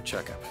here for a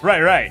checkup.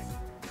 Right.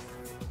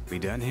 We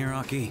done here,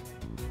 Aki?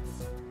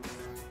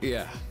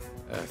 Yeah,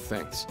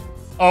 thanks.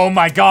 Oh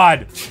my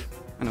god.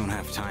 I don't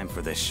have time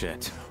for this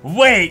shit.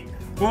 Wait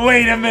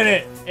a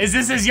minute. Is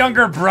this his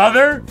younger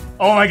brother?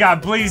 Oh my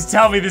god, please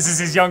tell me this is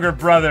his younger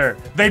brother.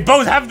 They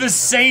both have the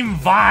same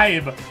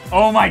vibe.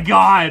 Oh my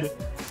god.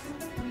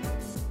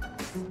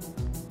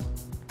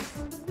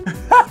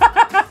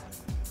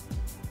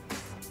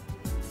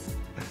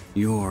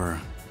 You're...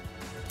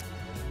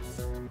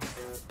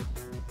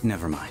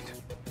 Never mind.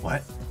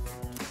 What?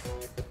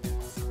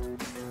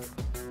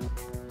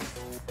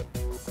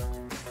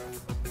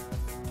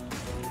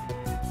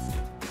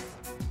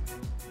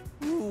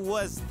 Who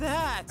was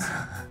that?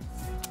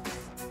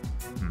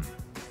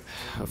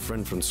 A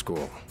friend from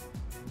school.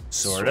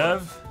 Sort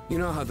of? You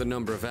know how the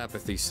number of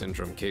apathy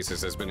syndrome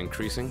cases has been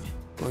increasing?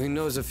 Well, he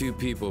knows a few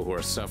people who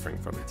are suffering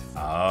from it.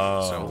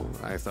 Oh. So,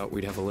 I thought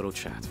we'd have a little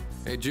chat.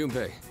 Hey,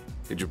 Junpei,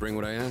 did you bring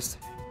what I asked?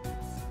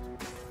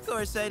 Of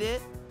course I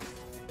did.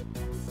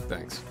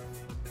 Thanks.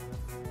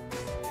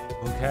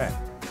 Okay.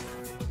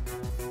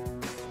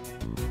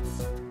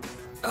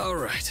 All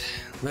right,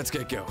 let's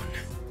get going.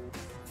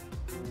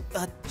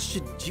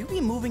 Should you be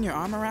moving your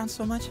arm around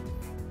so much?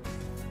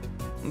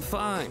 I'm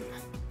fine.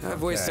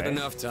 I've wasted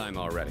enough time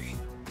already.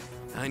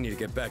 I need to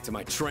get back to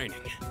my training.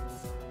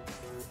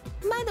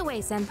 By the way,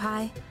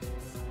 Senpai,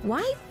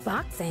 why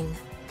boxing?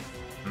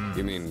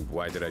 You mean,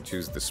 why did I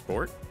choose the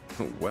sport?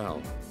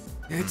 Well,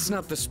 it's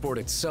not the sport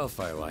itself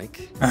I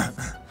like.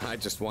 I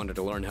just wanted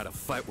to learn how to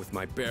fight with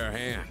my bare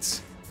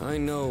hands. I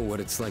know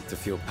what it's like to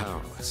feel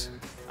powerless.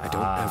 I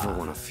don't ever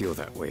want to feel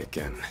that way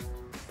again.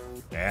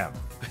 Damn.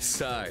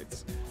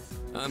 Besides,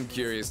 I'm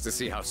curious to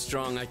see how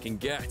strong I can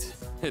get.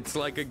 It's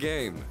like a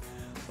game,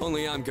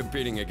 only I'm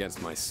competing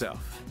against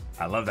myself.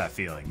 I love that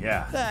feeling,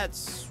 yeah.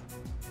 That's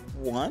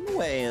one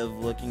way of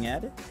looking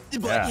at it.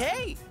 But Yeah.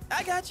 hey,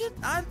 I got you.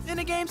 I'm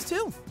into games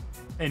too.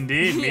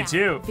 Indeed, me Yeah,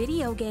 too.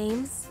 Video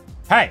games.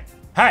 Hey,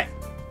 hey.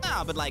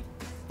 No, but like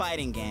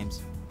fighting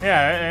games.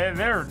 Yeah,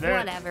 they're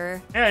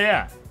Whatever.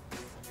 Yeah.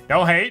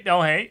 Don't hate,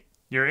 don't hate.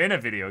 You're in a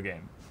video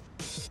game.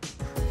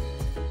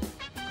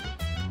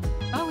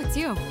 Oh, it's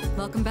you.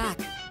 Welcome back.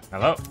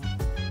 Hello.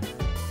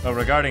 Well,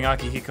 regarding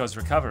Akihiko's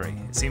recovery,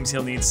 it seems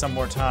he'll need some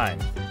more time.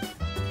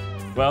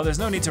 Well, there's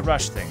no need to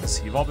rush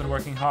things. You've all been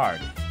working hard.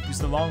 Use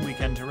the long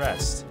weekend to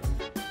rest.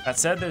 That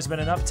said, there's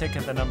been an uptick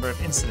in the number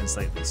of incidents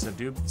lately,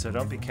 so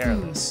don't be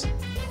careless.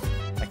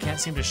 I can't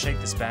seem to shake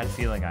this bad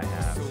feeling I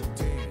have.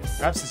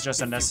 Perhaps it's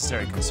just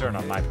unnecessary concern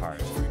on my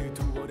part.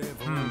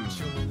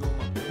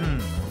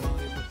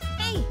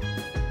 Hey!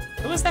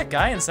 Who was that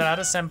guy in Sanada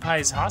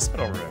Senpai's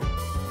hospital room?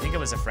 Think it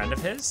was a friend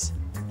of his?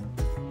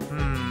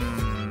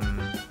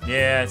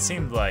 Yeah, it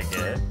seemed like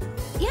it.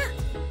 Yeah.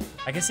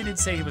 I guess he did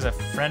say he was a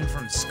friend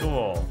from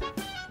school.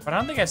 But I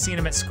don't think I've seen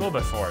him at school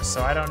before,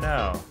 so I don't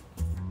know.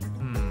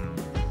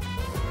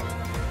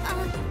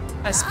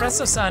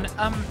 Espresso-san,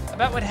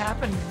 about what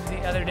happened the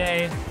other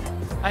day.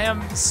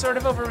 I sort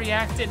of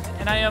overreacted,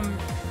 and I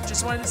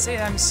just wanted to say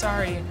I'm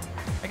sorry.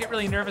 I get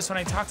really nervous when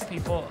I talk to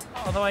people,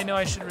 although I know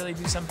I should really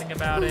do something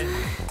about it.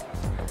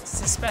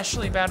 It's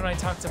especially bad when I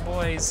talk to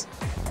boys.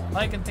 All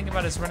I can think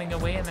about is running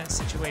away in that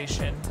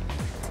situation.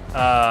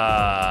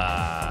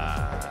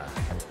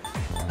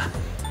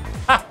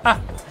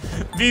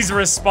 These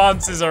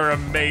responses are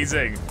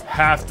amazing.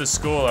 Half the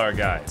school are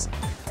guys.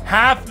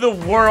 Half the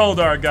world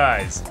are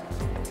guys.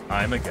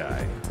 I'm a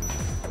guy.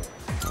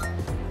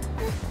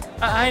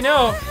 I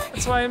know.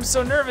 That's why I'm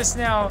so nervous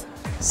now.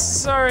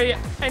 Sorry.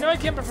 I know I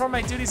can't perform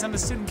my duties on the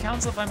student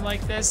council if I'm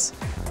like this.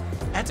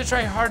 I have to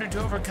try harder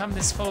to overcome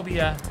this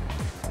phobia.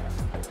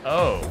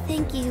 Oh.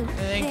 Thank you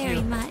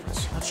very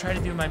much. I'll try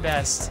to do my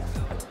best.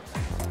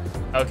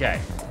 Okay.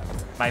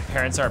 My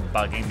parents are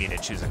bugging me to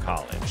choose a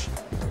college.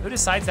 Who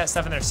decides that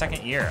stuff in their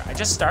second year? I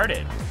just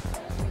started.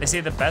 They say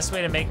the best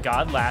way to make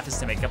God laugh is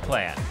to make a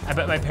plan. I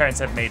bet my parents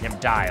have made him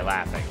die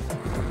laughing.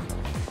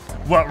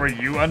 What, were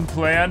you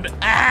unplanned?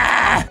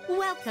 Ah!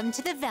 Welcome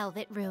to the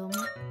Velvet Room.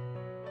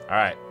 All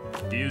right,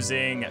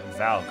 fusing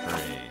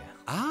Valkyrie.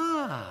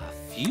 Ah,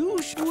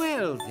 fuse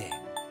well then.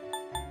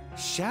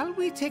 Shall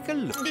we take a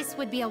look? This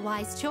would be a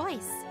wise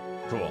choice.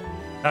 Cool.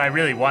 And I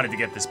really wanted to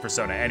get this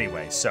persona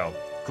anyway, so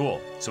cool.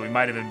 So we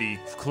might even be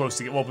close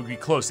to we'll be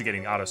close to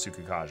getting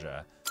Autosuku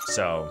Kaja.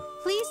 So.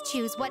 Please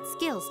choose what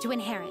skills to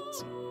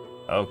inherit.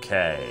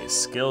 Okay,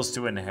 skills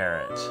to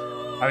inherit.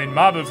 I mean,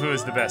 Mabufu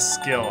is the best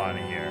skill on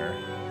here.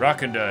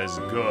 Rakunda is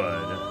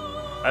good.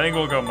 I think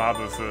we'll go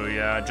Mabufu,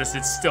 yeah. Just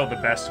it's still the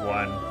best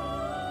one.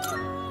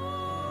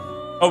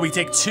 Oh, we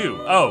take two.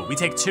 Oh, we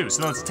take two.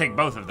 So let's take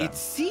both of them. It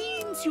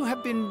seems you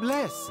have been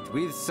blessed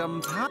with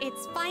some power.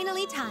 It's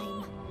finally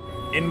time.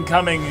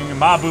 Incoming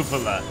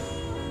Mabufula.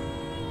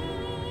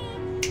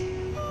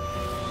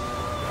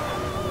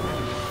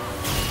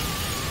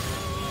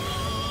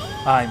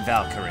 I'm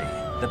Valkyrie.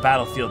 The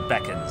battlefield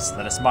beckons.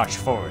 Let us march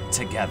forward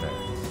together.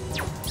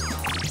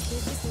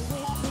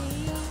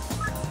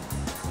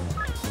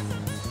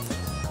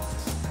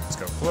 Let's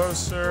go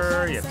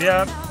closer. Yep.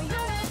 Tell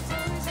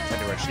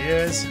me where she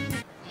is.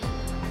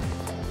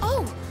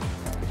 Oh!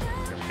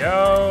 Here we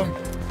go.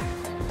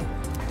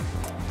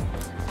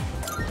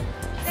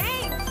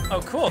 Thanks!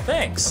 Oh, cool,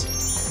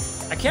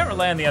 thanks. I can't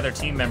rely on the other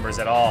team members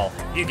at all.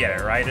 You get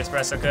it, right,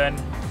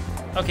 Espresso-kun?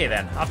 Okay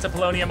then, off to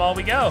Polonium all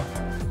we go.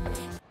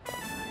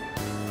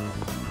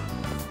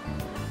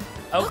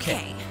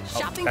 Okay.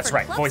 Shopping that's for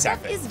right, club voice stuff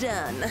acting. is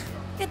done.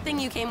 Good thing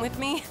you came with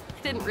me.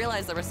 I didn't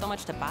realize there was so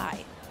much to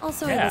buy.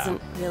 Also, I Yeah.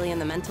 wasn't really in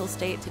the mental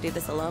state to do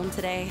this alone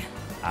today.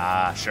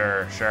 Ah,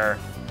 sure.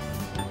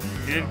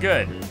 You did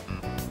good.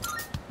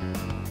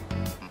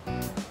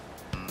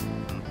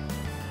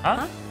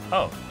 Huh?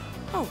 Oh.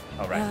 Oh,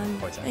 right.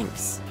 Voice acting.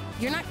 thanks.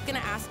 You're not gonna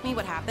ask me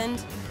what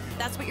happened?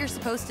 That's what you're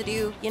supposed to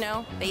do, you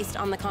know, based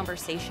on the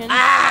conversation.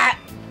 Ah!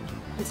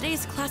 In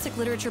today's classic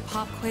literature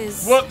pop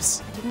quiz,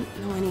 Whoops. I didn't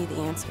know any of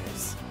the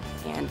answers.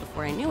 And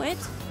before I knew it,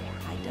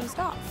 I dozed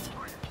off.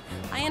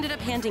 I ended up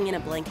handing in a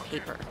blank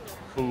paper.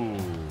 Ooh.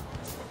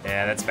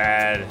 Yeah, that's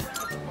bad.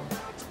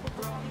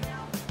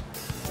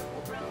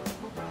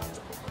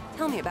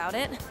 Tell me about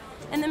it.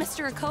 And then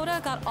Mr.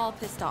 Akoda got all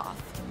pissed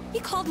off. He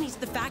called me to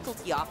the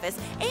faculty office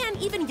and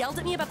even yelled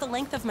at me about the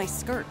length of my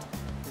skirt.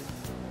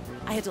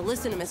 I had to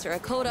listen to Mr.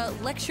 Akoda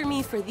lecture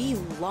me for the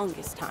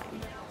longest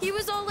time. He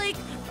was all like,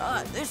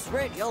 at this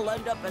rate, you'll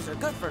end up as a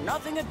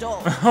good-for-nothing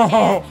adult.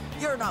 And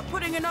you're not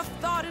putting enough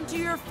thought into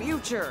your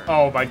future.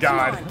 Oh my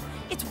God. Come on.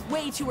 It's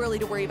way too early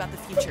to worry about the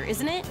future,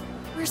 isn't it?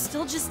 We're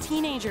still just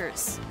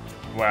teenagers.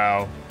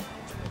 Wow.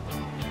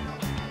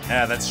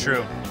 Yeah, that's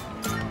true.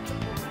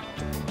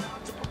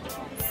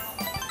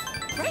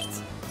 Right?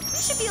 We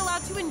should be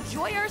allowed to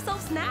enjoy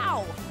ourselves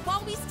now,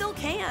 while we still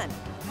can.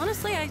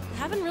 Honestly, I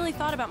haven't really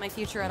thought about my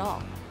future at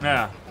all.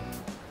 Yeah.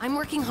 I'm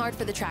working hard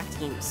for the track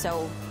team,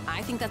 so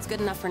I think that's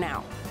good enough for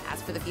now.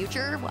 As for the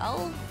future,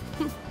 well,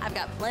 I've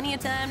got plenty of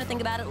time to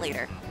think about it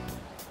later.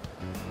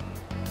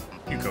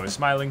 Yuko is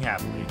smiling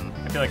happily.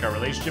 I feel like our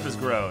relationship has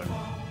grown.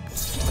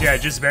 Yeah,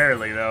 just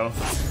barely, though.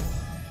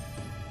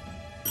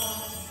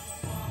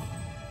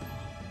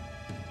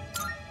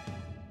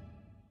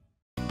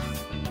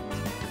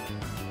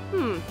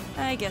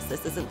 I guess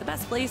this isn't the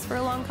best place for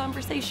a long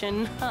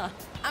conversation, huh?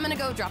 I'm gonna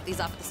go drop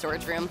these off at the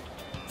storage room.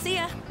 See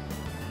ya!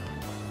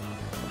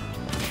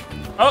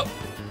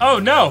 Oh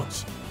no!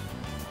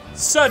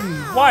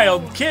 Sudden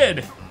wild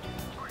kid!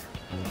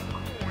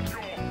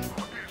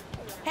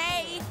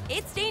 Hey,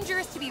 it's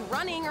dangerous to be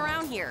running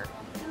around here.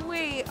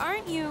 Wait,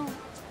 aren't you?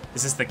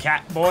 Is this the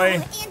cat boy?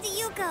 Oh, Auntie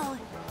Yuko.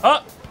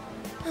 Oh!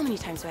 How many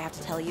times do I have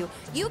to tell you?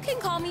 You can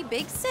call me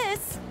Big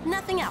Sis,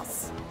 nothing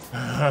else.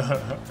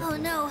 Oh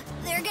no,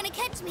 they're gonna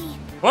catch me.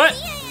 What?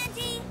 See ya,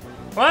 Auntie.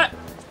 What?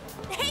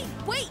 Hey,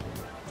 wait!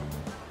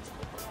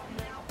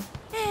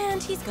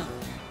 And he's gone.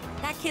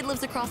 That kid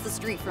lives across the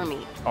street from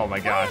me. Oh my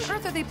gosh. Why on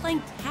earth are they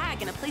playing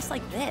tag in a place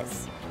like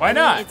this? Why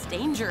not? It's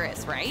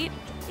dangerous, right?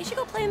 They should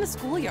go play in the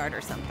schoolyard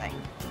or something.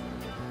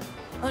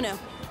 Oh no,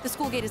 the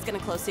school gate is gonna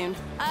close soon.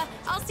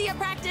 I'll see you at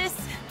practice.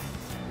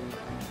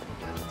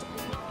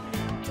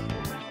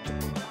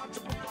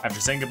 After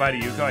saying goodbye to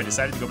Yuko, I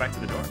decided to go back to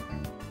the dorm.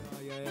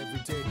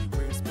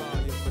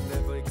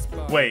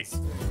 Wait,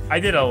 I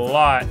did a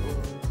lot.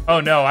 Oh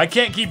no, I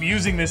can't keep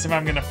using this if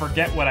I'm gonna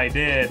forget what I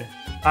did.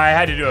 I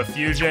had to do a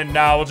fusion.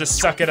 Nah, we'll just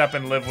suck it up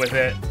and live with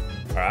it.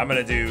 All right, I'm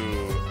gonna do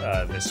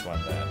this one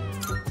then.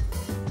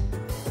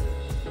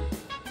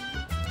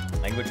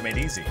 Language made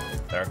easy.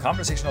 There are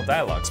conversational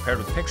dialogues paired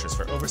with pictures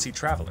for overseas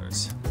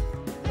travelers.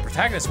 The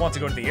protagonists want to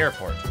go to the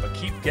airport, but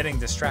keep getting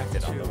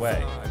distracted on the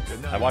way.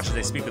 I watch as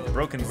they speak with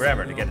broken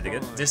grammar to get a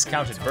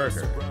discounted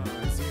burger.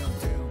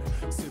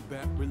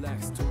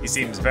 He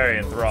seems very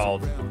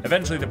enthralled.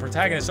 Eventually, the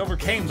protagonist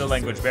overcame the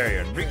language barrier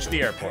and reached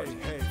the airport.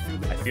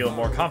 I feel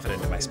more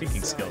confident in my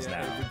speaking skills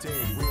now.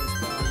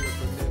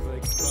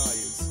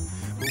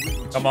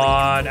 Come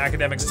on,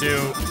 academics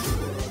 2.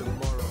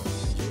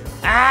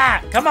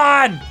 Ah, come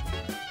on!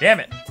 Damn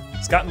it,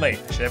 it's gotten late.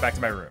 I should head back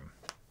to my room.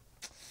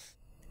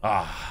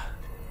 Ah.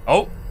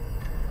 Oh.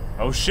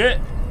 Oh shit.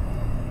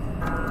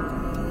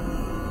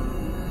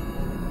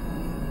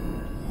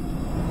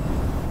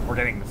 We're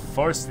getting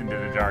forced into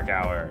the dark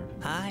hour.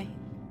 Hi,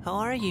 how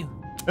are you?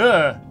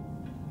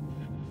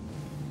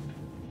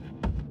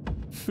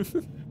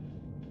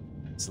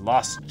 This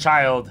lost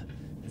child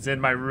is in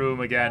my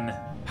room again.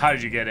 How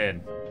did you get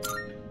in?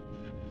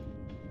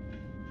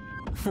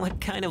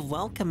 What kind of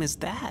welcome is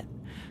that?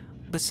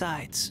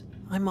 Besides,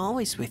 I'm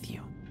always with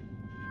you.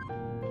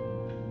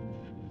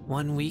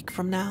 1 week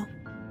from now,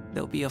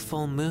 there'll be a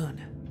full moon.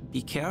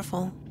 Be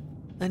careful.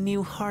 A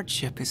new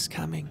hardship is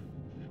coming.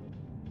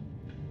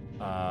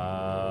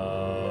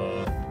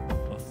 A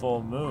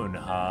full moon,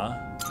 huh?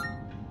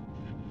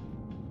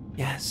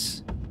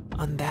 Yes.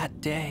 On that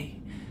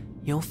day,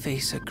 you'll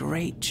face a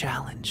great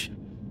challenge.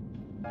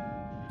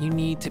 You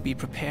need to be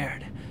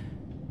prepared,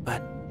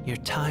 but your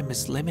time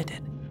is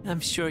limited.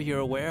 I'm sure you're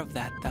aware of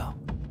that, though.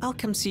 I'll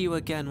come see you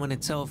again when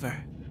it's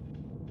over.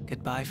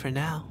 Goodbye for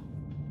now.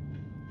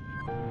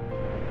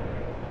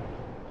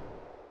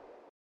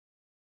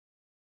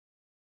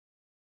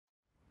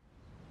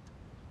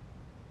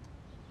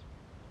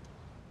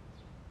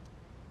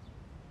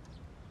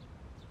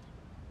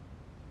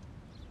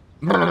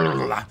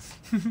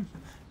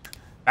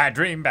 Bad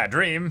dream, bad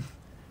dream.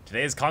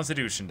 Today is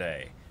Constitution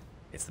Day.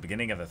 It's the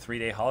beginning of the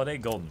 3-day holiday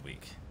Golden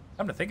Week.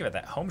 Come to think of it,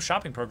 that home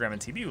shopping program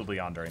and TV will be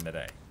on during the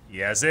day.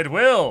 Yes, it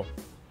will.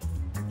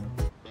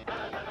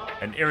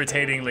 An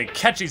irritatingly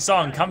catchy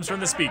song comes from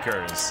the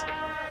speakers.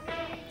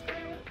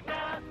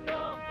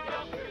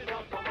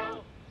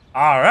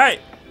 All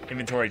right.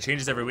 Inventory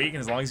changes every week, and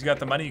as long as you got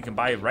the money, you can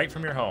buy it right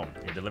from your home.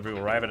 Your delivery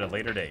will arrive at a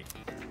later date.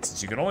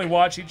 Since you can only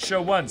watch each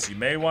show once, you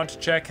may want to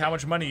check how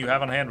much money you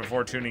have on hand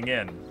before tuning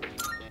in.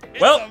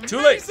 Well, too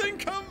late. Amazing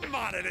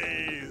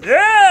commodities.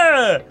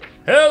 Yeah!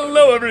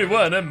 Hello,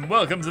 everyone, and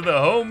welcome to the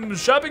home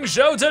shopping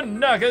show,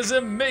 Tanaka's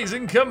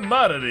Amazing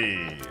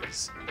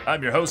Commodities.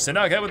 I'm your host,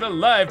 Tanaka, with a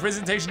live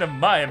presentation of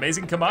My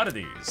Amazing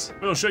Commodities.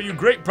 We'll show you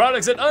great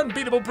products at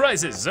unbeatable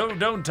prices, so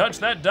don't touch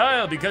that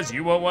dial because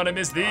you won't want to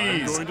miss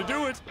these. I'm going to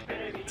do it.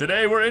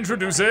 Today, we're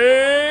introducing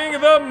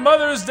the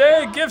Mother's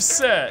Day gift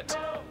set.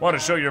 Want to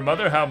show your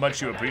mother how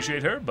much you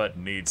appreciate her, but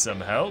need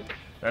some help?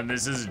 And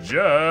this is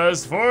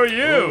just for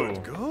you.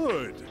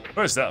 Good.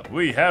 First up,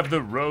 we have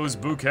the rose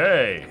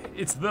bouquet.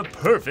 It's the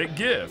perfect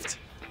gift.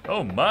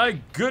 Oh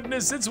my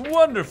goodness, it's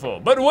wonderful.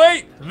 But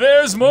wait,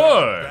 there's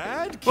more.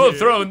 We'll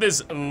throw in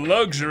this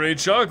luxury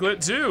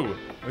chocolate too.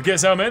 Well,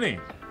 guess how many?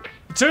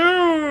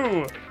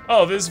 2!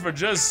 Oh, this is for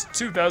just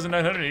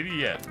 2,980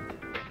 yen.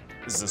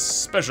 This is a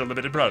special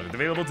limited product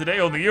available today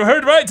only. You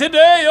heard right,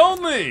 today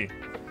only!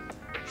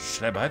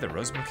 Should I buy the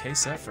rose bouquet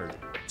set for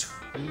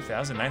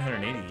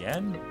 2,980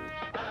 yen?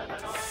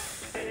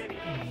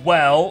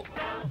 Well,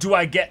 do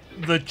I get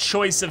the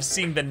choice of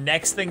seeing the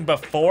next thing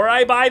before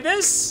I buy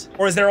this?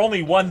 Or is there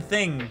only one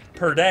thing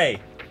per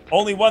day?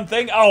 Only one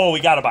thing? Oh,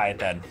 we gotta buy it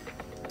then.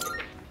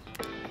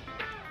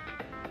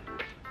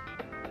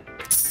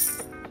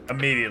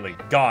 Immediately.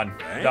 Gone.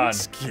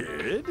 Thanks, Done.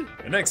 kid.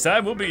 And next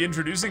time, we'll be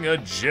introducing a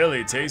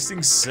jelly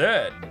tasting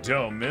set.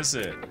 Don't miss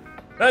it.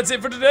 That's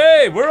it for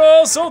today. We're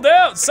all sold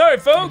out. Sorry,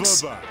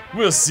 folks. Bye-bye.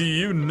 We'll see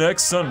you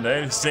next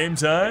Sunday. Same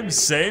time,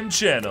 same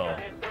channel.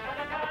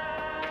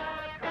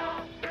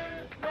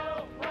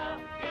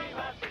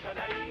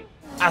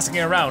 Asking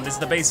around is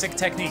the basic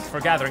technique for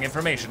gathering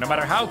information, no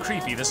matter how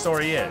creepy the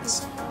story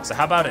is. So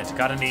how about it?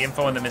 Got any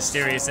info on the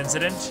mysterious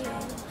incident?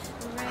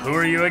 Who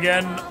are you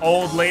again,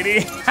 old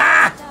lady?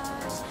 Ha!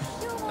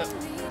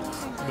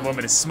 The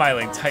woman is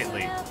smiling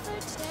tightly.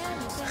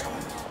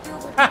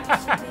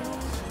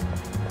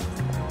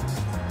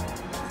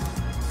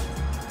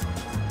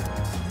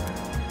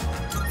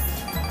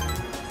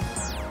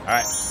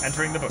 Alright,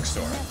 entering the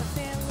bookstore.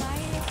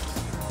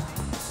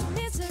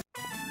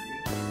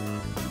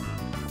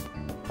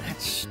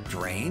 That's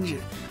strange.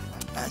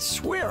 I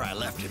swear I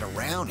left it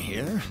around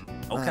here.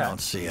 Okay. I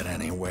don't see it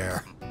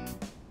anywhere.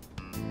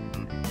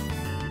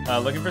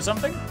 Looking for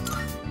something?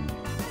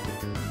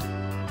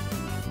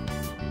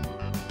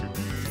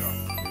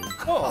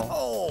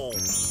 Oh,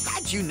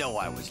 how'd you know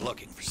I was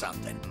looking for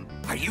something?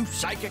 Are you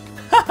psychic?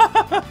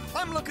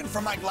 I'm looking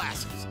for my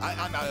glasses.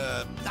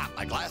 Not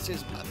my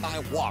glasses, my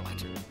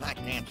wallet. I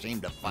can't seem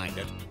to find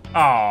it.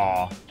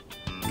 Aw.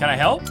 Can I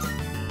help?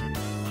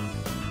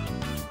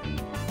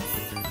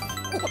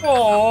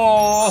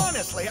 Oh.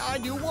 Honestly, I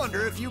do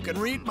wonder if you can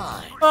read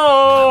mine.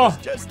 Oh. I was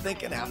just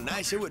thinking how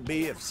nice it would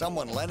be if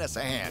someone lent us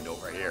a hand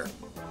over here.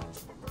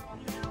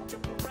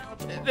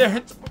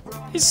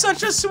 He's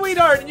such a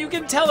sweetheart, and you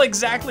can tell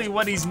exactly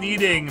what he's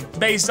needing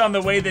based on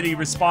the way that he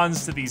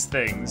responds to these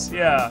things.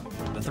 Yeah.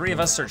 The three of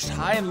us searched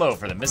high and low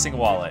for the missing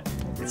wallet.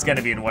 It's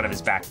gonna be in one of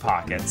his back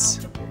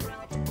pockets.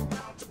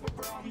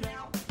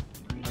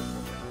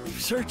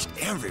 We've searched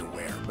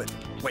everywhere, but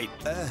wait,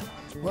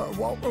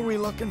 what were we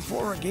looking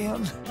for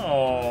again?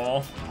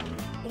 Oh.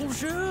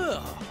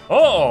 Bonjour.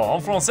 Oh,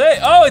 en français.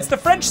 Oh, it's the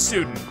French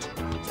student.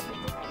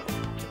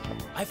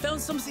 I found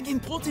something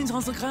important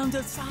on the ground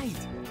outside.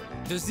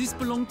 Does this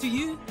belong to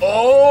you?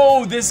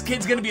 Oh, this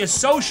kid's gonna be a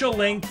social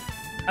link,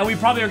 and we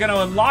probably are gonna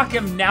unlock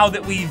him now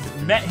that we've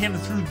met him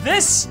through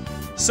this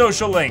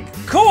social link.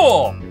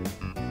 Cool.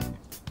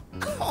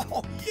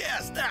 Oh,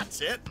 yes,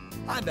 that's it.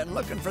 I've been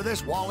looking for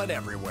this wallet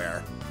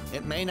everywhere.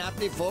 It may not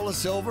be full of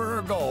silver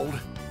or gold,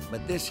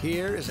 but this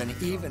here is an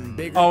even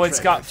bigger Oh,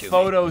 it's got treasure to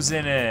photos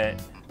in it.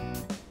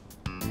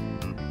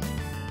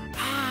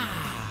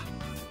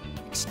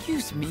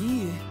 Excuse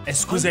me.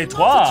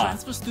 Excusez-toi. Are you not the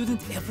transfer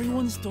student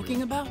everyone's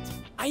talking about?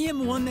 I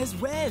am one as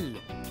well.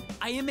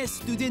 I am a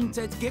student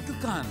at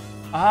Gekukan.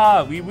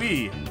 Ah, oui,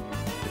 oui.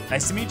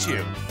 Nice to meet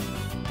you.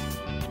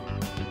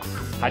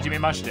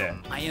 Hajimemashite.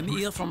 I am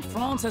here from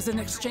France as an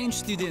exchange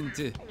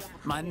student.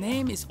 My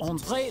name is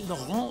André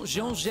Laurent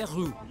Jean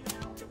Geroux.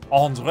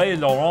 André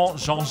Laurent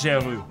Jean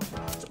Geroux.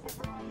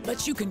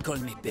 But you can call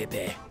me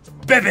Bébé.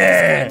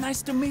 Bébé! It's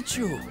nice to meet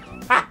you.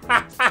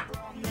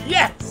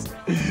 Yes!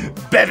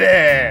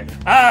 Bébé!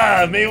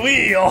 Ah, mais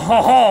oui!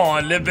 Oh,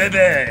 le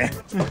bébé!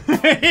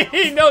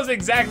 He knows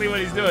exactly what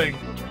he's doing.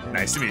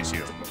 Nice to meet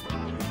you.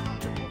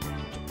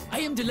 I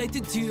am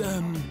delighted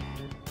to,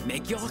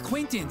 make your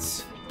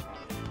acquaintance.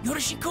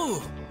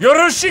 Yoroshiku!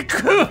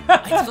 Yoroshiku!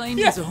 I train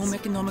in the home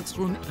economics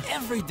room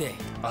every day.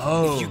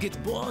 Oh. If you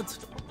get bored,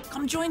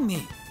 come join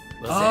me.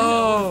 Well, Oh. then,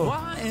 au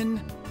revoir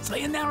and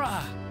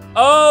sayonara.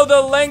 Oh,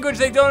 the language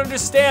they don't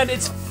understand.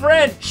 It's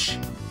French.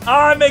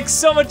 Ah, it makes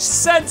so much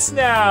sense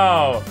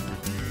now.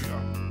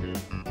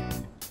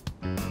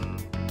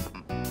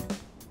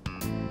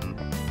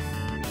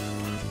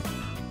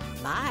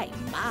 My,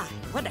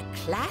 what a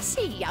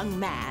classy young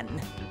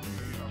man.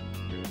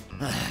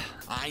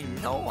 I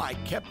know I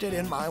kept it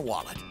in my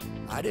wallet.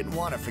 I didn't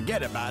want to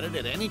forget about it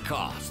at any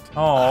cost.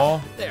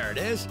 Oh. There it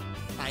is.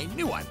 I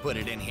knew I put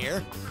it in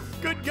here.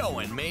 Good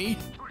going, me.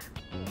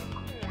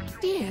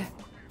 Dear,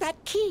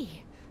 that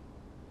key.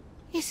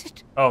 Is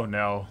it? Oh,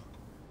 no.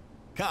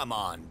 Come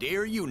on,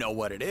 dear, you know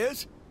what it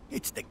is.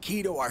 It's the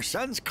key to our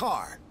son's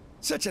car.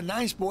 Such a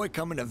nice boy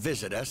coming to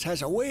visit us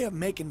has a way of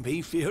making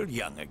me feel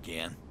young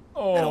again.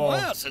 Oh. Been a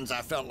while since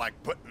I felt like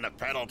putting the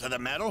pedal to the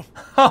metal.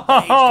 How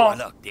do I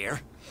look, dear?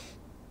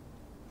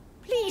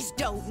 Please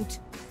don't.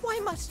 Why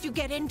must you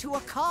get into a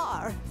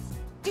car?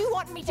 Do you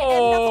want me to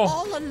end up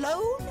all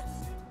alone?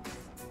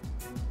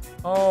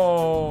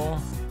 Oh.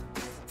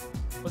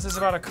 What's this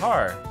about a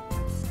car?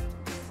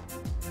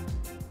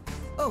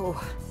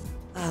 Oh,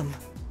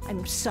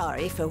 I'm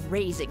sorry for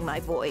raising my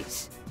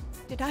voice.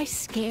 Did I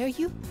scare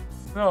you?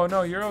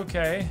 No, you're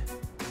okay.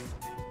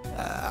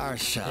 Our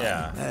son.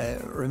 Yeah.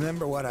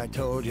 Remember what I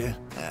told you?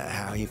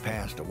 How he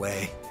passed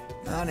away?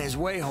 On his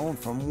way home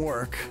from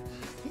work,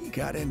 he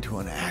got into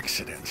an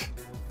accident.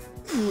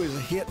 He was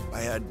hit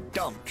by a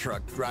dump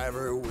truck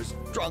driver who was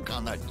drunk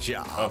on the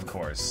job. Of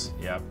course.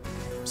 Yep.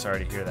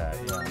 Sorry to hear that.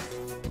 Yeah.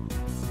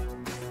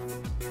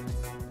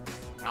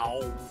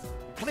 Oh,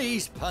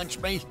 please punch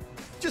me.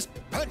 Just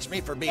punch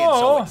me for being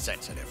so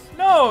insensitive.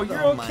 No,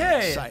 you're All my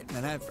okay.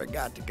 excitement, I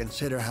forgot to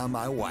consider how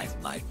my wife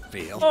might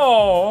feel.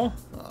 Oh.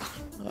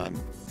 I'm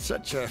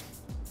such a...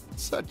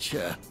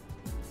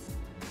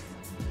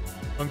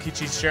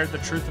 Unkichi shared the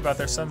truth about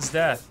their son's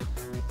death.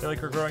 I feel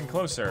like we're growing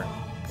closer.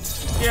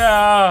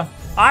 Yeah,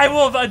 I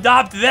will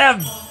adopt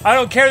them. I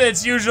don't care that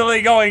it's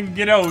usually going,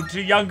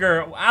 to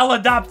younger. I'll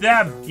adopt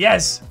them.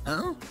 Yes.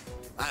 Huh?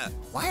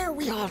 Why are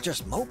we all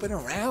just moping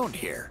around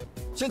here?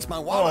 Since my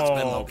wallet's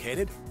been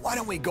located, why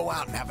don't we go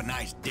out and have a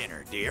nice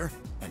dinner, dear?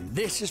 And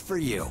this is for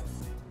you.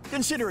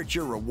 Consider it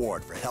your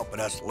reward for helping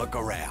us look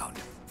around.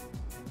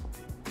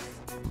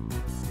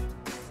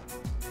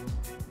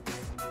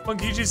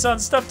 Monkichi-san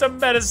stuffed a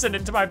medicine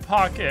into my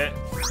pocket.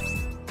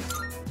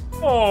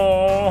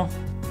 Oh.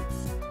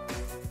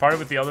 Parted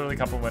with the elderly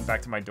couple and went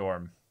back to my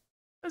dorm.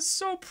 That's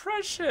so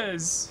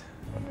precious.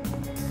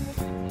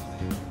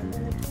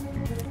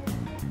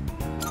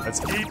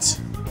 Let's eat.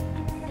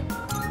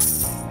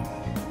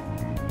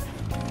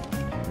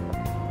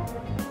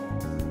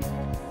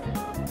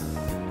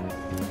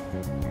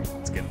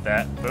 Let's get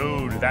that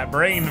food, that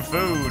brain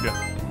food.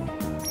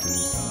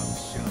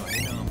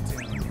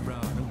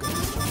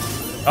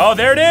 Oh,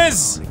 there it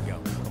is!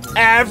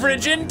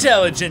 Average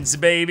intelligence,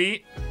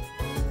 baby.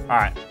 All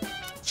right,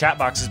 chat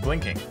box is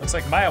blinking. Looks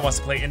like Maya wants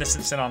to play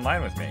Innocent Sin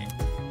Online with me.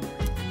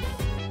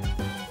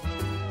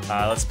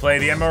 Let's play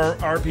the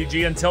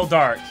MMORPG until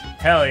dark.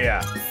 Hell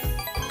yeah.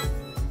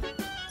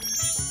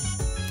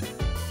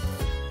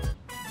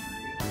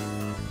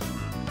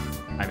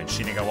 I'm in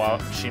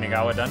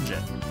Shinagawa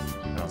Dungeon.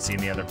 I don't see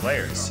any other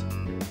players.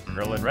 A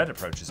girl in red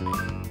approaches me.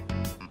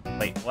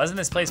 Wait, wasn't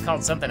this place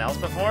called something else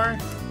before?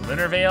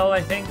 Lunar Vale,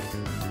 I think?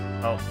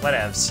 Oh,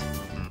 whatevs.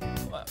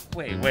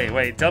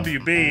 Wait,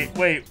 WB,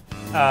 wait.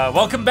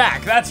 Welcome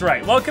back, that's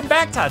right. Welcome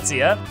back,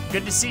 Tatsuya.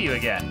 Good to see you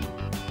again.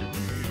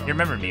 You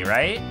remember me,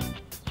 right?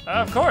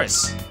 Of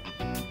course.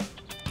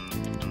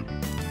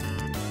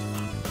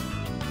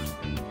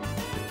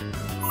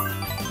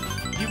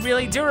 You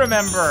really do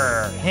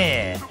remember.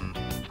 Heh.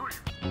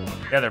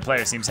 The other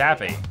player seems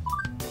happy.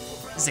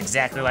 This is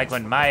exactly like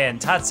when Maya and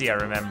Tatsuya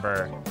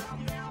remember.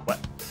 What?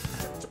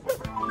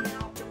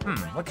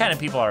 What kind of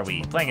people are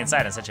we, playing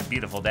inside on such a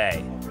beautiful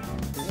day?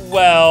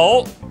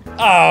 Well,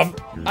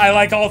 I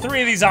like all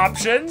three of these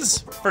options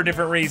for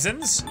different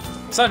reasons.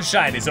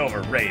 Sunshine is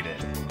overrated.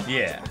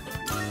 Yeah.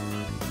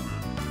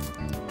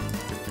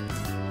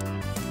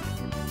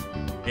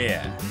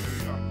 Yeah.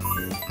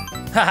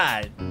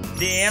 Haha,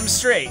 damn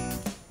straight.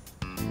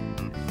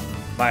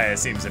 Maya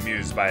seems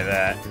amused by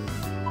that.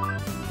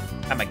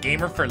 I'm a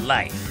gamer for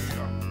life.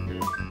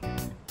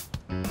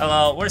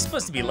 Hello, we're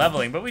supposed to be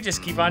leveling, but we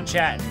just keep on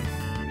chatting.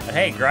 But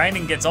hey,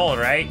 grinding gets old,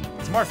 right?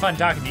 It's more fun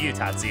talking to you,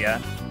 Tatsuya.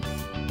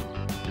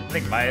 I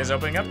think Maya's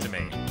opening up to me.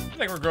 I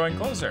think we're growing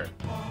closer.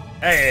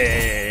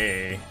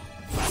 Hey!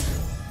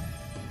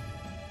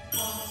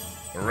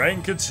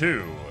 Rank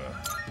 2.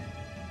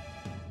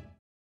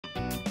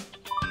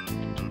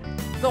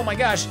 Oh my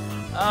gosh,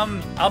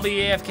 I'll be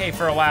AFK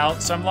for a while,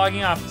 so I'm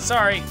logging off.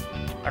 Sorry,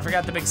 I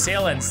forgot the big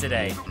sale ends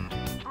today.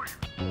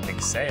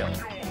 Big sale?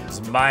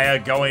 Is Maya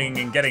going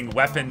and getting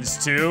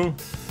weapons too?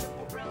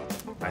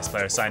 Nice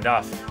player signed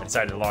off. I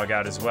decided to log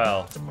out as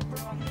well.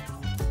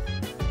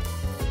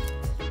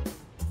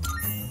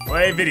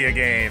 Play video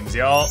games,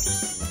 y'all.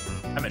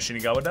 I'm at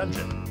Shinagawa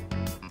Dungeon.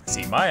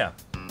 See Maya.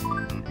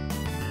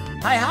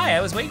 Hi,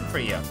 I was waiting for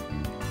you.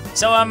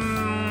 So,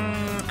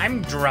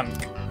 I'm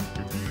drunk.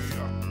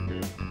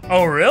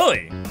 Oh,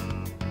 really?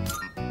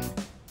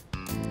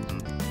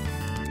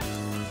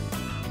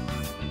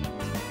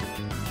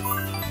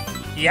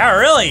 Yeah,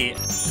 really?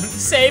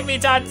 Save me,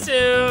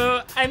 Tatsu!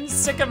 I'm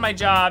sick of my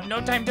job.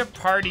 No time to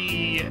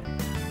party.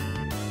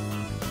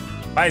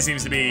 Maya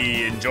seems to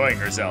be enjoying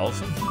herself.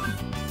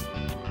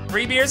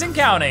 3 beers and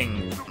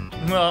counting.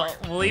 Well,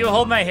 will you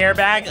hold my hair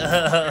back?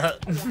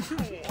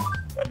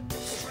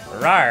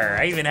 Rawr,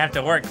 I even have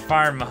to work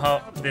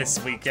this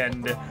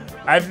weekend.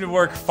 I have to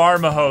work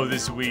Farmaho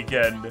this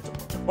weekend.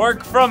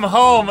 Work from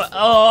home,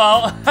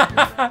 lol.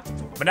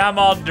 But now I'm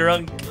all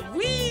drunk.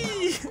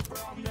 Whee!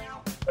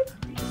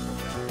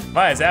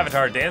 Maya's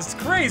avatar danced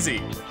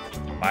crazy.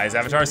 Maya's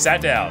avatar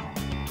sat down.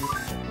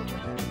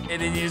 It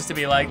didn't used to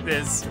be like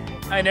this.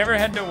 I never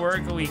had to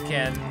work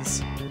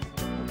weekends.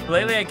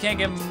 Lately, I can't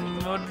get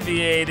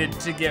motivated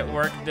to get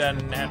work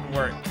done at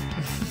work.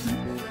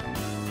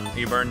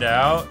 You burned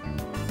out?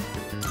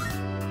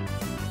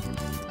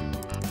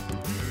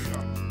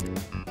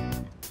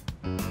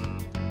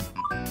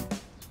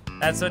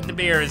 That's what the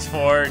beer is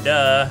for,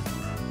 duh.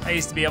 I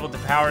used to be able to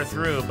power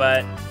through,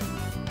 but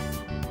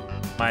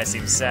Maya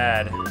seems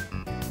sad.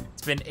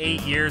 It's been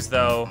 8 years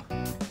though.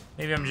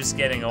 Maybe I'm just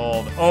getting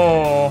old.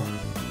 Oh.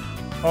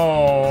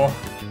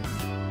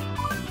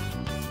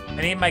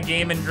 I need my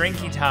game and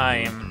drinky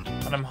time,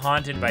 but I'm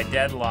haunted by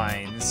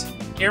deadlines.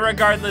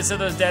 Irregardless of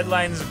those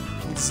deadlines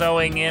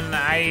sewing in,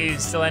 I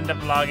still end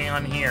up logging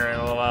on here,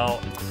 lol.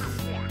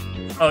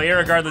 Oh,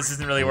 irregardless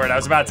isn't really a word. I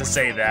was about to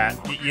say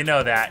that. You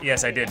know that.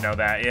 Yes, I did know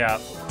that, yeah.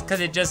 Because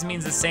it just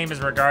means the same as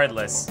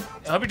regardless.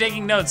 I hope you're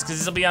taking notes, because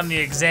this will be on the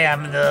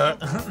exam.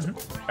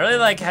 I really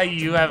like how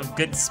you have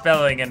good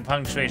spelling and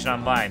punctuation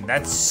online.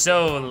 That's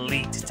so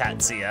elite,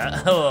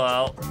 Tatsuya.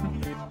 LOL.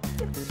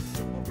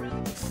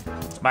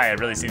 Maya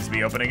really seems to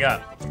be opening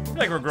up. I feel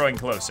like we're growing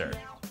closer.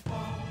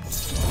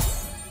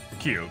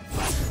 Cute.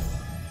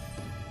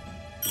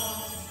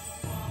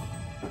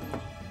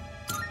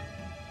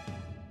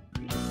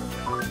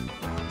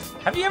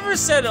 Have you ever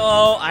said,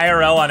 oh,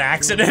 IRL on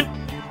accident?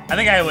 I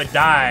think I would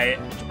die.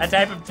 That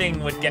type of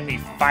thing would get me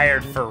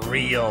fired for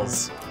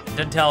reals.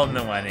 Don't tell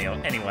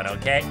anyone,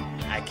 okay?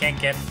 I can't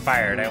get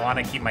fired. I want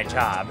to keep my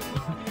job.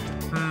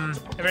 I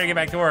better get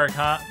back to work,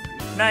 huh?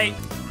 Night.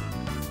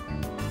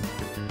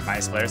 My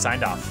player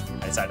signed off.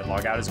 I decided to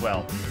log out as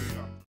well.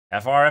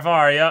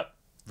 FR, yep.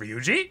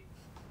 Ryuji?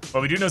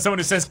 Well, we do know someone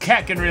who says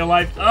Kek in real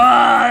life.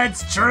 Ah,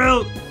 it's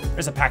true.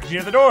 There's a package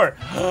near the door.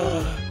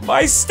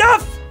 My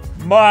stuff!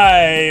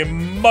 My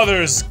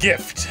mother's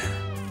gift.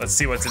 Let's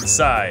see what's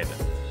inside.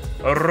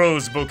 A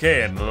rose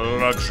bouquet and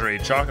luxury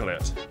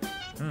chocolate.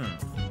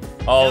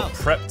 All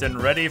prepped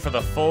and ready for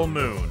the full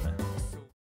moon.